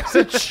this shit? As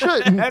it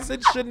shouldn't. As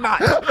it should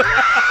not.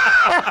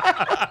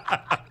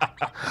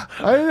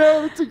 I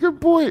know, it's a good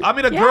point. I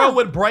mean, a girl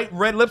with bright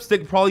red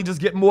lipstick probably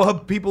just get more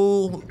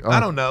people. I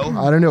don't know.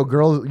 I don't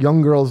know.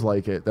 Young girls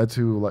like it. That's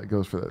who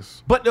goes for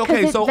this. But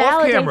okay, so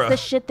off camera, the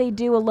shit they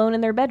do alone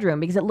in their bedroom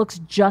because it looks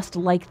just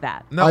like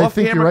that. No, I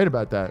think you're right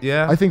about that.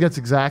 Yeah, I think that's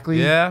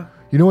exactly. Yeah.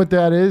 You know what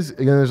that is?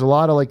 Again, there's a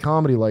lot of like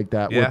comedy like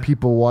that where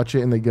people watch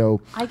it and they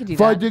go, I could do if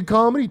that. I did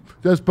comedy,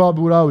 that's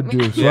probably what I would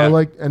do. So I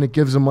like, and it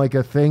gives them like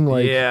a thing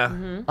like,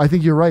 I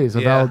think you're right. It's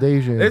a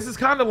validation. This is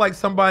kind of like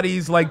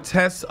somebody's like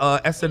test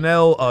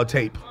SNL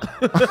tape.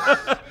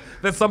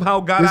 That somehow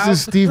got out. This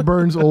is Steve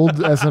Burns' old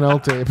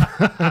SNL tape.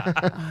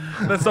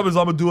 Then somebody's,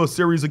 I'm gonna do a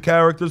series of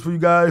characters for you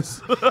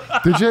guys.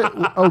 Did you?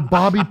 Oh,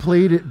 Bobby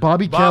played it.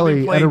 Bobby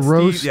Kelly at a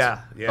roast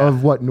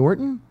of what,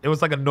 Norton? It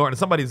was like a Norton.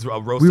 Somebody's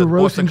roast. We were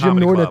roasting Jim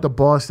Norton at the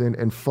Boston,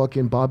 and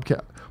fucking Bob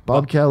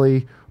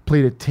Kelly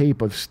played a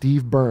tape of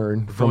Steve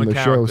Byrne from the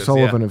show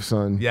Sullivan of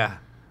Son. Yeah.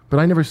 But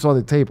I never saw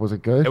the tape. Was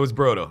it good? It was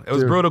brutal. It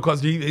was brutal because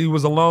he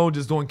was alone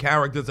just doing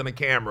characters and a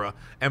camera.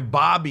 And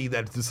Bobby,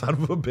 that's the son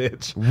of a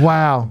bitch.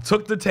 Wow.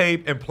 Took the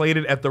tape and played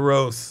it at the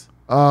roast.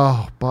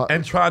 Oh, but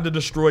and tried to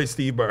destroy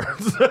Steve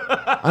Burns.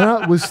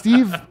 Was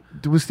Steve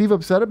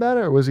upset about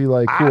it, or was he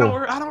like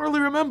cool? I don't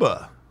really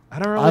remember.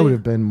 I would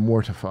have been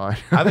mortified.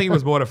 I think he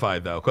was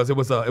mortified though, because it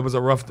was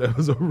a rough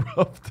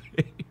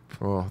tape.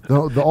 Oh,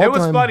 it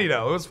was funny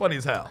though. It was funny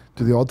as hell.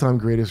 The all-time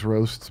greatest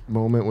roast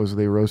moment was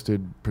they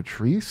roasted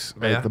Patrice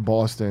at the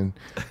Boston,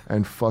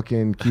 and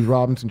fucking Keith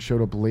Robinson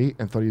showed up late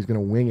and thought he was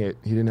gonna wing it.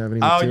 He didn't have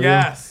any material. Oh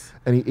yes.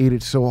 And he ate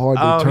it so hard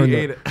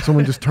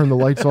someone just turned the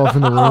lights off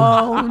in the room.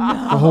 Oh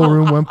no. The whole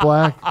room went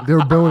black. They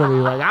were booing him. He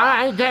was like,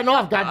 I ain't getting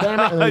off,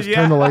 goddammit. And they just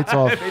turned the lights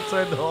off. They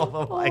turned all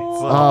the lights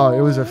off. Oh, it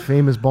was a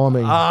famous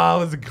bombing. Oh,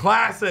 it was a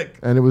classic.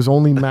 And it was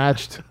only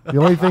matched. The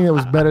only thing that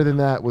was better than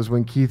that was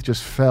when Keith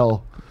just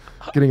fell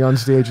getting on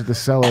stage at the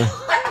Cellar.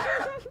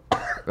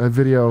 A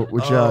video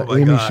which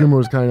Amy Schumer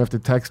was kind enough to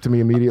text to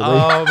me immediately.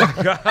 Oh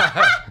my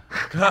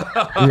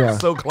god. Yeah.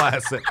 So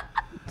classic.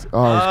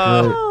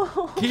 Oh,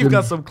 it's great. Keith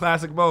got some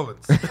classic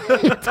moments.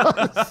 He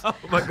does. Oh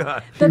my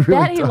god. The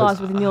bet he lost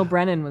with Neil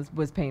Brennan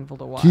was painful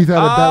to watch. Keith had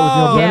a bet with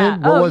Neil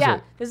Brennan? What was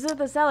it? This is at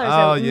the Cellar.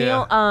 So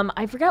Neil,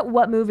 I forgot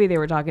what movie they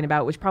were talking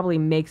about, which probably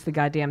makes the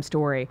goddamn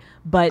story.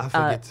 But I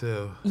forget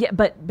too. Yeah,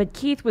 but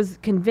Keith was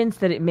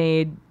convinced that it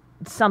made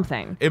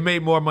something. It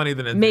made more money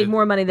than it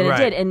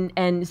did.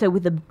 And so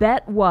with the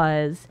bet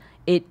was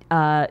it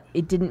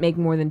didn't make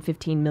more than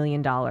 $15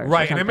 million.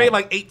 Right, and it made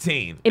like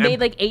 18. It made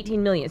like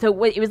 18 million.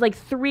 So it was like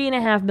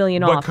 $3.5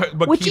 million off,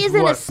 which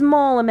isn't a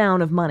small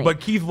amount of money. But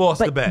Keith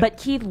lost the bet. But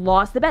Keith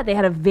lost the bet. They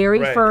had a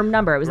very firm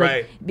number. It was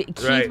like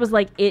Keith was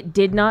like, it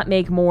did not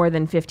make more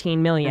than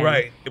 15 million.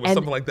 Right, it was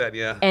something like that.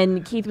 Yeah.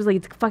 And Keith was like,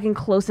 it's fucking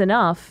close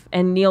enough.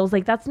 And Neil's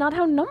like, that's not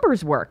how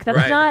numbers work.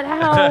 That's not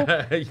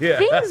how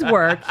things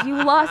work.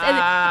 You lost,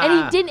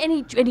 and he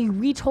didn't. And he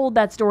retold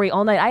that story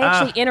all night. I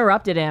actually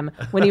interrupted him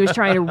when he was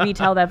trying to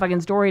retell that fucking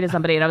story to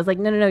somebody, and I was like,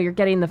 no, you're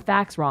getting the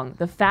facts wrong.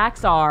 The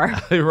facts are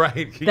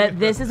that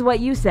this is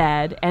what you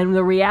said, and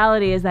the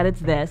reality is that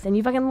it's this, and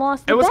you fucking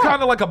lost the bet. It was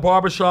kind of like a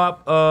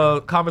barbershop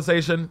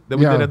conversation that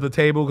we did at the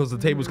table, because the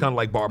table was kind of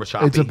like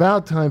barbershop. It's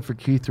about time for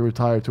Keith to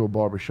retire to a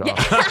barbershop.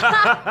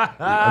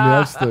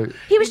 I mean,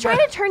 he was trying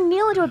to turn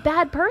Neil into a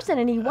bad person,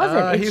 and he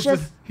wasn't.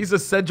 He's a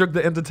Cedric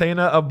the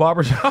Entertainer of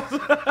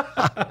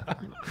barbershops.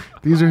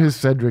 These are his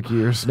Cedric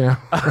years now.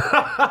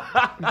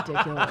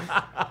 Ridiculous.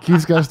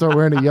 Keith's got to start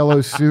wearing a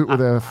yellow suit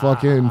with a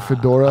fucking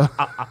fedora.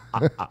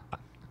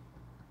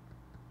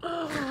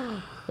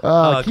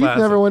 Keith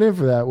never went in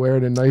for that,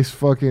 wearing a nice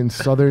fucking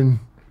Southern...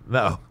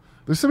 No.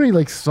 There's so many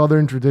like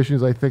Southern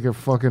traditions I think are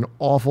fucking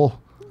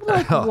awful.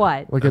 Like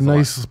what? Like a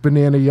nice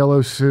banana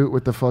yellow suit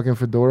with the fucking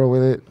fedora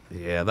with it.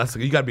 Yeah,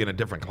 you got to be in a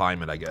different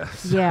climate, I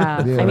guess. Yeah.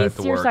 I mean,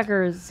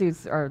 seersucker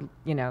suits are,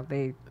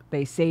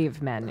 they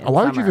save men.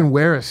 Why would you even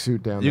wear a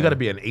suit down there? You got to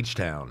be in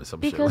H-Town or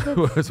some shit like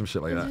that.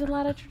 There's a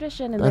lot of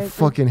tradition. And that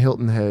fucking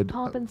Hilton Head.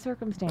 Pomp and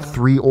circumstance.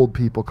 3 old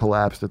people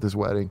collapsed at this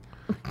wedding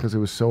because it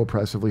was so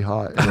oppressively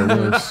hot and they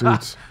were wearing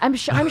suits. I'm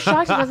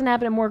shocked it doesn't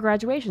happen at more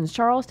graduations.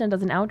 Charleston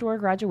does an outdoor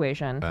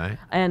graduation, right.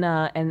 and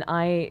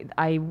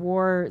I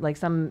wore like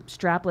some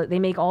straplet. They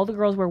make all the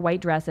girls wear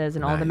white dresses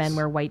and all the men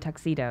wear white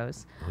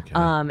tuxedos.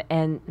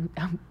 Okay.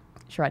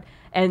 Shred.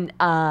 And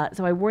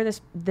so I wore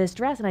this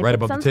dress, and I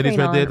put sunscreen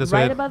on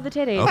right above the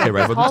titties. Okay,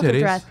 right above the titties.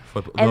 Dress,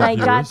 and I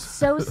got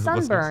so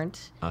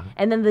sunburnt.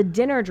 And then the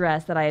dinner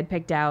dress that I had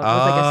picked out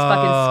was like a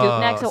fucking scoop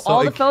neck. So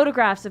all the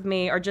photographs of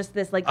me are just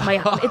this like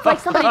it's like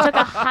somebody took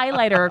a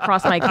highlighter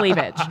across my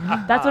cleavage.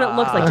 That's what it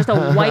looks like, just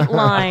a white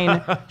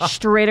line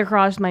straight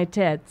across my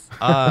tits.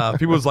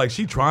 People was like,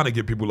 she trying to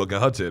get people to look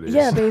at her titties.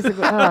 Yeah,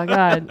 basically. Oh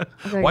god.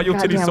 Like, why your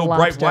titties so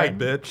bright white,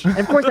 bitch? And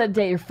of course that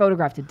day you're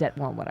photographed to debt.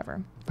 Well,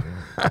 whatever.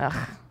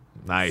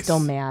 Nice. Still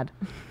mad.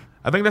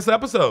 I think that's the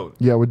episode.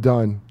 Yeah, we're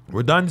done.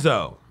 We're done,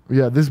 so.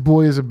 Yeah, This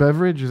Boy is a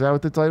Beverage. Is that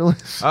what the title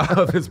is?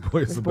 This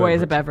Boy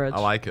is a Beverage. I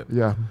like it.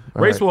 Yeah.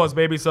 Race Wars,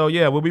 baby. So,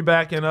 yeah, we'll be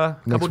back in a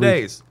couple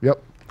days.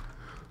 Yep.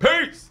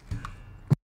 Peace.